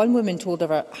 And one woman told of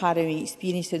her harrowing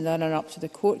experience in the run-up to the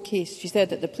court case. She said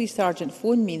that the police sergeant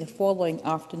phoned me the following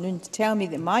afternoon to tell me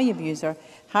that my abuser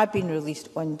had been released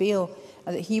on bail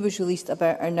and that he was released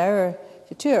about an hour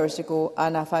to 2 hours ago,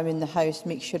 and if I'm in the house,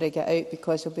 make sure I get out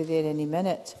because he'll be there any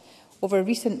minute. Over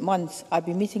recent months, I've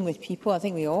been meeting with people, I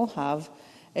think we all have,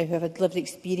 who have had lived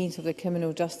experience of the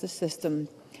criminal justice system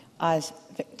as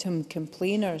victim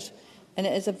complainers. And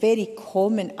it is a very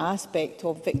common aspect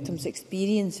of victims'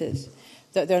 experiences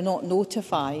that they're not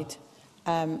notified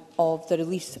of the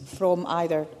release from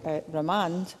either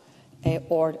remand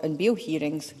or in bail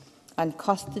hearings and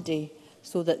custody,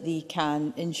 so that they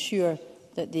can ensure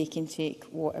that they can take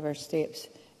whatever steps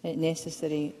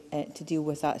necessary to deal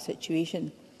with that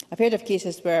situation. I've heard of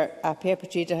cases where a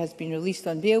perpetrator has been released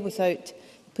on bail without the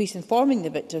police informing the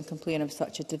victim complainant of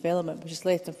such a development, which has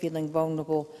left them feeling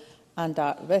vulnerable and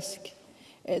at risk.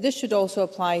 This should also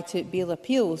apply to bail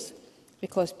appeals,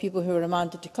 because people who are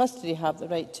remanded to custody have the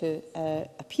right to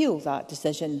appeal that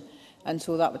decision, and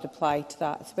so that would apply to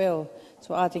that as well.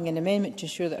 So adding an amendment to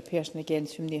ensure that a person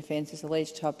against whom the offence is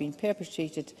alleged to have been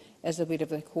perpetrated is aware of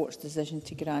the court's decision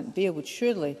to grant bail would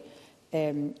surely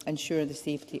ensure the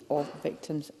safety of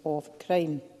victims of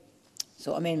crime.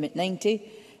 So Amendment 90,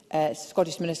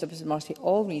 Scottish Ministers must take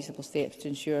all reasonable steps to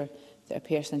ensure that a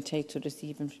person entitled to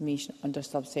receive information under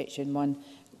subsection 1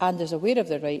 and is aware of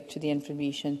the right to the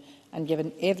information and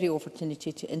given every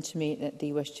opportunity to intimate that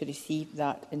they wish to receive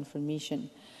that information.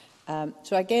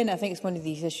 So again, I think it's one of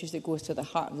these issues that goes to the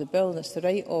heart of the bill, and it's the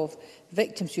right of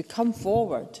victims who come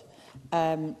forward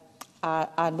and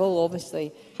will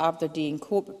obviously have their day in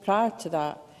court. But prior to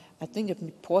that, I think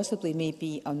there possibly may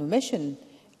be an omission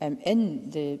in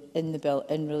the bill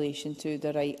in relation to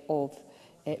the right of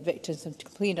victims and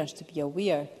complainants to be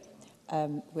aware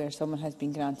where someone has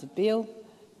been granted bail,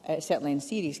 certainly in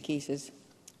serious cases,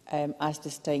 as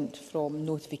distinct from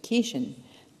notification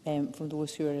from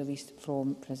those who are released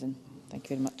from prison. Thank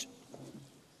you very much.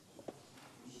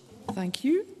 Thank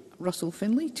you. Russell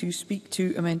Finlay to speak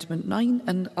to Amendment 9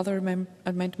 and other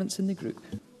amendments in the group.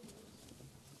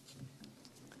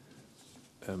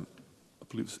 I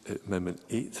believe it's Amendment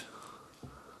 8.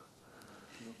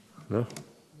 No?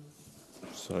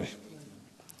 Sorry.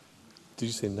 Did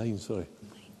you say 9? Sorry.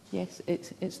 Yes,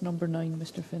 it's number 9,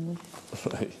 Mr Finlay.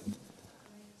 Right.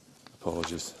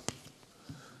 Apologies.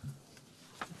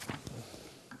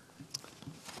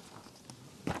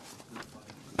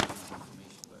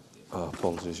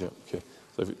 Apologies, yeah. Okay.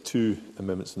 So I've got 2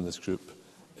 amendments in this group,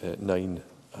 9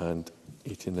 and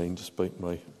 89, despite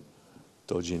my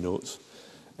dodgy notes.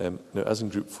 Now, as in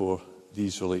Group 4,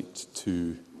 these relate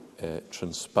to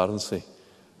transparency.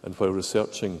 And while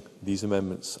researching these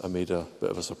amendments, I made a bit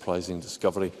of a surprising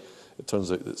discovery. It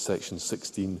turns out that Section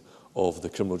 16 of the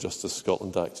Criminal Justice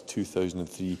Scotland Act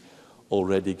 2003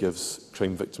 already gives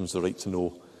crime victims the right to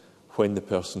know when the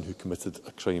person who committed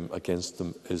a crime against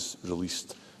them is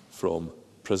released from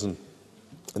prison.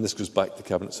 And this goes back to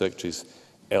Cabinet Secretary's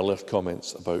earlier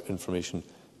comments about information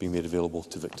being made available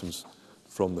to victims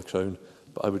from the Crown.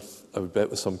 But I would bet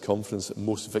with some confidence that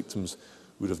most victims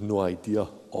would have no idea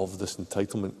of this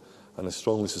entitlement, and I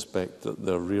strongly suspect that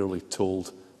they're rarely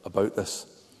told about this.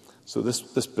 So this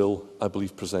bill, I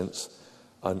believe, presents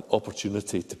an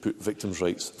opportunity to put victims'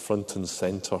 rights front and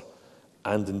centre,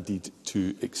 and indeed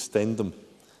to extend them.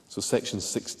 So Section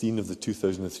 16 of the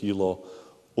 2003 law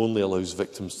only allows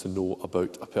victims to know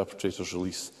about a perpetrator's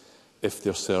release if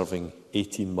they're serving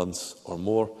 18 months or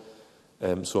more.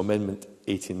 So Amendment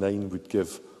 89 would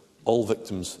give all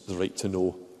victims the right to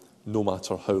know, no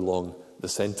matter how long the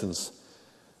sentence.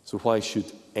 So why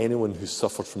should anyone who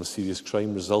suffered from a serious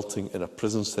crime resulting in a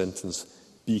prison sentence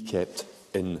be kept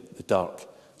in the dark?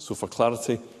 So for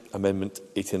clarity, Amendment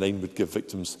 89 would give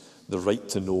victims the right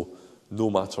to know, no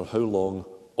matter how long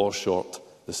or short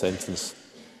the sentence.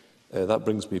 That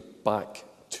brings me back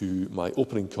to my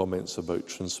opening comments about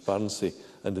transparency,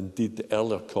 and indeed the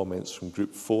earlier comments from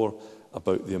Group 4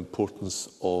 about the importance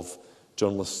of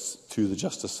journalists to the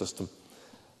justice system.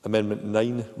 Amendment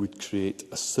 9 would create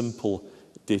a simple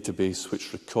database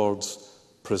which records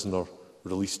prisoner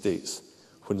release dates.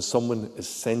 When someone is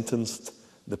sentenced,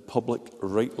 the public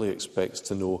rightly expects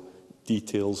to know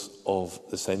details of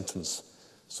the sentence.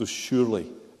 So surely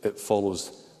it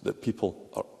follows that people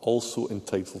are also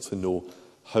entitled to know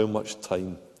how much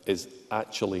time is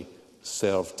actually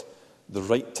served. The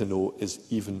right to know is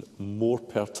even more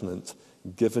pertinent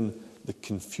given the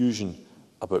confusion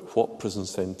about what prison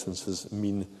sentences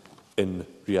mean in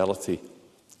reality.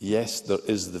 Yes, there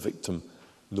is the victim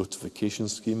notification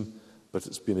scheme, but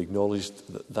it's been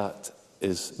acknowledged that that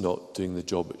is not doing the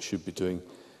job it should be doing.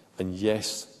 And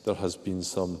yes, there has been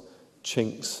some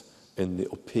chinks in the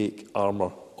opaque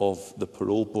armour of the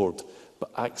parole board,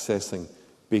 but accessing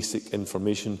basic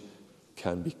information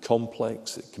can be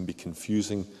complex, it can be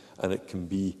confusing, and it can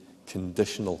be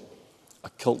conditional. A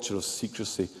culture of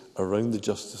secrecy around the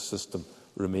justice system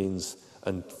remains,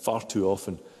 and far too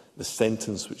often the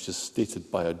sentence which is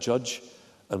stated by a judge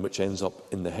and which ends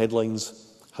up in the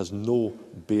headlines has no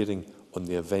bearing on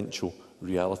the eventual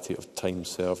reality of time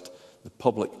served. The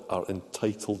public are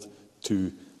entitled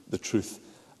to the truth,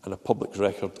 and a public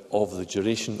record of the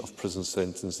duration of prison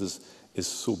sentences is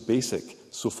so basic,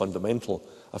 so fundamental,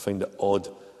 I find it odd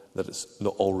that it's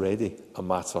not already a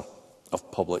matter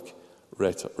of public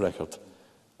record.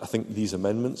 I think these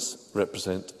amendments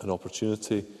represent an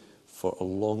opportunity for a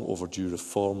long overdue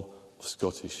reform of the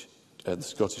Scottish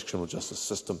criminal justice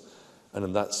system, and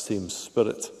in that same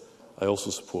spirit I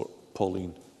also support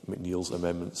Pauline McNeill's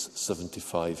amendments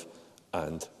 75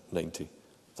 and 90.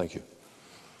 Thank you.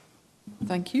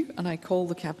 Thank you, and I call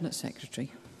the Cabinet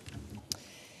Secretary.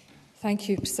 Thank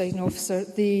you, Presiding Officer.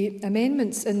 The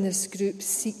amendments in this group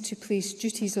seek to place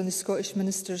duties on the Scottish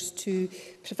Ministers to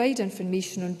provide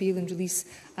information on bail and release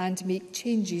and make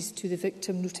changes to the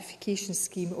Victim Notification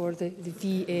Scheme, or the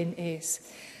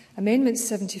VNS. Amendment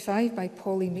 75 by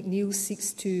Pauline McNeill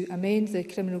seeks to amend the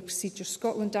Criminal Procedure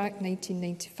Scotland Act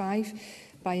 1995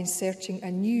 by inserting a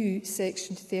new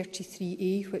Section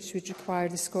 33A, which would require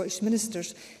the Scottish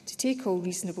Ministers to take all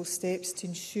reasonable steps to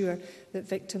ensure that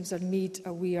victims are made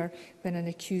aware when an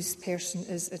accused person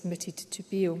is admitted to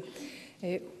bail.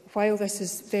 While this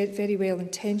is very well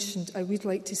intentioned, I would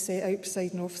like to set out,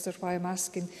 Presiding Officer, why I'm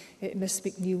asking Ms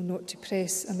McNeill not to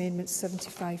press Amendment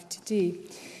 75 today.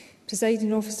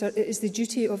 Presiding Officer, it is the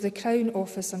duty of the Crown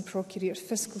Office and Procurator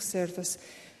Fiscal Service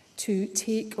to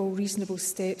take all reasonable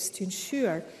steps to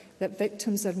ensure that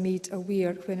victims are made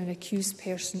aware when an accused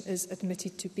person is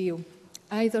admitted to bail,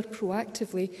 either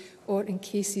proactively or in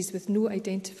cases with no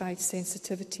identified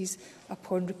sensitivities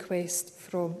upon request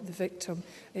from the victim.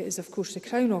 It is, of course, the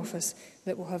Crown Office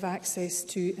that will have access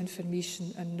to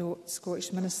information and not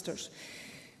Scottish ministers.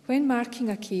 When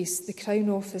marking a case, the Crown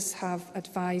Office have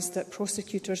advised that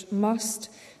prosecutors must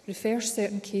refer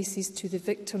certain cases to the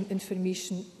Victim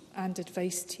Information and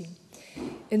Advice Team.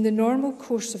 In the normal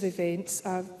course of events,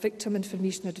 a Victim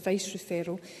Information Advice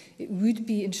referral, it would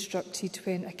be instructed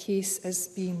when a case is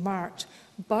being marked,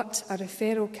 but a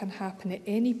referral can happen at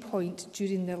any point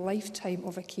during the lifetime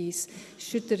of a case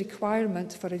should the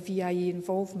requirement for a VIA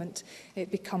involvement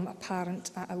become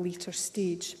apparent at a later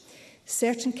stage.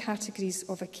 Certain categories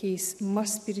of a case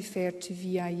must be referred to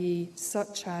VIA,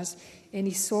 such as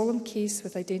any solemn case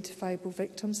with identifiable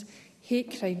victims,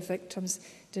 hate crime victims,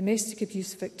 domestic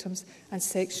abuse victims and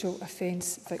sexual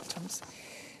offence victims.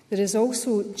 There is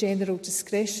also general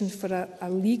discretion for a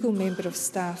legal member of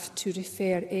staff to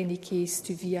refer any case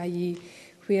to VIA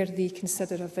where they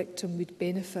consider a victim would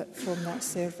benefit from that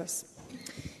service.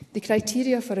 The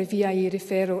criteria for a VIA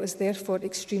referral is therefore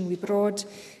extremely broad.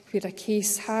 Where a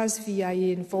case has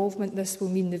VIA involvement, this will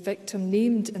mean the victim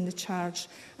named in the charge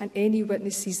and any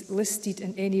witnesses listed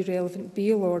in any relevant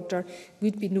bail order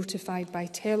would be notified by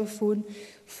telephone,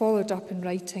 followed up in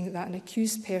writing that an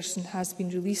accused person has been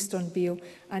released on bail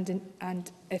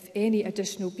and if any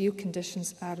additional bail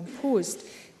conditions are imposed.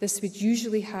 This would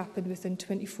usually happen within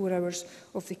 24 hours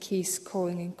of the case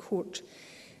calling in court.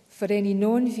 For any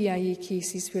non-VIA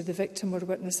cases where the victim or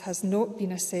witness has not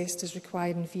been assessed as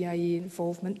requiring VIA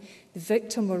involvement, the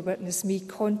victim or witness may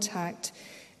contact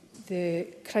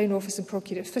the Crown Office and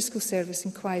Procurator Fiscal Service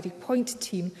Inquiry Point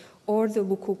Team or the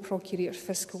local Procurator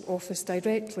Fiscal Office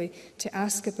directly to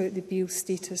ask about the bail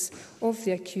status of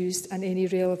the accused and any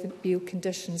relevant bail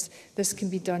conditions. This can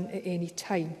be done at any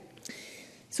time.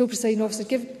 So, Presiding Officer,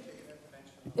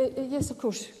 yes, of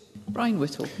course. Brian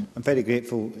Whittle. I'm very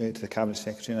grateful to the Cabinet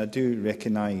Secretary, and I do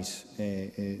recognise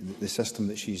the system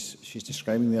that she's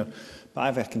describing there. But I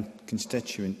have a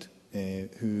constituent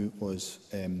who was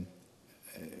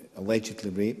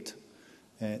allegedly raped.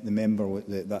 The member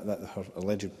that her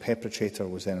alleged perpetrator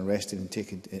was then arrested and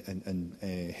taken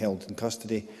and held in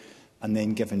custody, and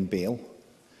then given bail.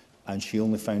 And she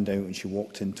only found out when she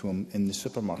walked into him in the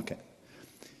supermarket.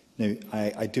 Now,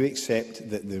 I do accept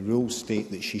that the rules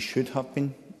state that she should have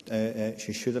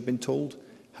been told.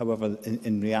 However,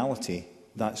 in reality,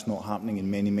 that's not happening in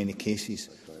many cases.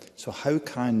 So how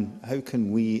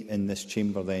can we in this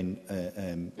chamber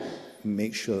then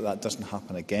make sure that that doesn't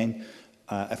happen again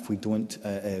if we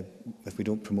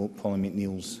don't promote Polly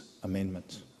McNeill's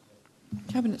amendments?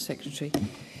 Cabinet Secretary.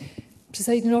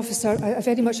 Presiding Officer, I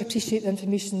very much appreciate the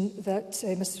information that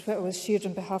Mr Whittle has shared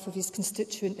on behalf of his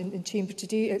constituent in Chamber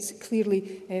today. It's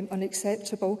clearly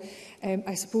unacceptable.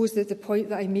 I suppose that the point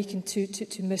that I'm making to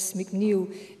Ms McNeill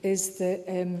is that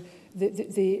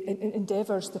the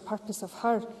endeavours, the purpose of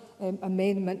her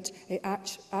amendment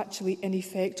actually in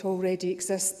effect already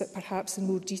exists, but perhaps in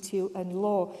more detail in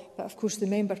law. But of course the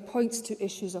member points to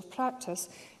issues of practice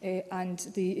and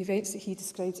the events that he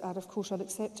describes are of course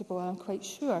unacceptable. And I'm quite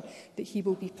sure that he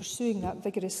will be pursuing that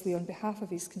vigorously on behalf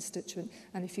of his constituent,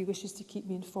 and if he wishes to keep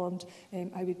me informed,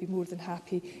 I would be more than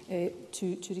happy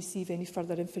to receive any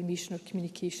further information or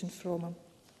communication from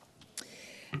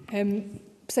him.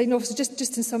 Presiding Officer,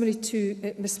 just in summary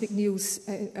to Ms McNeill's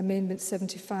Amendment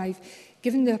 75,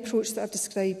 given the approach that I've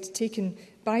described taken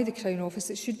by the Crown Office,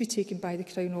 it should be taken by the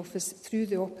Crown Office through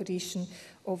the operation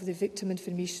of the Victim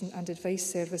Information and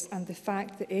Advice Service, and the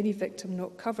fact that any victim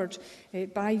not covered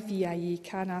by VIA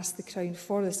can ask the Crown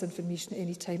for this information at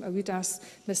any time. I would ask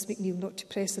Ms McNeill not to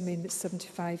press Amendment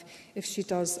 75. If she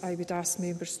does, I would ask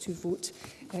members to vote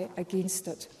against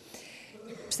it.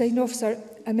 Presiding Officer,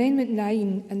 Amendment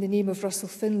 9 in the name of Russell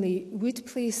Finlay would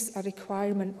place a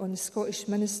requirement on the Scottish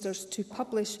Ministers to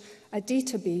publish a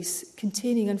database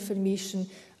containing information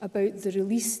about the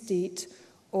release date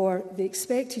or the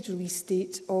expected release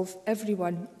date of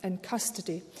everyone in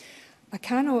custody. I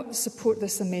cannot support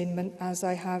this amendment as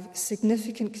I have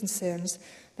significant concerns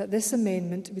that this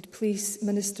amendment would place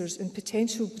ministers in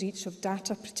potential breach of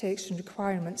data protection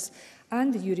requirements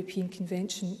and the European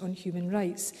Convention on Human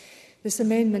Rights. This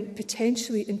amendment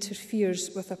potentially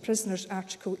interferes with a prisoner's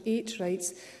Article 8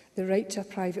 rights, the right to a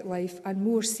private life, and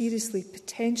more seriously,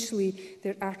 potentially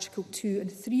their Article 2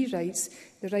 and 3 rights,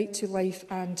 the right to life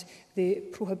and the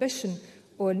prohibition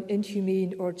on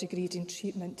inhumane or degrading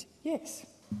treatment. Yes.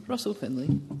 Russell Finlay.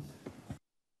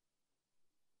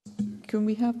 Can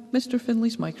we have Mr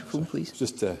Finlay's microphone, please?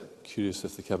 Just curious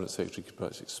if the Cabinet Secretary could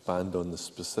perhaps expand on the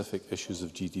specific issues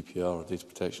of GDPR or data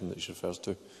protection that she refers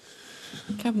to.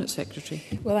 Cabinet Secretary.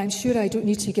 Well, I'm sure I don't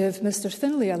need to give Mr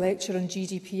Finlay a lecture on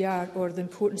GDPR or the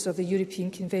importance of the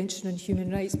European Convention on Human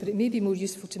Rights, but it may be more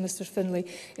useful to Mr Finlay,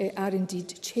 or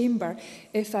indeed Chamber,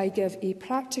 if I give a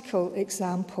practical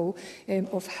example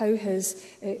of how his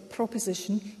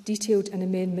proposition, detailed in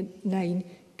Amendment 9,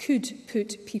 could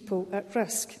put people at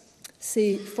risk.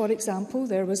 Say, for example,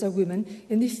 there was a woman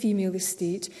in the female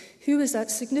estate who was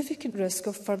at significant risk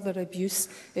of further abuse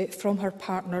from her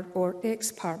partner or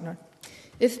ex-partner.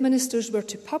 If ministers were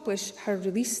to publish her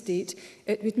release date,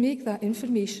 it would make that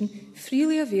information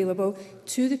freely available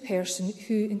to the person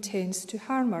who intends to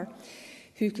harm her,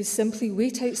 who could simply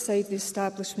wait outside the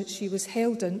establishment she was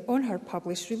held in on her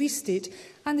published release date,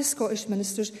 and the Scottish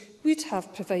ministers would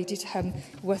have provided him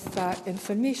with that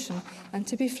information. And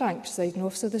to be frank, Presiding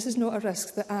Officer, this is not a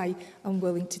risk that I am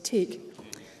willing to take.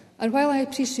 And while I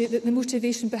appreciate that the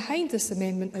motivation behind this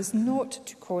amendment is not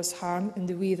to cause harm in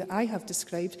the way that I have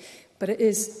described, but it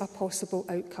is a possible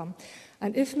outcome.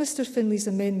 And if Mr Finlay's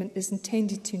amendment is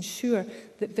intended to ensure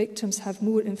that victims have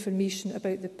more information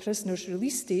about the prisoner's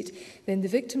release date, then the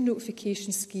Victim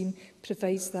Notification Scheme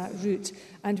provides that route.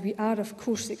 And we are, of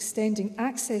course, extending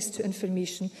access to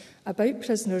information about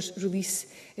prisoners' release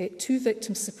to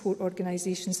victim support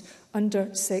organisations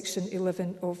under Section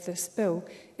 11 of this bill.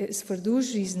 It is for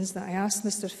those reasons that I ask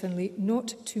Mr Finlay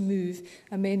not to move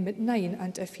Amendment 9,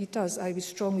 and if he does, I would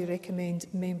strongly recommend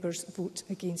members vote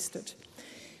against it.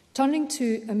 Turning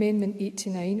to Amendment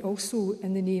 89, also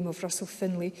in the name of Russell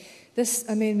Finlay, this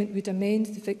amendment would amend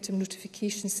the Victim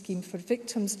Notification Scheme for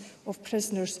victims of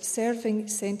prisoners serving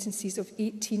sentences of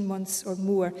 18 months or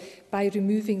more by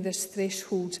removing this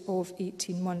threshold of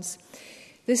 18 months.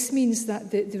 This means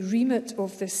that the remit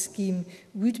of this scheme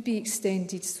would be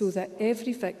extended so that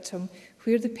every victim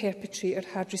where the perpetrator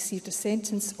had received a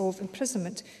sentence of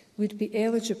imprisonment would be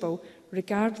eligible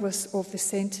regardless of the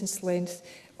sentence length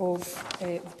of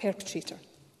the perpetrator.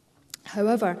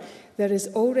 However, there is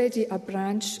already a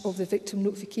branch of the Victim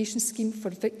Notification Scheme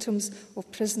for victims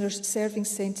of prisoners serving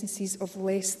sentences of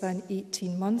less than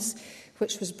 18 months,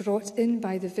 which was brought in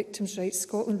by the Victims' Rights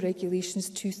Scotland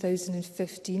Regulations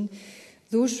 2015.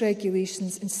 Those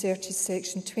regulations inserted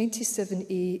Section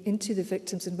 27A into the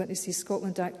Victims and Witnesses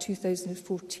Scotland Act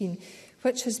 2014,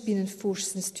 which has been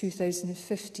enforced since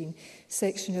 2015.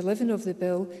 Section 11 of the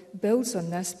bill builds on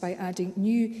this by adding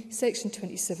new Section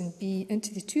 27B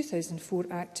into the 2004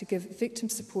 Act to give victim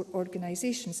support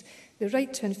organisations the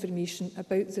right to information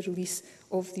about the release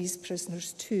of these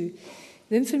prisoners too.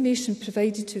 The information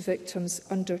provided to victims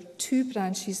under two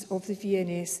branches of the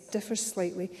VNS differs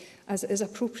slightly, as it is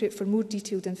appropriate for more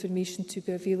detailed information to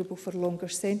be available for longer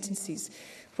sentences,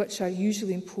 which are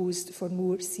usually imposed for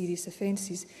more serious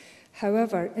offences.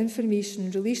 However, information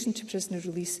in relation to prisoner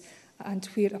release and,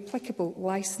 where applicable,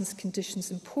 licence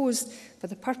conditions imposed for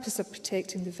the purpose of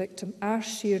protecting the victim are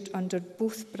shared under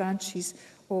both branches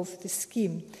of the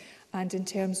scheme. And in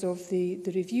terms of the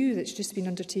review that's just been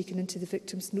undertaken into the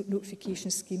Victims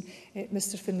Notification Scheme,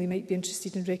 Mr Finlay might be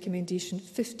interested in recommendation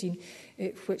 15,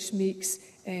 which makes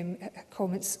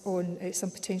comments on some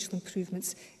potential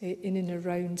improvements in and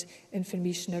around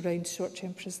information around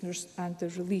short-term prisoners and their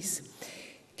release.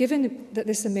 Given that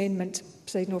this amendment,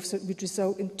 Presiding Officer, would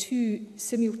result in two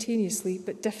simultaneously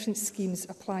but different schemes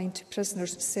applying to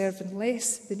prisoners serving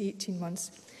less than 18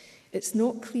 months, it's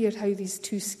not clear how these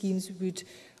two schemes would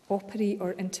operate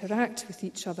or interact with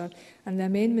each other, and the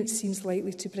amendment seems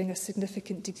likely to bring a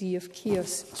significant degree of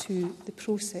chaos to the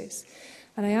process.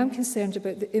 And I am concerned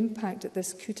about the impact that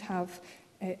this could have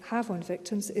on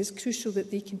victims. It is crucial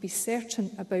that they can be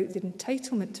certain about their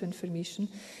entitlement to information.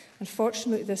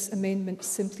 Unfortunately, this amendment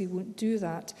simply won't do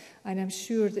that, and I'm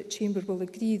sure that Chamber will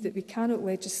agree that we cannot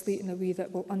legislate in a way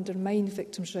that will undermine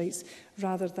victims' rights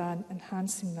rather than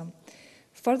enhancing them.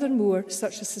 Furthermore,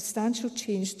 such a substantial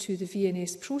change to the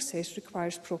VNS process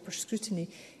requires proper scrutiny,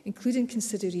 including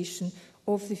consideration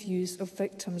of the views of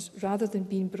victims, rather than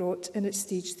being brought in at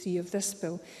stage 3 of this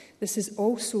bill. This is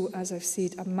also, as I've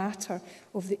said, a matter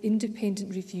of the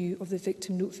independent review of the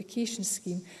Victim Notification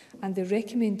Scheme and the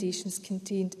recommendations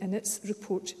contained in its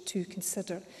report to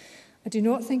consider. I do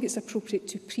not think it's appropriate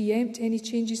to preempt any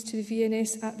changes to the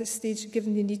VNS at this stage,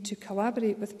 given the need to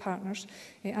collaborate with partners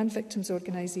and victims'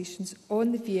 organisations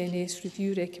on the VNS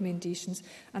review recommendations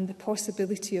and the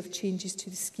possibility of changes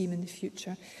to the scheme in the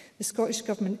future. The Scottish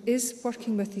Government is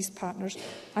working with these partners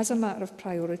as a matter of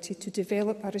priority to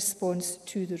develop a response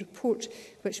to the report,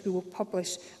 which we will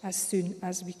publish as soon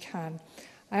as we can.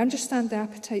 I understand the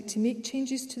appetite to make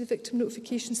changes to the victim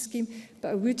notification scheme,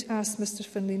 but I would ask Mr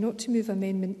Finlay not to move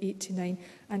Amendment 89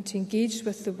 and to engage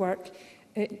with the work.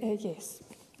 Yes.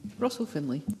 Russell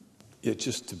Finlay. Yeah,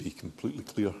 just to be completely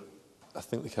clear, I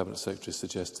think the Cabinet Secretary is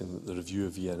suggesting that the review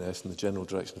of VNS and the general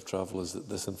direction of travel is that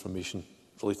this information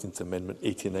relating to Amendment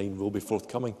 89 will be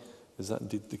forthcoming. Is that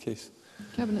indeed the case?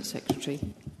 Cabinet Secretary.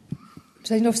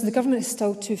 Presiding Officer, the Government is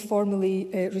still to formally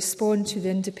respond to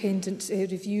the independent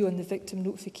review on the victim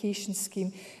notification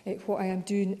scheme. What I am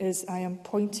doing is I am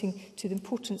pointing to the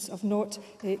importance of not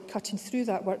cutting through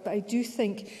that work, but I do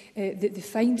think that the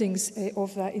findings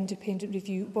of that independent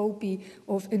review will be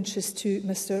of interest to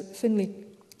Mr Finlay.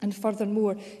 And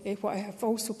furthermore, what I have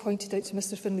also pointed out to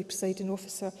Mr Finlay, Presiding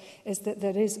Officer, is that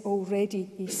there is already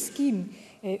a scheme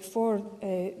for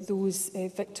those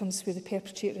victims where the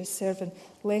perpetrator is serving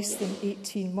less than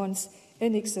 18 months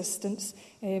in existence.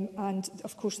 And,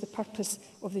 of course, the purpose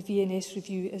of the VNS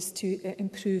review is to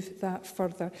improve that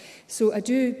further. So I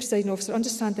do, Presiding Officer,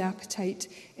 understand the appetite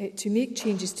to make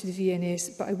changes to the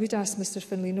VNS, but I would ask Mr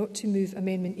Finlay not to move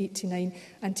Amendment 89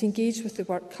 and to engage with the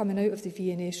work coming out of the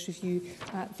VNS review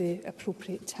at the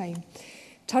appropriate time.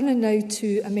 Turning now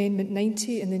to Amendment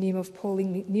 90 in the name of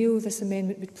Pauline McNeill, this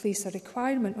amendment would place a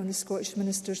requirement on the Scottish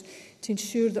Ministers to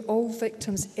ensure that all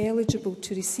victims eligible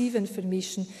to receive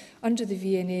information under the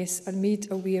VNS are made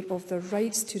aware of their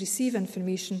rights to receive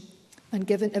information and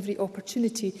given every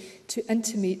opportunity to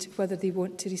intimate whether they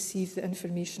want to receive the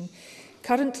information.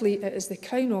 Currently, it is the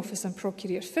Crown Office and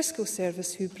Procurator Fiscal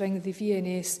Service who bring the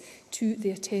VNS to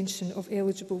the attention of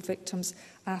eligible victims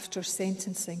after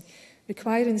sentencing.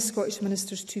 Requiring the Scottish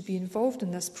Ministers to be involved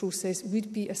in this process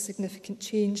would be a significant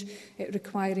change,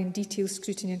 requiring detailed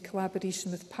scrutiny and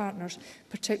collaboration with partners,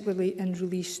 particularly in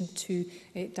relation to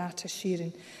data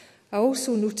sharing. I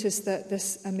also noticed that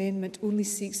this amendment only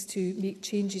seeks to make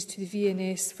changes to the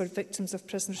VNS for victims of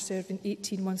prisoners serving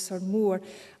 18 months or more,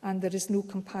 and there is no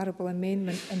comparable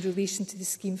amendment in relation to the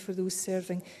scheme for those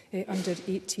serving under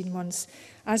 18 months.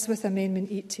 As with Amendment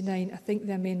 89, I think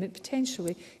the amendment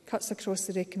potentially cuts across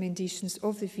the recommendations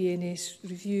of the VNS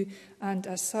review, and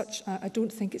as such, I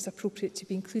don't think it's appropriate to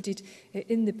be included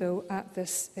in the bill at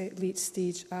this late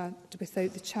stage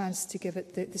without the chance to give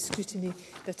it the scrutiny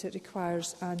that it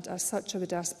requires. And as such, I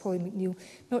would ask Pauline McNeill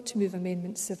not to move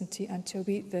Amendment 70 and to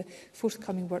await the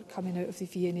forthcoming work coming out of the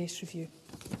VNS review.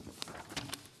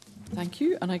 Thank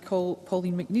you. And I call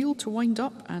Pauline McNeill to wind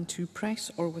up and to press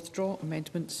or withdraw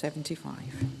Amendment 75.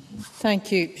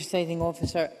 Thank you, Presiding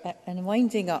Officer. In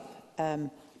winding up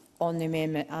on the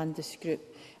amendment and this group,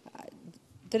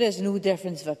 there is no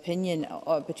difference of opinion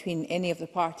between any of the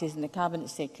parties and the Cabinet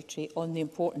Secretary on the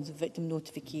importance of victim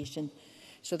notification.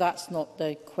 So that's not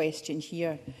the question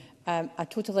here. I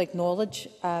totally acknowledge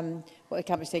what the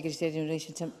Cabinet Secretary said in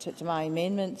relation to my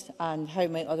amendment and how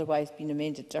it might otherwise have been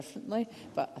amended differently,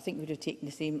 but I think we would have taken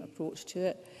the same approach to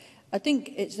it. I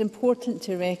think it's important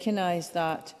to recognise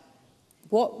that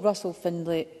what Russell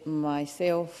Finlay and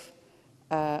myself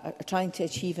are trying to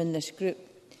achieve in this group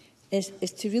is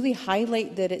to really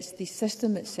highlight that it's the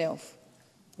system itself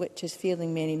which is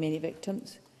failing many, many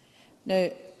victims. Now,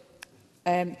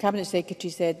 Cabinet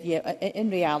Secretary said, yeah, in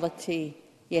reality,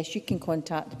 yes, you can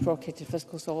contact the Procurator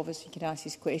Fiscal's Office, you can ask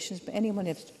these questions, but anyone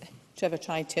who's ever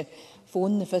tried to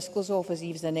phone the Fiscal's Office,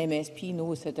 even as an MSP,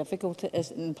 knows how difficult it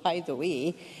is. And by the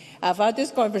way, I've had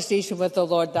this conversation with the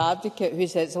Lord Advocate, who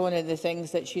says one of the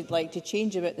things that she'd like to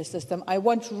change about the system. I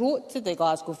once wrote to the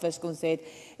Glasgow Fiscal and said,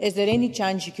 is there any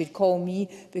chance you could call me,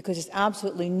 because there's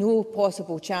absolutely no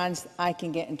possible chance I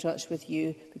can get in touch with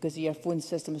you because your phone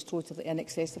system is totally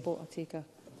inaccessible. I'll take her.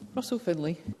 Russell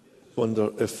Finlay. I wonder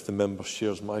if the member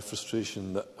shares my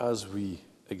frustration that as we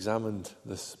examined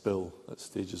this bill at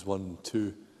stages 1 and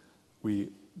 2, we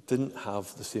didn't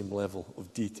have the same level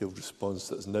of detailed response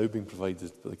that is now being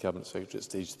provided by the Cabinet Secretary at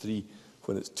stage 3,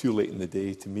 when it's too late in the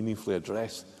day to meaningfully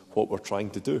address what we're trying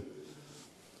to do.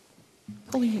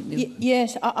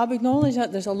 Yes, I would acknowledge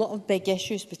that there's a lot of big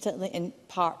issues, particularly in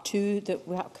part 2, that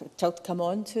we have to come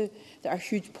on to, that are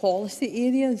huge policy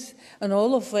areas, and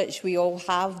all of which we all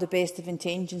have the best of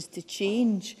intentions to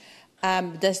change.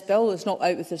 This bill is not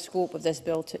out of the scope of this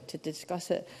bill to discuss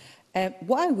it.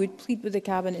 What I would plead with the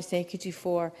Cabinet Secretary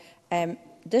for,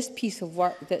 this piece of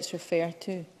work that's referred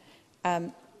to,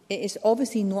 it is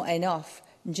obviously not enough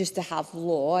just to have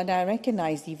law, and I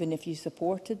recognise even if you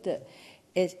supported it,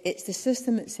 it's the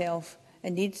system itself.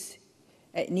 It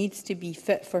needs to be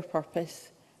fit for purpose.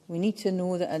 We need to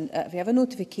know that if we have a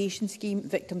notification scheme,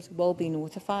 victims will be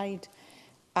notified.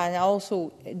 And I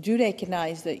also do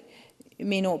recognise that It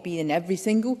may not be in every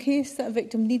single case that a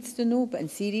victim needs to know, but in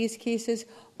serious cases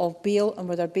of bail and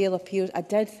where there are bail appeals, I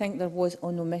did think there was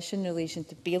an omission in relation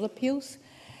to bail appeals,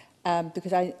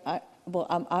 because I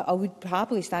would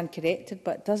happily stand corrected,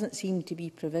 but it doesn't seem to be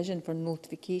provision for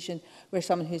notification where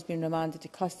someone who's been remanded to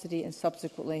custody and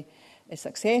subsequently is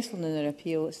successful in their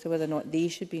appeal as to whether or not they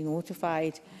should be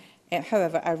notified.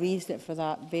 However, I raised it for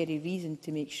that very reason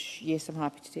to make yes, I'm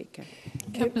happy to take care.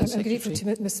 I'm grateful to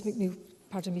Ms McNeill.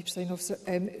 Pardon me, Presiding Officer.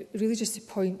 Really just to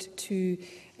point to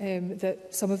that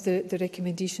some of the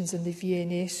recommendations in the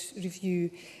VNS review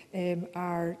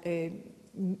are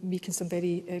making some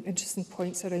very interesting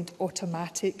points around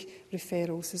automatic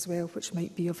referrals as well, which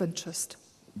might be of interest.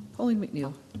 Pauline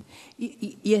McNeill.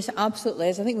 Yes, absolutely.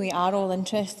 I think we are all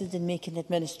interested in making the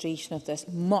administration of this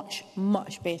much,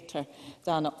 much better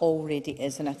than it already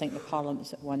is, and I think the Parliament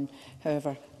is at one.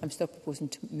 However, I'm still proposing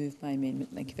to move my amendment.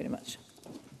 Thank you very much.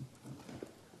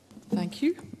 Thank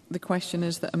you. The question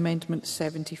is that Amendment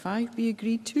 75 be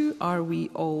agreed to. Are we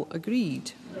all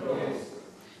agreed? Yes.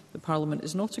 The Parliament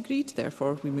is not agreed.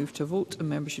 Therefore, we move to a vote and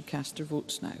members should cast their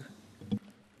votes now.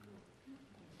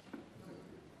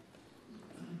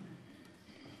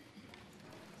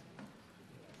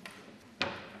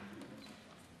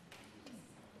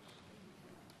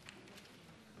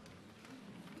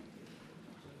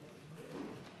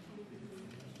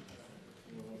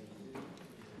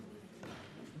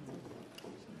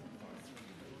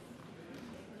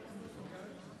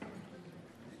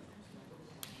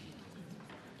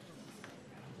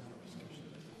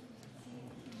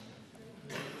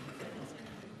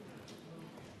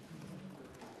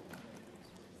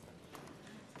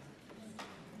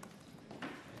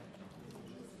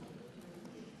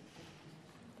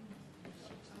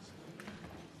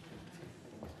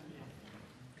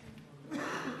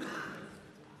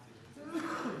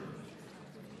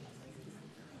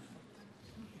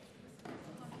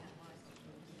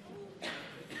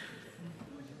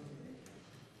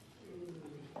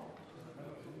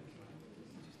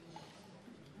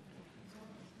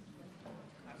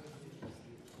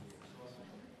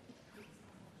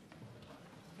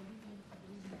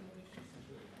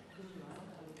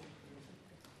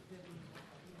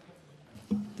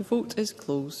 The vote is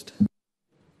closed.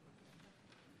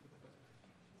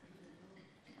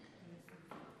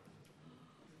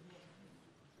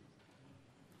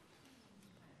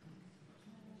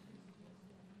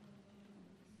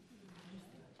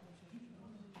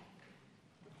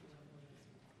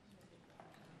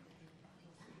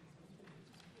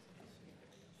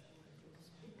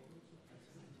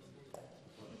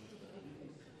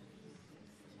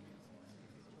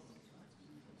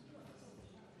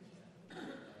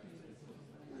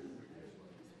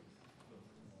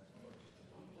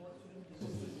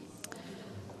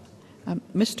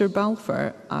 Mr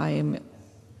Balfour, I am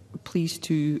pleased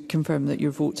to confirm that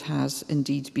your vote has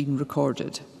indeed been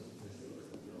recorded.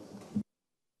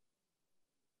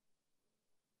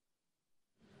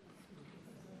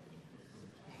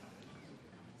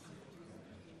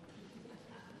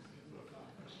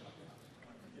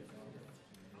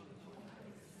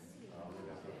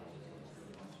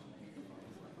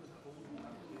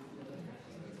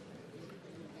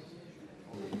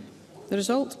 The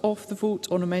result of the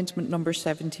vote on amendment number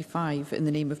 75 in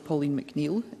the name of Pauline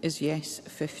McNeill is yes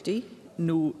 50,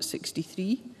 no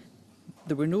 63.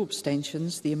 There were no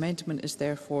abstentions. The amendment is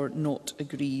therefore not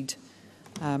agreed.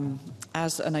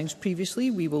 As announced previously,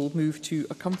 we will move to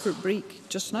a comfort break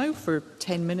just now for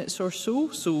 10 minutes or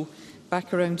so, so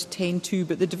back around 10:02,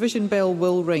 but the division bell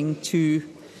will ring to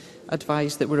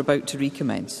advise that we're about to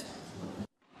recommence.